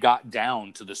 And they got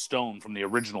down to the stone from the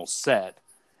original set.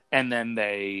 And then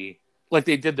they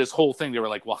did this whole thing. They were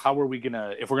like, well, how are we going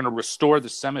to, if we're going to restore the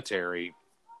cemetery,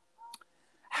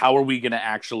 how are we going to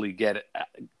actually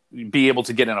be able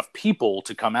to get enough people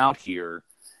to come out here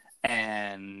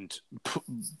and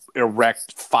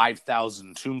erect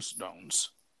 5,000 tombstones?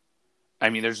 I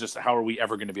mean, how are we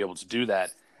ever going to be able to do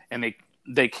that? And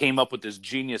they came up with this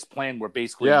genius plan where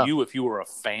basically Yeah. you, if you were a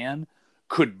fan,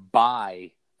 could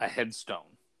buy a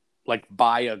headstone, like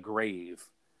buy a grave,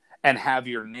 and have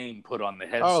your name put on the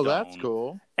headstone. Oh, that's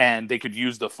cool. And they could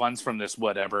use the funds from this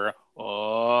whatever.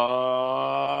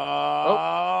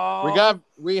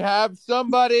 We have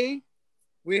somebody.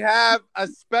 We have a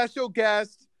special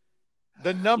guest.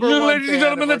 The number one ladies and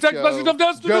fan gentlemen, the of our Text Message show, of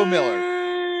Destiny, Joe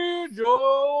Miller.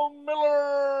 Joe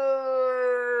Miller.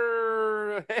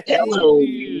 Hey. Hello,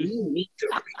 me. Meet the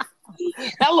real me.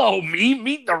 Hello, me.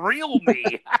 Meet the real me.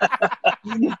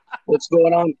 What's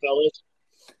going on, fellas?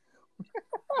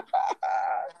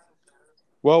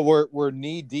 Well, we're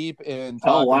knee deep in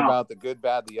talking about the good,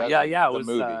 bad, the ugly. Yeah. The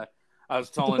movie. I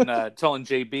was telling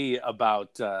JB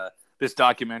about this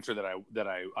documentary that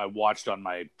I watched on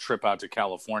my trip out to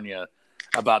California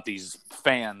about these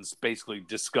fans basically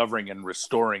discovering and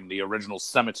restoring the original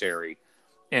cemetery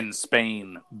in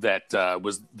Spain that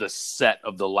was the set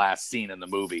of the last scene in the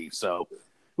movie. So it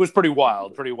was pretty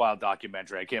wild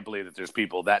documentary. I can't believe that there's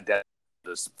people that dead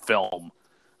in this film.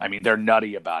 I mean, they're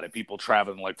nutty about it. People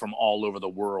traveling like from all over the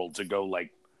world to go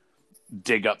like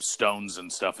dig up stones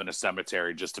and stuff in a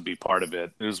cemetery just to be part of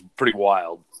it. It was pretty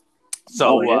wild.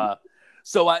 So,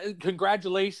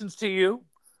 congratulations to you,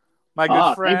 my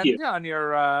good friend, on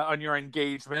your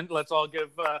engagement. Let's all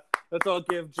give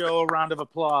Joe a round of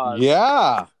applause.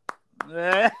 Yeah.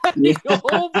 The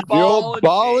old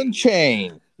ball and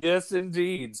chain. Yes,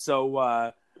 indeed.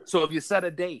 So if you set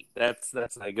a date, that's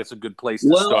I guess a good place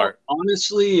to start.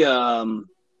 Honestly,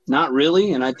 not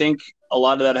really, and I think a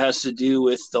lot of that has to do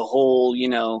with the whole,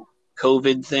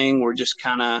 COVID thing. We're just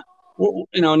kind of,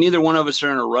 neither one of us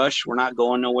are in a rush. We're not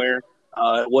going nowhere.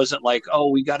 It wasn't like,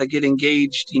 we got to get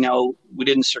engaged. We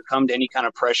didn't succumb to any kind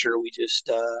of pressure. We just,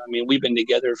 we've been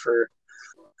together for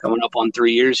coming up on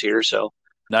 3 years here. So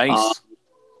nice.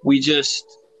 We just,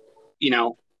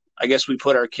 I guess we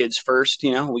put our kids first.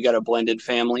 We got a blended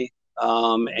family.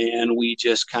 And we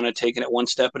just kind of taking it one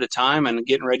step at a time and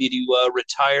getting ready to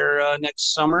retire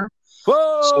next summer.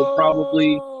 Whoa! So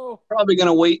probably going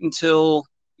to wait until,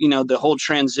 the whole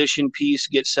transition piece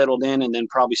gets settled in and then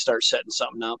probably start setting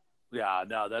something up. Yeah,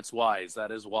 no, that's wise. That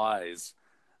is wise.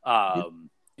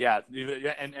 Yeah.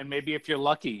 And maybe if you're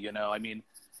lucky,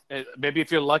 maybe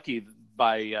if you're lucky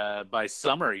by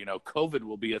summer, COVID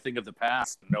will be a thing of the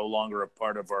past, no longer a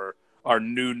part of our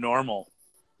new normal.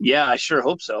 Yeah, I sure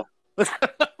hope so.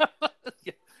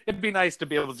 It'd be nice to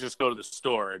be able to just go to the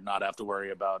store and not have to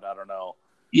worry about, I don't know.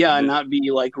 Yeah, and not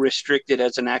be like restricted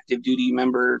as an active duty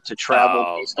member to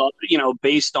travel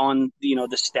based on the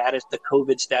status, the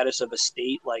COVID status of a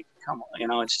state. Like, come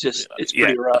on, it's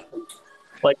pretty rough.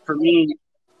 Like for me,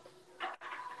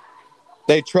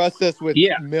 they trust us with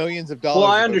millions of dollars. Well,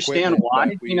 I understand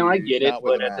why. I get it,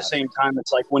 but at the same time,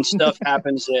 it's like when stuff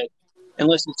happens that,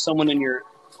 unless it's someone in your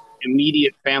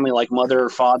immediate family, like mother or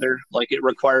father, like it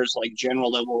requires like general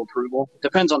level approval.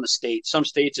 Depends on the state. Some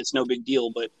states it's no big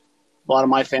deal, but a lot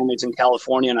of my family's in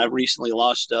California, and I've recently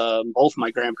lost both my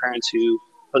grandparents who,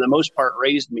 for the most part,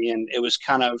 raised me, and it was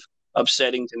kind of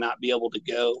upsetting to not be able to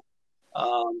go.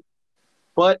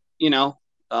 But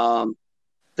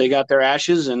they got their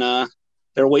ashes, and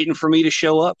they're waiting for me to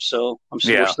show up. So we're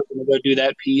still going to go do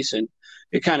that piece, and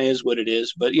it kind of is what it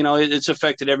is. But it's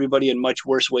affected everybody in much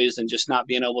worse ways than just not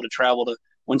being able to travel to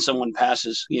when someone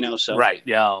passes. So right,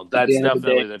 yeah, that's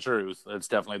definitely the truth. That's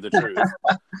definitely the truth.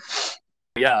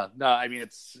 Yeah, no, I mean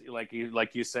it's like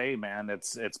you say, man.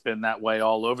 It's been that way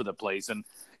all over the place, and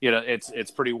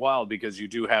it's pretty wild because you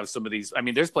do have some of these. I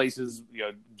mean, there's places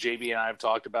JB and I have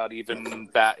talked about even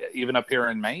up here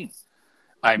in Maine.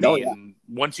 I mean,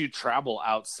 once you travel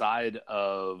outside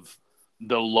of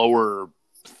the lower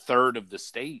third of the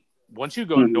state, once you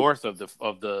go north of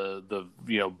the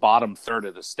bottom third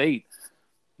of the state,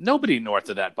 nobody north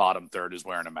of that bottom third is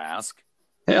wearing a mask.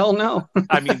 Hell no.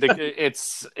 I mean,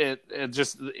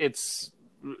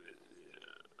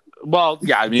 well,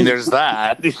 yeah. I mean, there's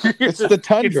that. It's the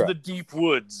tundra. It's the deep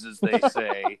woods, as they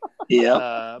say.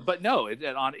 Yeah. But no,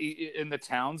 in the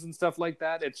towns and stuff like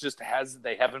that, it's just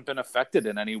they haven't been affected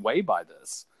in any way by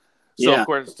this. So of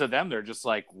course, to them, they're just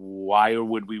like, why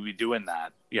would we be doing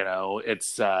that?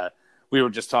 It's. We were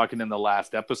just talking in the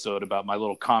last episode about my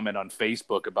little comment on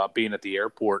Facebook about being at the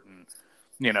airport and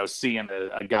seeing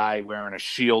a guy wearing a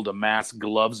shield, a mask,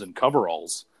 gloves, and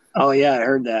coveralls. Oh yeah, I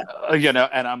heard that.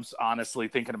 And I'm honestly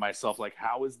thinking to myself, like,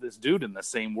 how is this dude in the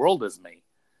same world as me?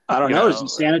 I don't know. Is he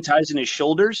sanitizing his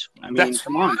shoulders? I mean,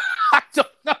 come on. I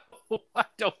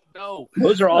don't know.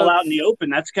 Those are all out in the open.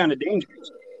 That's kind of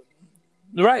dangerous.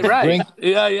 Right.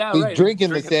 He's right.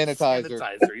 Drinking the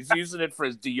sanitizer. He's using it for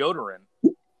his deodorant.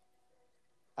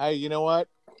 Hey, you know what?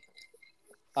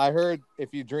 I heard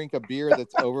if you drink a beer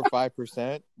that's over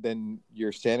 5%, then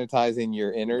you're sanitizing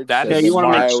your innards. That so is then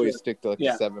smart. I always stick to like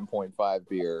Yeah. a 7.5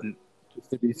 beer just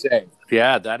to be safe.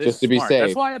 Yeah, that is Just to be smart. safe,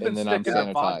 That's why I've been and then I'm sticking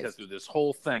to vodka sanitized. through this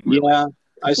whole thing. Really. Yeah,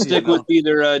 I stick know? with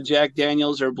either Jack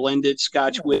Daniels or blended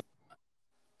Scotch whiskey.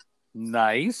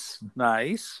 Nice.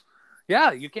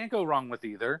 Yeah, you can't go wrong with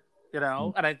either. You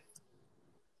know, and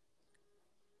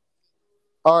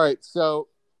All right, so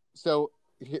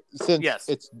since Yes.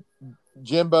 it's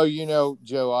Jimbo, you know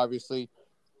Joe, obviously.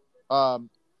 I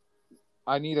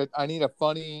need a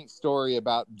funny story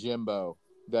about Jimbo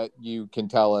that you can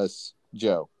tell us,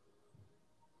 Joe.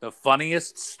 the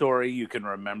funniest story you can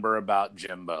remember about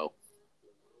Jimbo.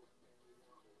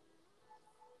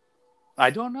 I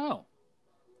don't know.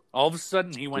 All of a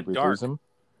sudden, he went Did we dark. lose him?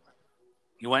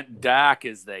 He went dark,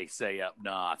 as they say up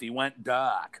north. He went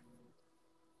dark.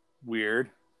 Weird.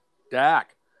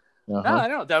 Dark. Uh-huh. No, I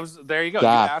know. That was there. You go.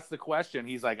 Dark. You asked the question.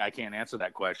 He's like, I can't answer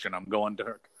that question. I'm going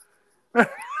dark.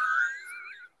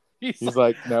 He's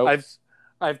like, nope.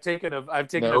 I've taken a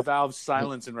Nope. vow of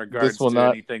silence in regards will to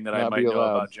not- anything that I not might be know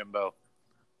allowed. about Jimbo.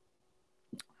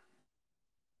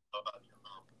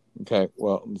 Okay,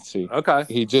 well, let's see. Okay.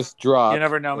 He just dropped. You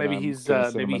never know. and Maybe I'm he's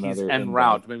gonna send him en another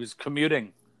route. Maybe he's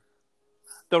commuting.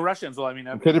 The Russians. Well, I mean,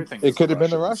 It could have been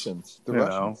the Russians. You know.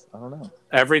 Russians. I don't know.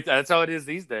 That's how it is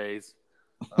these days.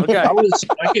 Okay.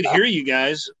 I could hear you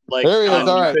guys. Like, There he is.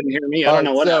 All you right. couldn't hear me. I don't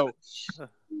know what happened.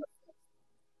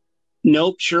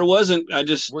 Nope, sure wasn't. I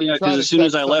just, Were you because trying as to soon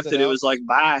as check I left it, something it was like,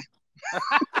 bye.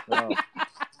 Oh.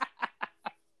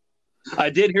 I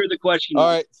did hear the question. All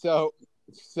right, so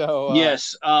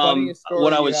Yes. funniest story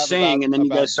What I you was have saying, about- and then you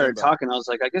about guys started Jimbo. talking. I was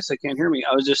like, I guess they can't hear me.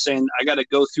 I was just saying I got to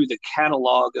go through the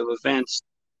catalog of events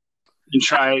and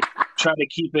try to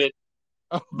keep it.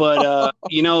 But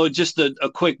just a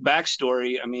quick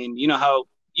backstory. I mean, you know how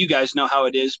you guys know how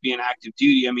it is being active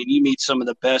duty. I mean, you meet some of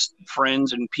the best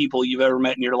friends and people you've ever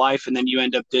met in your life, and then you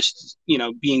end up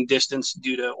being distanced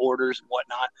due to orders and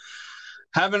whatnot.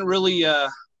 Haven't really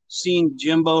seen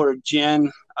Jimbo or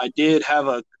Jen. I did have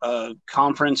a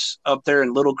conference up there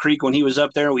in Little Creek when he was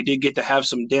up there. We did get to have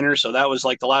some dinner, so that was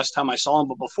like the last time I saw him.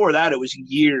 But before that, it was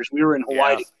years. We were in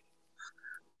Hawaii.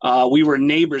 Yeah. We were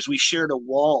neighbors. We shared a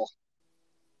wall.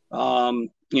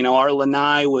 Our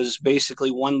lanai was basically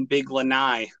one big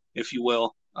lanai, if you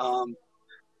will.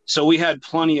 So we had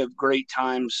plenty of great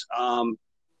times.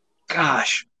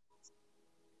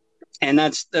 And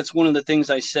that's one of the things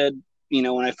I said,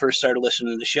 when I first started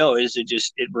listening to the show, is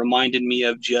it reminded me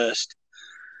of just,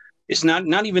 it's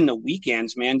not even the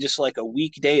weekends, man, just like a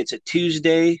weekday. It's a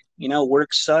Tuesday,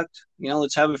 work sucked,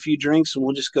 let's have a few drinks and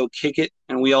we'll just go kick it.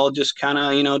 And we all just kind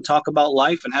of, talk about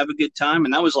life and have a good time.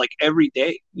 And that was like every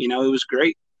day, it was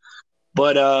great.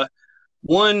 But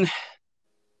one,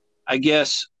 I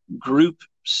guess, group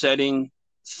setting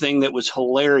thing that was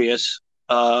hilarious.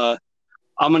 I'll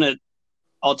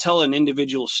tell an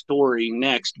individual story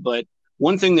next, but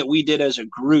one thing that we did as a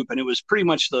group, and it was pretty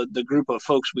much the group of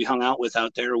folks we hung out with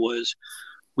out there, was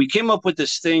we came up with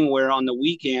this thing where on the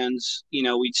weekends,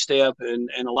 we'd stay up, and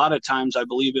a lot of times I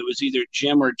believe it was either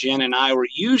Jim or Jen and I were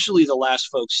usually the last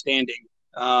folks standing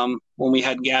when we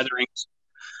had gatherings.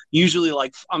 Usually,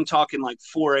 like, I'm talking like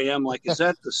 4 a.m. Like, is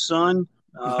that the sun?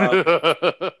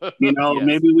 Yes.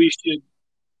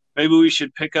 Maybe we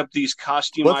should pick up these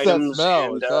costume What's that items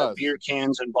smell? and It's us. beer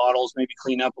cans and bottles, maybe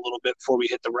clean up a little bit before we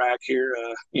hit the rack here,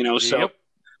 So, Yep.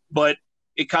 but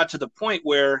it got to the point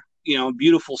where,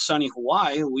 beautiful sunny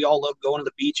Hawaii, we all love going to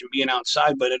the beach and being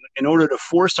outside. But in order to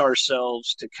force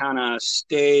ourselves to kind of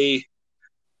stay,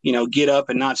 get up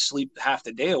and not sleep half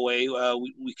the day away,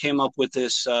 we came up with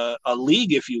this, a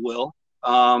league, if you will.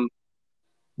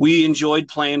 We enjoyed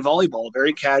playing volleyball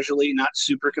very casually, not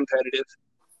super competitive.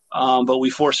 But we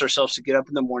forced ourselves to get up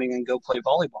in the morning and go play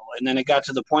volleyball. And then it got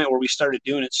to the point where we started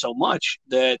doing it so much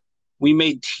that we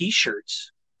made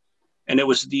T-shirts, and it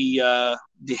was the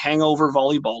Hangover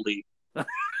Volleyball League.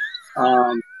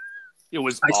 It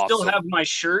was I awesome. still have my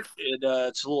shirt.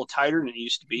 It's a little tighter than it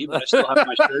used to be, but I still have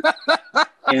my shirt.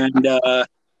 And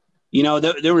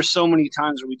there were so many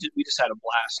times where we just had a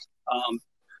blast.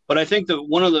 But I think that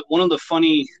one of the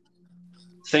funny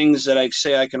things that I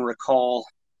say I can recall.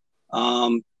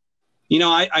 I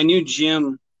knew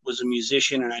Jim was a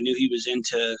musician, and I knew he was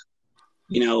into,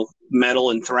 metal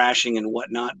and thrashing and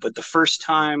whatnot. But the first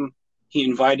time he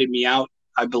invited me out,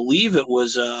 I believe it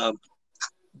was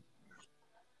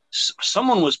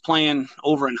someone was playing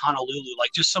over in Honolulu,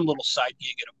 like just some little side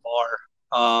gig at a bar.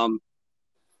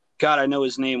 God, I know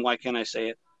his name. Why can't I say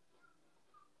it?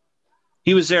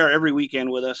 He was there every weekend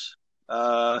with us.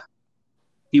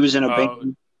 He was in a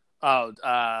band. Are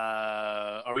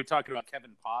we we talking about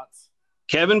Kevin Potts?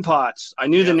 Kevin Potts. I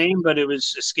knew the name, but it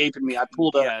was escaping me. I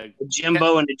pulled a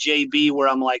Jimbo and a JB where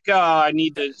I'm like, I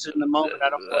need to sit in the moment. I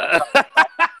don't know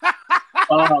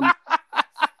what I'm talking about.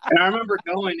 And I remember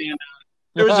going and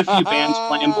there was a few bands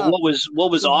playing, but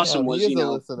what was awesome was,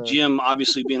 Jim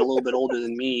obviously being a little bit older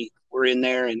than me, we're in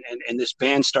there and this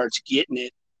band starts getting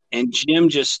it and Jim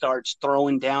just starts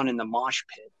throwing down in the mosh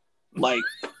pit. Like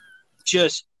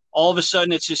just all of a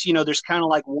sudden it's just, there's kind of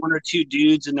like one or two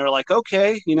dudes and they're like,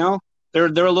 okay,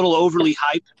 they're a little overly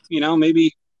hyped,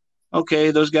 maybe,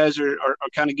 okay, those guys are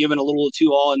kind of giving a little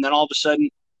too all. And then all of a sudden,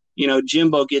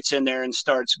 Jimbo gets in there and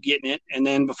starts getting it. And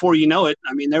then before you know it,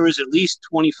 I mean, there was at least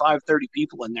 25, 30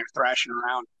 people in there thrashing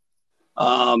around.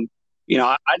 I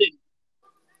didn't.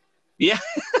 Yeah,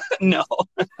 no.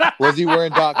 Was he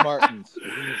wearing Doc Martens?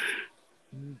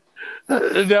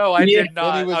 No, I did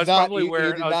not. He was probably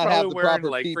wearing. He did not have the proper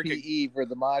PPE for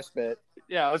the mosh pit.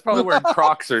 Yeah, I was probably wearing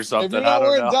Crocs or something. If you're not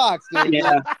wearing Docs, dude.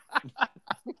 Yeah.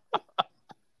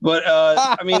 But,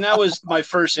 I mean, that was my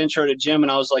first intro to Jim,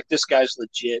 and I was like, this guy's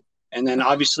legit. And then,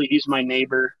 obviously, he's my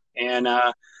neighbor. And,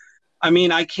 I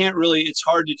mean, I can't really – it's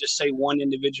hard to just say one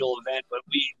individual event, but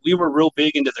we were real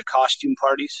big into the costume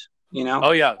parties,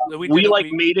 Oh, yeah. We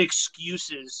made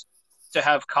excuses to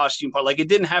have costume parties. Like, it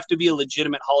didn't have to be a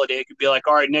legitimate holiday. It could be like,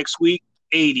 all right, next week,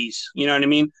 80s. You know what I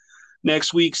mean?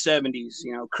 Next week, 70s.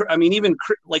 I mean, even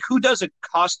 – like, who does a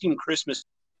costume Christmas?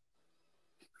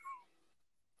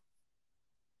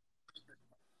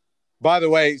 By the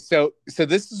way, so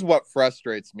this is what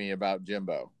frustrates me about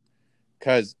Jimbo,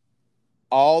 because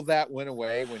all that went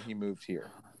away when he moved here,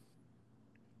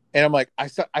 and I'm like, I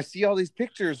see all these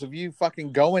pictures of you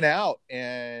fucking going out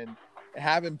and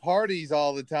having parties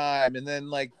all the time, and then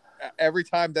like every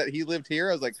time that he lived here,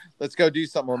 I was like, let's go do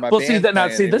something where my this is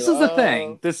the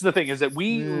thing. This is the thing is that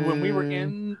when we were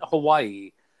in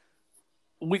Hawaii,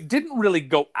 we didn't really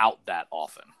go out that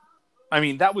often. I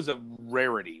mean, that was a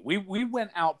rarity. We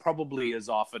went out probably as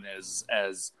often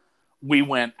as we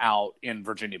went out in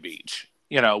Virginia Beach,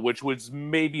 which was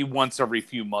maybe once every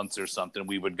few months or something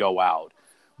we would go out.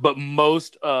 But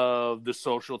most of the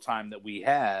social time that we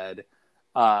had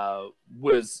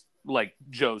was, like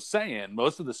Joe's saying,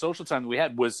 most of the social time that we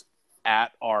had was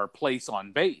at our place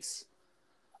on base,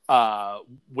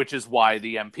 which is why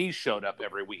the MPs showed up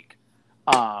every week.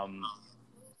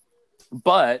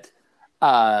 But...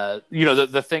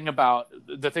 the thing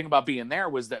about being there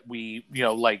was that we,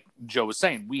 like Joe was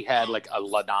saying, we had like a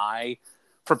lanai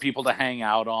for people to hang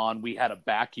out on. We had a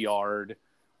backyard.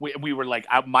 We were like,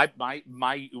 it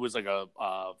was like a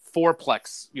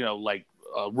fourplex, like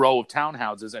a row of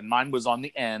townhouses, and mine was on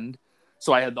the end.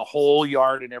 So I had the whole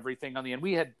yard and everything on the end.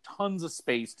 We had tons of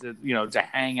space to, to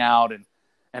hang out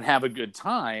and have a good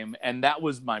time. And that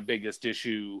was my biggest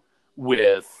issue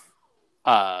with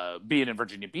being in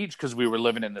Virginia Beach, because we were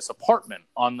living in this apartment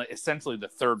on essentially the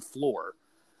third floor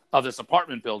of this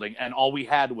apartment building, and all we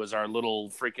had was our little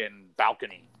freaking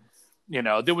balcony.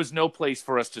 There was no place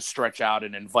for us to stretch out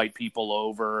and invite people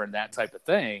over and that type of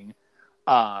thing.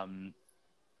 And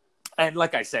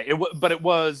like I say, we,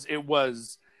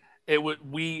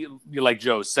 like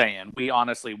Joe's saying, we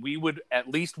would at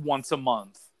least once a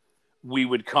month, we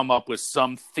would come up with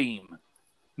some theme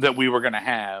that we were going to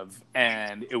have.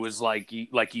 And it was like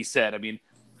he said, I mean,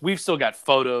 we've still got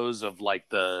photos of like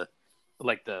the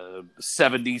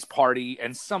 70s party,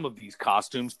 and some of these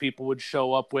costumes people would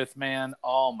show up with, man.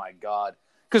 Oh my God.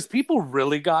 Cause people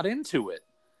really got into it.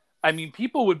 I mean,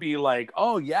 people would be like,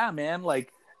 oh yeah, man.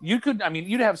 Like you'd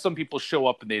have some people show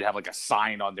up and they'd have like a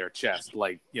sign on their chest,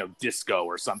 like, disco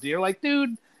or something. You're like,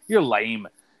 dude, you're lame.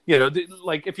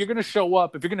 Like if you're going to show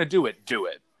up, if you're going to do it, do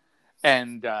it.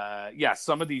 And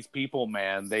some of these people,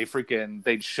 man,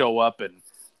 they'd show up. And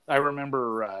I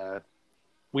remember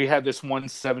we had this one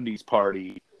 70s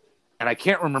party, and I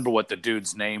can't remember what the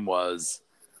dude's name was,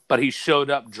 but he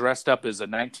showed up dressed up as a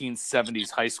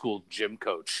 1970s high school gym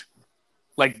coach,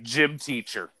 like gym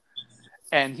teacher.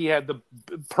 And he had the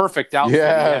perfect outfit.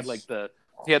 Yes.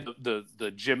 He had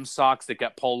the gym socks that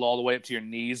got pulled all the way up to your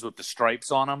knees with the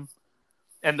stripes on them,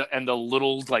 and the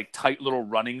little like tight little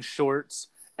running shorts.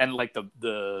 And like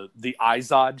the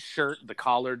Izod shirt, the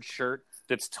collared shirt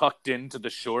that's tucked into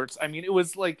the shorts. I mean, it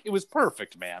was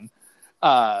perfect, man.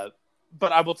 But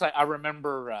I will tell you, I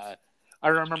remember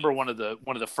one of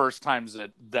the first times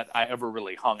that I ever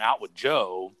really hung out with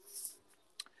Joe.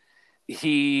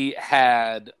 He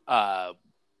had I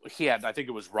think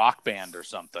it was Rock Band or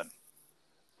something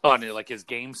on like his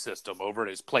game system over at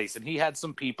his place, and he had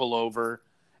some people over,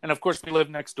 and of course we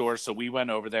lived next door, so we went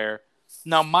over there.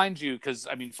 Now, mind you, because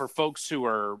I mean, for folks who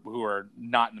are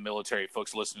not in the military,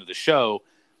 folks listening to the show,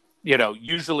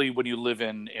 usually when you live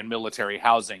in military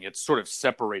housing, it's sort of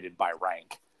separated by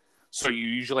rank. So you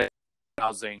usually have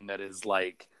housing that is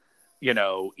like,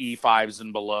 E5s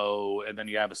and below, and then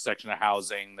you have a section of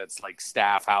housing that's like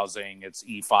staff housing. It's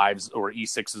E5s or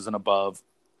E6s and above.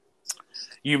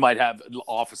 You might have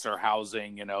officer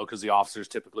housing, because the officers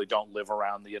typically don't live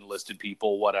around the enlisted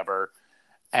people, whatever.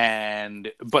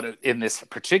 But in this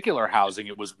particular housing,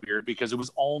 it was weird because it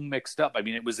was all mixed up. I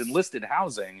mean, it was enlisted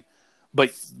housing,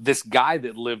 but this guy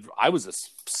that lived, I was a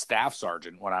staff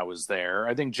sergeant when I was there.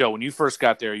 I think, Joe, when you first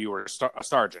got there, you were a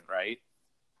sergeant, right?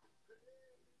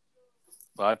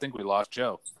 Well, I think we lost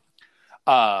Joe.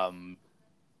 But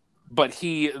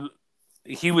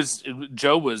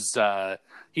Joe was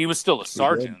still a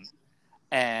sergeant.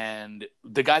 And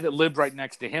the guy that lived right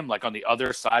next to him, like on the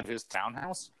other side of his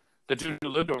townhouse, the dude who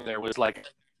lived over there was like,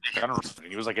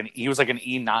 he was like an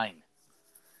E9.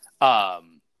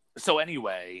 So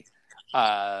anyway,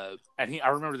 and I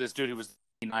remember this dude who was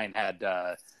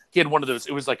E9 he had one of those.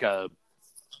 It was like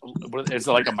it's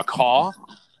like a macaw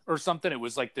or something. It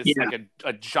was like this, like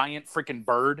a giant freaking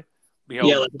bird. Like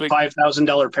a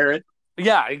 $5,000 parrot.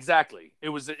 Yeah, exactly. It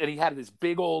was, and he had this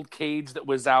big old cage that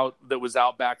was out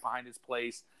back behind his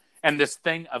place. And this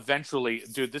thing eventually,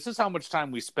 dude, this is how much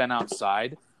time we spent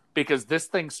outside because this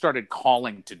thing started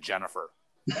calling to Jennifer.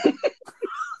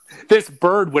 This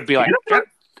bird would be like,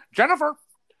 Jennifer.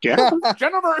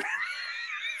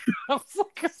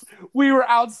 We were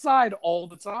outside all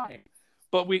the time.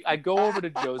 But I go over to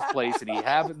Joe's place and he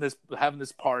having this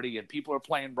party and people are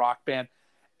playing Rock Band.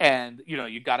 And,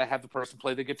 you got to have the person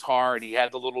play the guitar. And he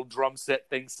had the little drum set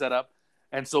thing set up.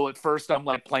 And so at first I'm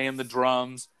like playing the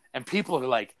drums. And people are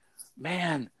like,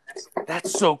 man,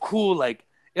 that's so cool. Like,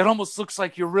 it almost looks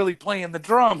like you're really playing the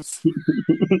drums.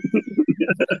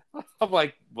 I'm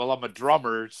like, well, I'm a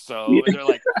drummer. So and they're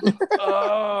like,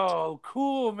 oh,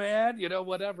 cool, man.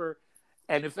 Whatever.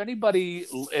 And if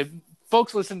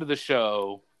folks listen to the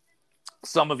show,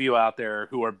 some of you out there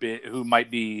who might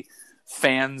be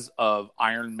fans of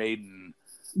Iron Maiden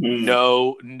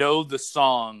know the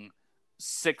song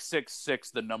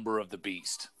 666, the number of the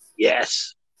beast.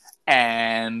 Yes.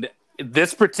 And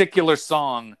this particular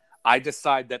song, I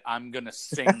decide that I'm going to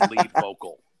sing lead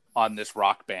vocal on this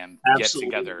Rock Band get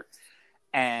together.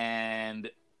 And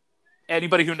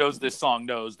anybody who knows this song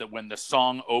knows that when the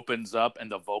song opens up and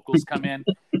the vocals come in,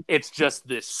 it's just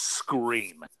this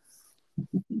scream.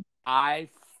 I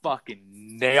fucking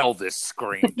nail this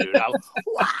scream, dude.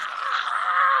 Wow!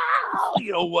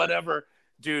 Whatever.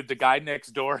 Dude, the guy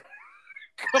next door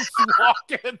comes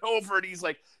walking over and he's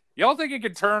like, y'all think you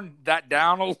can turn that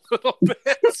down a little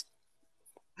bit?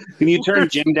 Can you turn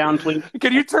Jim down, please?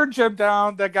 Can you turn Jim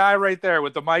down? That guy right there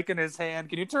with the mic in his hand.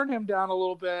 Can you turn him down a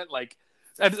little bit? Like,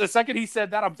 and the second he said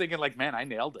that, I'm thinking like, man, I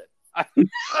nailed it.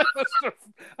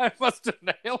 I must have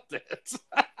nailed it.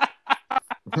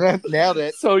 Nailed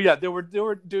it. So yeah, there were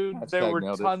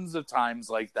tons of times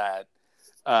like that.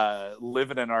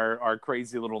 Living in our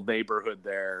crazy little neighborhood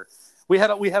there, we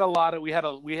had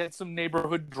some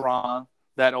neighborhood drama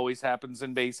that always happens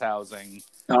in base housing.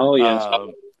 Oh yes.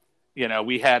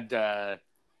 We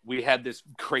had this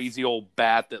crazy old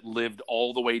bat that lived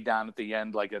all the way down at the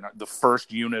end, like in the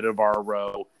first unit of our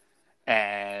row.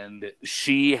 And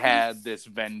she had this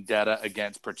vendetta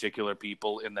against particular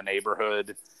people in the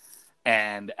neighborhood.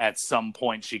 And at some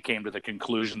point, she came to the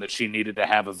conclusion that she needed to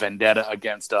have a vendetta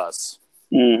against us.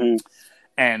 Mm-hmm.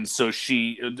 And so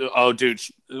she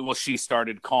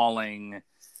started calling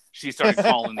the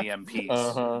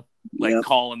MPs,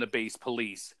 calling the base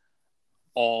police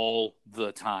all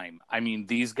the time. I mean,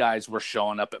 these guys were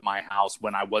showing up at my house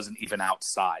when I wasn't even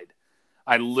outside.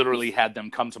 I literally had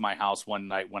them come to my house one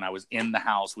night when I was in the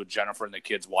house with Jennifer and the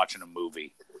kids watching a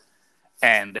movie.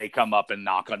 And they come up and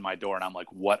knock on my door, and I'm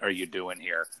like, what are you doing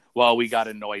here? Well, we got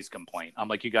a noise complaint. I'm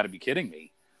like, you got to be kidding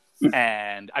me.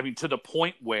 And, I mean, to the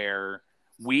point where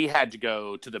we had to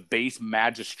go to the base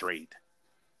magistrate.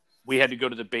 We had to go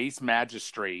to the base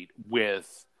magistrate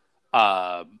with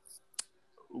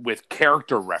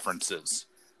character references.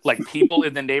 Like, people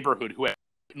in the neighborhood who had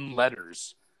written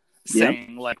letters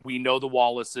saying, like, we know the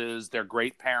Wallaces. They're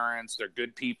great parents. They're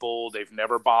good people. They've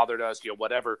never bothered us,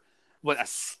 whatever. What a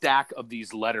stack of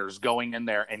these letters going in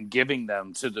there and giving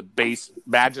them to the base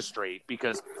magistrate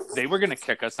because they were going to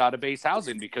kick us out of base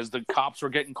housing because the cops were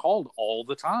getting called all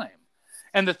the time.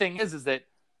 And the thing is that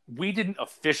we didn't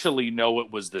officially know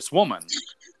it was this woman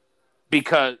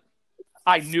because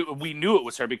we knew it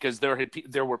was her because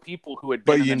there were people who had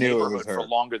been in the neighborhood for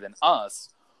longer than us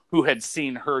who had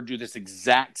seen her do this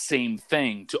exact same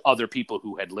thing to other people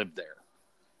who had lived there.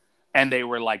 And they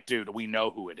were like, dude, we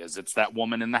know who it is. It's that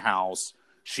woman in the house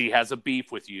she has a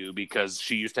beef with you because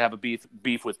she used to have a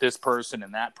beef with this person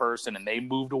and that person, and they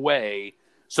moved away.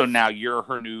 So now you're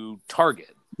her new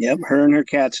target. Yep, her and her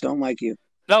cats don't like you.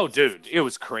 No, dude, it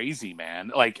was crazy,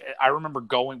 man. Like, I remember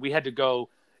we had to go.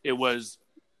 It was,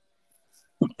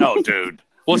 oh, dude.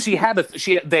 Well, they had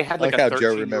like a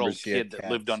 13-year-old kid that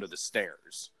lived under the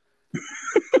stairs.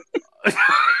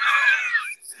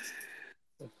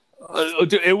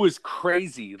 Dude, it was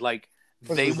crazy. Like,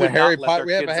 they would not let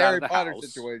their kids out of the house.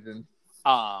 Situation.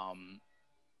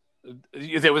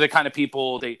 They were the kind of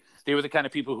people they were the kind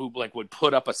of people who like would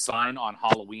put up a sign on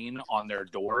Halloween on their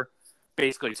door,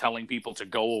 basically telling people to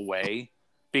go away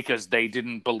because they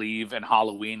didn't believe in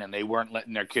Halloween and they weren't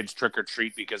letting their kids trick or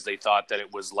treat because they thought that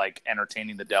it was like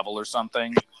entertaining the devil or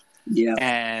something. Yeah.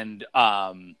 And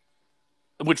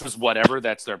which was whatever,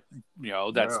 that's their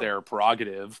their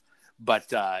prerogative.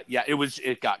 But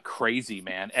it got crazy,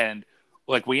 man. And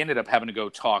like we ended up having to go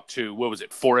talk to, what was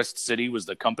it? Forest City was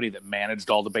the company that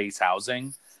managed all the base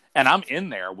housing. And I'm in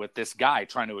there with this guy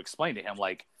trying to explain to him,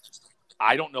 like,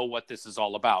 I don't know what this is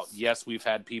all about. Yes, we've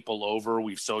had people over,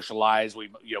 we've socialized, we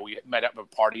met at a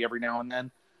party every now and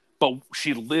then, but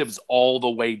she lives all the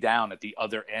way down at the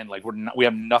other end. Like we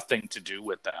have nothing to do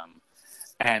with them.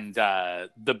 And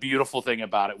the beautiful thing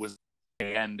about it was,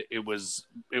 and it was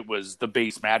the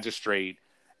base magistrate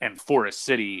and Forest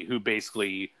City who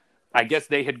basically, I guess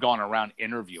they had gone around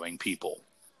interviewing people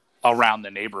around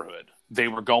the neighborhood. They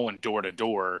were going door to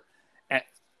door.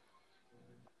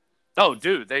 Oh,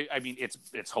 dude!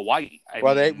 It's Hawaii.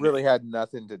 They really had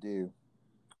nothing to do.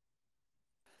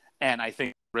 And I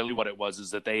think really what it was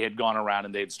is that they had gone around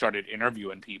and they had started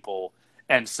interviewing people,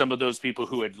 and some of those people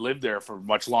who had lived there for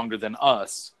much longer than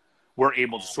us were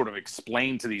able to sort of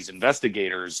explain to these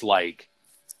investigators, like,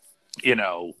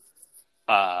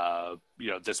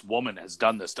 this woman has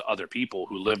done this to other people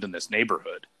who lived in this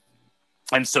neighborhood,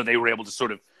 and so they were able to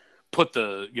sort of put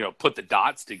the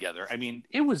dots together. I mean,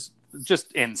 it was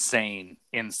just insane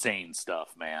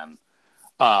stuff, man.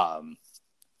 So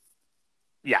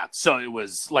it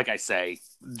was, like I say,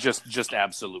 just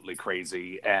absolutely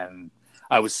crazy. And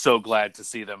I was so glad to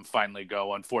see them finally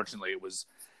go. Unfortunately,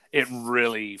 it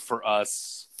really, for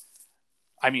us,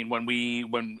 I mean, when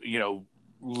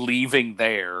leaving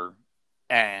there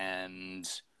and,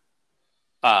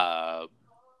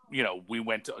 we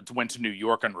went to New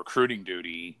York on recruiting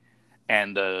duty,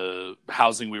 and the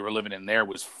housing we were living in there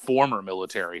was former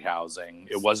military housing.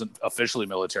 It wasn't officially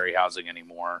military housing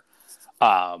anymore.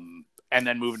 And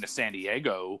then moving to San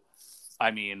Diego,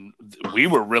 I mean, we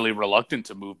were really reluctant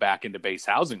to move back into base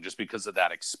housing just because of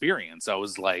that experience. I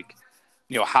was like,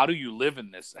 how do you live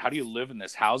in this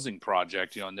housing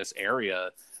project, in this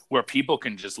area where people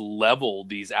can just level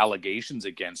these allegations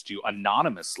against you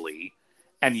anonymously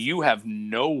and you have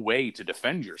no way to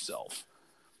defend yourself?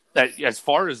 That, as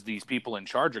far as these people in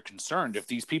charge are concerned, if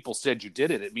these people said you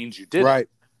did it, it means you did it.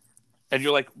 And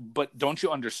you're like, but don't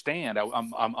you understand?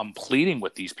 I'm pleading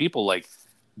with these people, like,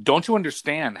 don't you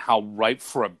understand how ripe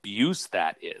for abuse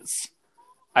that is?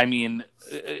 I mean,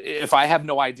 if I have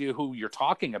no idea who you're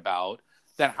talking about,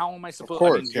 then how am I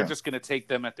supposed? You're just going to take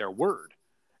them at their word.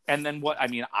 And then what? I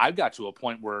mean, I got to a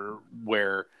point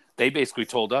where they basically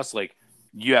told us, like,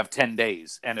 you have 10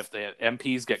 days. And if the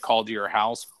MPs get called to your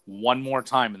house one more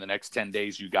time in the next 10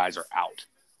 days, you guys are out.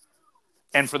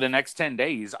 And for the next 10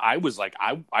 days, I was like,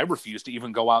 I refused to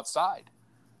even go outside.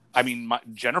 I mean,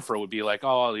 Jennifer would be like,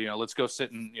 oh, let's go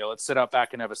sit and, let's sit out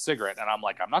back and have a cigarette. And I'm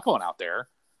like, I'm not going out there.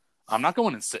 I'm not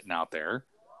going and sitting out there.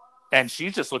 And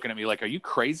she's just looking at me like, are you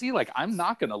crazy? Like, I'm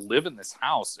not going to live in this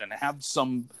house and have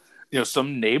some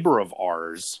neighbor of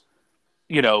ours,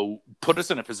 put us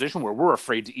in a position where we're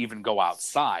afraid to even go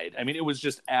outside. I mean, it was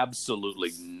just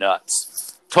absolutely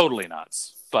nuts. Totally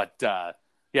nuts. But,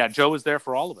 Joe was there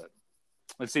for all of it.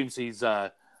 It seems he's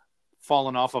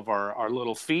fallen off of our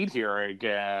little feed here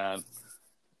again.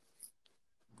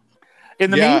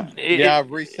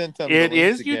 I've resent them. It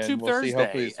is YouTube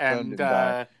Thursday, and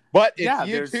but it's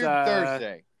YouTube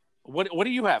Thursday. What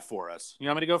do you have for us? You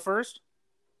want me to go first?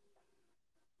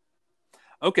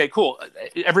 Okay, cool.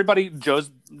 Everybody,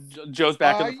 Joe's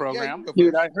back in the program.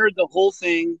 Dude, I heard the whole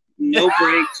thing. No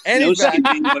breaks, no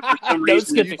skipping, but for some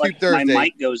reason, my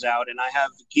mic goes out, and I have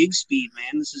gig speed.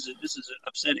 Man, this is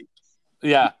upsetting.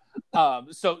 Yeah.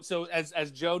 So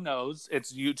as Joe knows,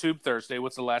 it's YouTube Thursday.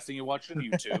 What's the last thing you watched on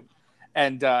YouTube?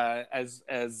 And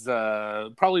as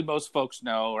probably most folks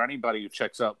know, or anybody who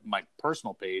checks out my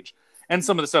personal page and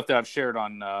some of the stuff that I've shared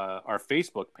on our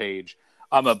Facebook page,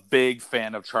 I'm a big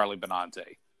fan of Charlie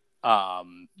Benante,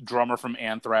 drummer from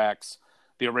Anthrax,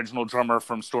 the original drummer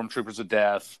from Stormtroopers of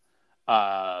Death.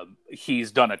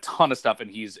 He's done a ton of stuff, and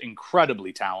he's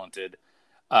incredibly talented.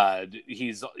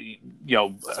 He's,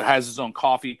 has his own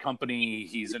coffee company.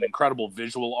 He's an incredible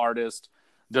visual artist,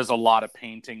 does a lot of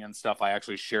painting and stuff. I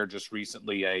actually shared just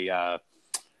recently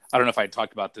I don't know if I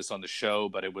talked about this on the show,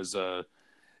 but it was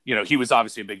he was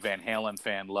obviously a big Van Halen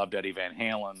fan, loved Eddie Van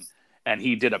Halen, and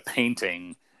he did a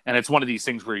painting. And it's one of these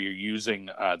things where you're using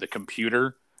the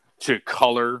computer to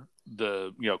color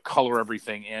color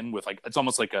everything in with it's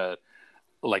almost like an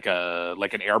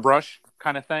airbrush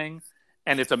kind of thing.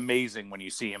 And it's amazing when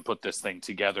you see him put this thing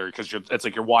together, because it's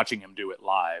like you're watching him do it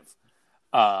live.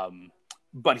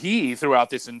 But he, throughout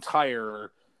this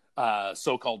entire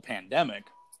so-called pandemic,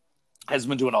 has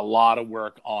been doing a lot of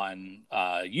work on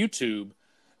YouTube,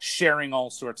 sharing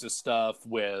all sorts of stuff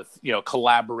with,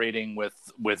 collaborating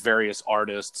with various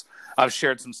artists. I've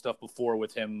shared some stuff before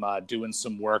with him, doing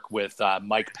some work with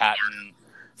Mike Patton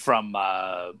from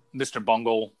Mr.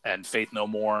 Bungle and Faith No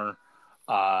More.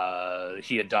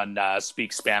 He had done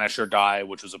Speak Spanish or Die,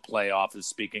 which was a play off of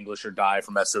Speak English or Die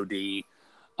from SOD. He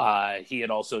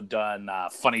had also done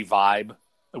Funny Vibe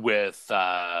with,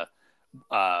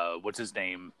 what's his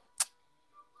name?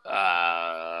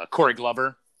 Corey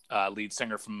Glover, lead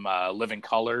singer from Living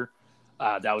Color.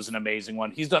 That was an amazing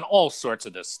one. He's done all sorts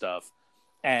of this stuff.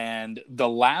 And the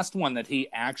last one that he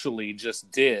actually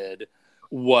just did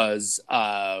was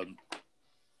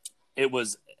it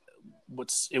was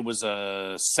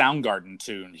a Soundgarden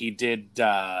tune. He did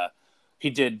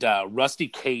Rusty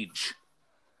Cage,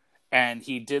 and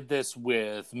he did this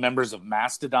with members of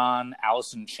Mastodon,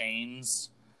 Alice in Chains,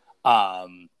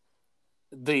 the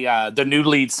new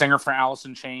lead singer for Alice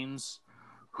in Chains,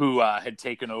 who had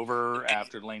taken over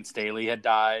after Lane Staley had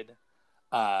died,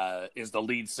 is the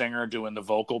lead singer doing the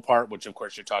vocal part, which of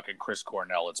course you're talking Chris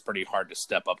Cornell. It's pretty hard to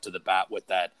step up to the bat with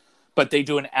that, but they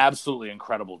do an absolutely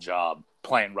incredible job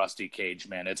playing Rusty Cage,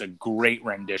 man. It's a great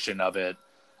rendition of it.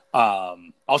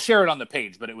 I'll share it on the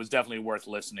page, but it was definitely worth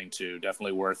listening to.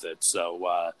 Definitely worth it.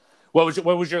 So, what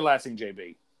was your last thing,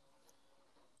 JB?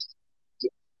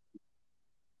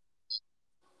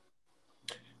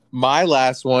 My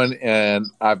last one, and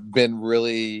I've been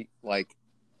really Netflix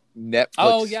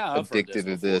addicted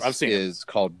to this, is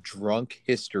called Drunk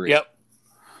History. Yep.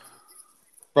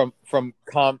 From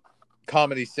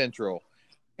Comedy Central,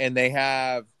 and they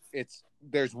have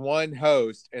there's one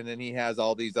host, and then he has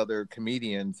all these other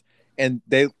comedians, and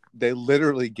they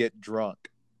literally get drunk,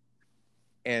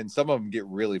 and some of them get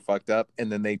really fucked up,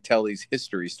 and then they tell these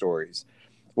history stories.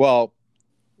 Well,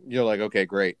 you're like, okay,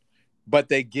 great, but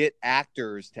they get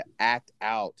actors to act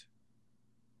out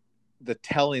the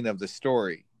telling of the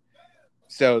story.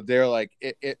 So they're like,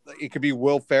 it could be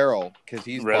Will Ferrell, because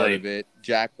he's part of it.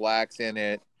 Jack Black's in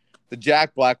it. The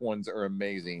Jack Black ones are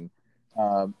amazing.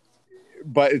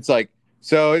 But it's like,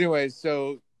 so anyways,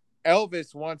 so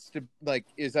Elvis wants to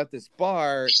is at this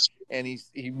bar, and he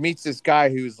meets this guy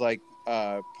who's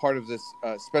part of this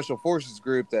special forces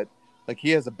group that he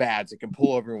has a badge that can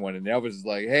pull everyone, and Elvis is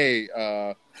like, hey, he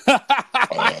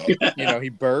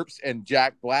burps, and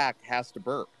Jack Black has to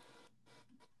burp.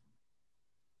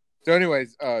 So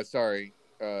anyways, sorry,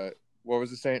 what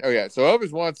was it saying? Oh yeah, so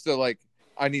Elvis wants to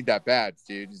I need that badge,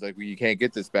 dude. He's like, well, you can't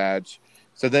get this badge.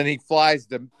 So then he flies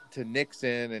to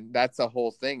Nixon, and that's the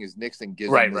whole thing, is Nixon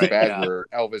gives him this badge where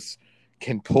Elvis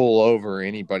can pull over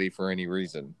anybody for any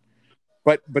reason.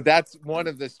 But that's one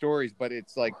of the stories, but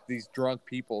it's these drunk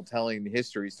people telling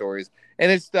history stories.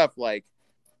 And it's stuff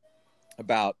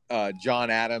about John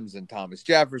Adams and Thomas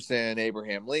Jefferson,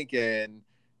 Abraham Lincoln,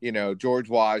 George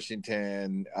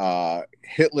Washington,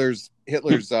 Hitler's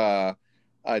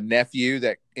nephew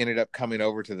that ended up coming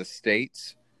over to the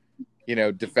States,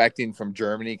 defecting from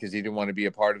Germany because he didn't want to be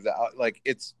a part of that.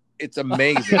 It's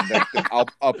amazing.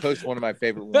 I'll post one of my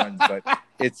favorite ones, but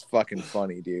it's fucking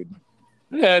funny, dude.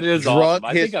 Yeah, it is Drunk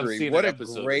awesome. History. I think I've seen what an a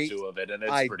episode great or two of it, and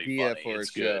it's pretty idea funny. for it's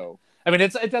a good. show. I mean,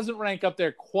 it doesn't rank up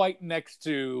there quite next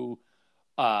to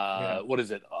what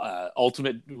is it?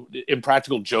 Ultimate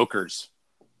Impractical Jokers.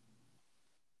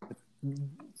 You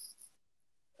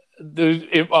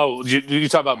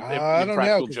talk about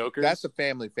Impractical Jokers? That's a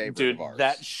family favorite, dude. Of ours.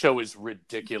 That show is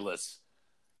ridiculous.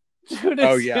 Dude,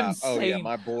 it's insane. Oh yeah,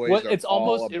 my boys. It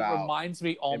reminds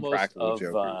me almost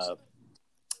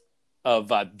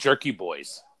of Jerky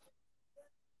Boys.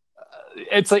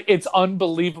 It's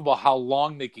unbelievable how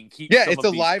long they can keep. Yeah, some it's of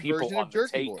a these live people version on of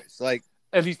Jerky the Boys.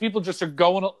 And these people just are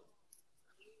going.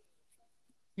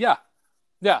 Yeah.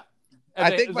 And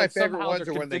I think my favorite ones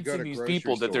are when they go to these grocery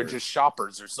people stores. that they're just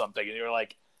shoppers or something, and you're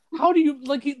like, how do you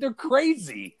they're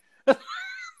crazy?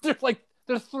 They're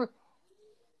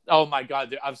Oh my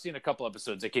God, I've seen a couple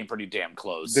episodes. They came pretty damn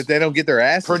close. That they don't get their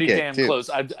asses pretty kicked, damn too. close.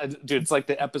 Dude, it's like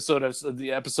the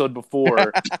episode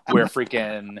before where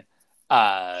freaking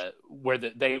where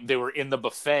they were in the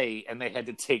buffet and they had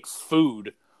to take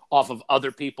food off of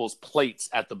other people's plates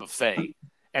at the buffet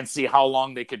and see how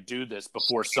long they could do this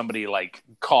before somebody like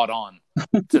caught on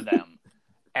to them.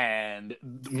 And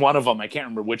one of them, I can't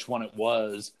remember which one it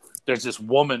was. There's this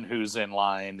woman who's in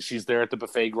line. She's there at the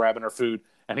buffet grabbing her food,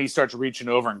 and he starts reaching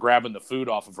over and grabbing the food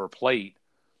off of her plate.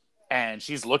 And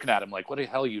she's looking at him like, what the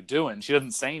hell are you doing? She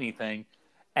doesn't say anything.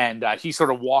 And he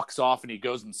sort of walks off and he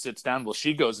goes and sits down. Well,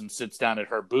 she goes and sits down at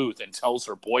her booth and tells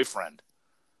her boyfriend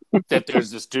that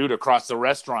there's this dude across the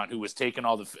restaurant who was taking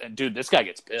all the... And dude, this guy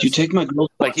gets pissed. Did you take my girl's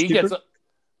like he sticker? Gets...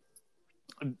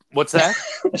 What's that?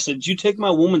 I said, did you take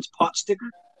my woman's pot sticker?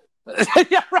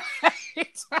 Yeah,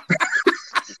 right.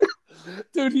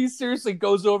 Dude, he seriously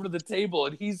goes over to the table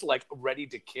and he's like ready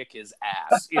to kick his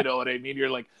ass. You know what I mean? You're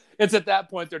like, it's at that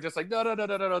point they're just like, no,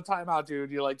 time out,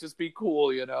 dude. You're like, just be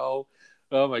cool, you know?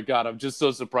 Oh my God, I'm just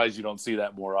so surprised you don't see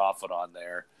that more often on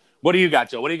there. What do you got,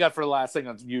 Joe? What do you got for the last thing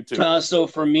on YouTube? So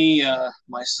for me,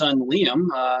 my son Liam,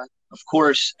 of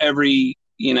course, every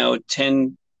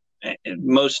 10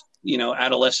 most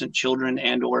adolescent children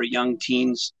and or young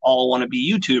teens all want to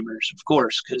be YouTubers, of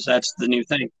course, because that's the new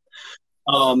thing.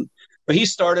 But he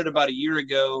started about a year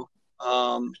ago,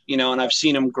 and I've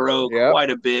seen him grow quite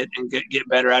a bit and get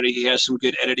better at it. He has some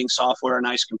good editing software, a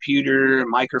nice computer, a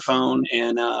microphone,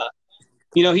 and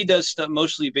he does stuff,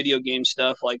 mostly video game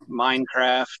stuff like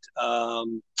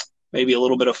Minecraft, maybe a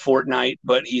little bit of Fortnite,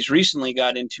 but he's recently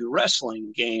got into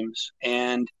wrestling games.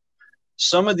 And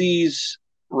some of these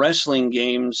wrestling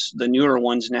games, the newer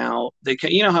ones now, they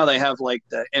can, how they have like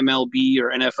the MLB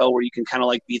or NFL where you can kind of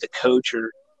like be the coach,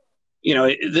 or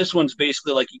this one's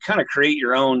basically like you kind of create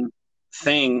your own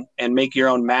thing and make your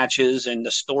own matches and the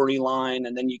storyline,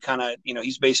 and then you kind of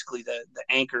he's basically the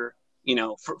anchor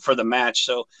for the match.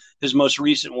 So his most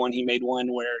recent one, he made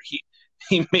one where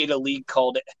he made a league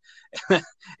called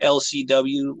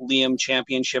LCW, Liam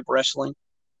Championship Wrestling.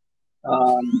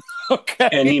 Okay.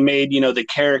 And he made the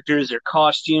characters, their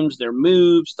costumes, their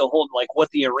moves, the whole like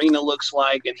what the arena looks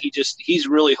like, and he's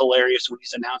really hilarious when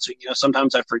he's announcing.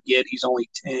 Sometimes I forget he's only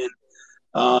 10.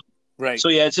 Right. So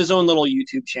yeah, it's his own little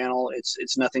YouTube channel.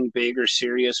 It's nothing big or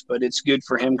serious, but it's good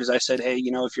for him because I said, hey,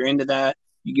 if you're into that,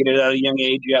 you get it at a young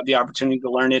age, you have the opportunity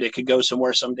to learn it. It could go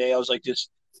somewhere someday. I was like,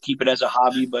 just keep it as a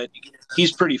hobby. But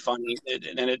he's pretty funny,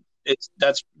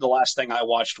 that's the last thing I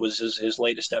watched was his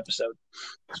latest episode.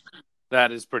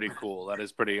 That is pretty cool. That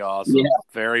is pretty awesome. Yeah.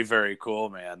 Very, very cool,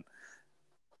 man.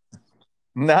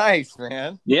 Nice,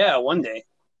 man. Yeah, one day.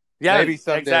 Yeah, maybe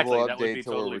someday exactly. we'll that would be update to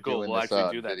totally we're cool. doing We'll this,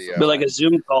 actually do that. video. Be like a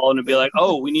Zoom call and it'd be like,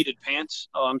 oh, we needed pants.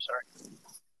 Oh, I'm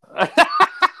sorry.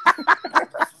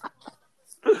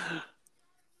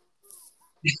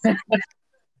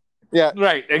 Yeah,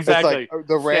 right. Exactly. Like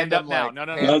the random stand up now.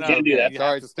 like, No. Can't do that.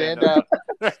 Sorry, stand up.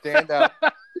 Stand up.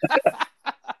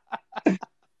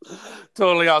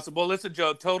 Totally awesome. Well, listen,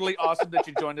 Joe, totally awesome that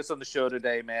you joined us on the show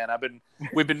today, man.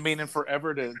 We've been meaning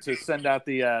forever to send out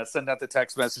the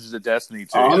text messages to Destiny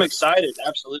too. I'm excited.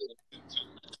 Absolutely.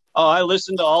 Oh, I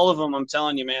listened to all of them. I'm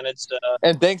telling you, man, it's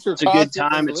and thanks for it's a good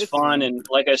time. It's fun, and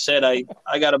like I said, I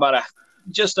got about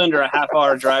just under a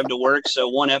half-hour drive to work, so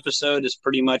one episode is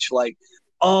pretty much like,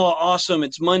 oh, awesome!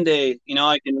 It's Monday.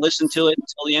 I can listen to it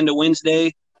until the end of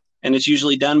Wednesday, and it's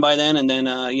usually done by then. And then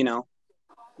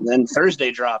then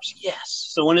Thursday drops. Yes.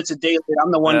 So when it's a day late,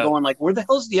 I'm the one going like, where the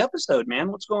hell's the episode,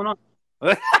 man? What's going on?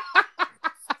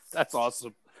 That's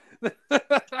awesome.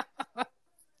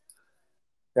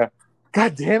 Yeah.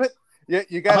 God damn it. Yeah,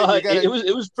 you got it.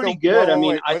 It was pretty good. I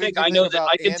mean, I think I know that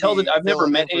I could tell that I've never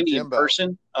met Andy in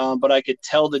person, but I could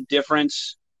tell the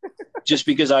difference just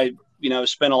because I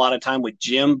spent a lot of time with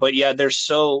Jim. But yeah,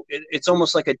 it's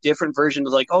almost like a different version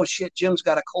of like, oh shit, Jim's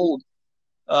got a cold.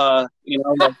 Like,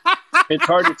 it's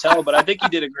hard to tell, but I think he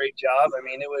did a great job. I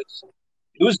mean, it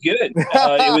was good.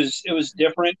 It was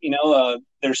different.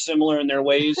 They're similar in their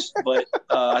ways, but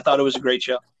I thought it was a great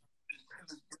show.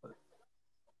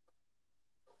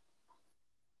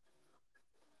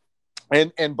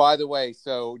 And by the way,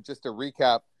 so just to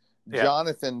recap,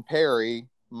 Jonathan Perry,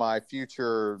 my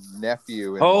future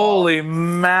nephew. Holy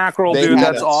mackerel, dude!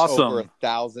 That's awesome. Over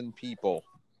 1,000 people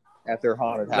at their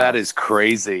haunted house. That is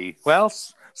crazy. Well,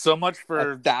 so much for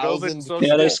 1,000.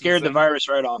 Yeah, they scared the virus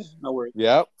right off. No worries.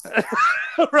 Yep.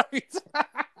 Right.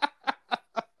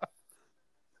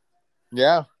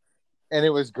 Yeah, and it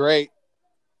was great.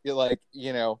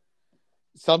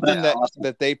 Something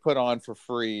that they put on for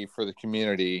free for the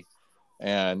community.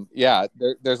 And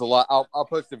there's a lot. I'll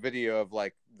post a video of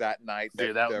like that night.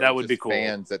 Dude, that would be cool.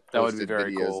 Fans that would be posted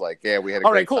very videos cool. Like, yeah, we had a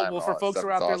all great right, cool. time. Well, for folks who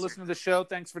are out there awesome. listening to the show,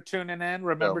 thanks for tuning in.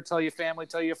 Remember, tell your family,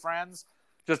 tell your friends.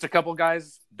 Just a couple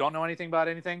guys don't know anything about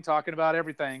anything, talking about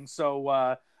everything.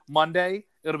 So Monday,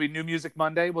 it'll be New Music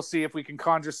Monday. We'll see if we can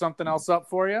conjure something else up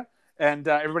for you. And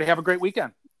everybody have a great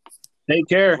weekend. Take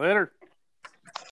care. Later.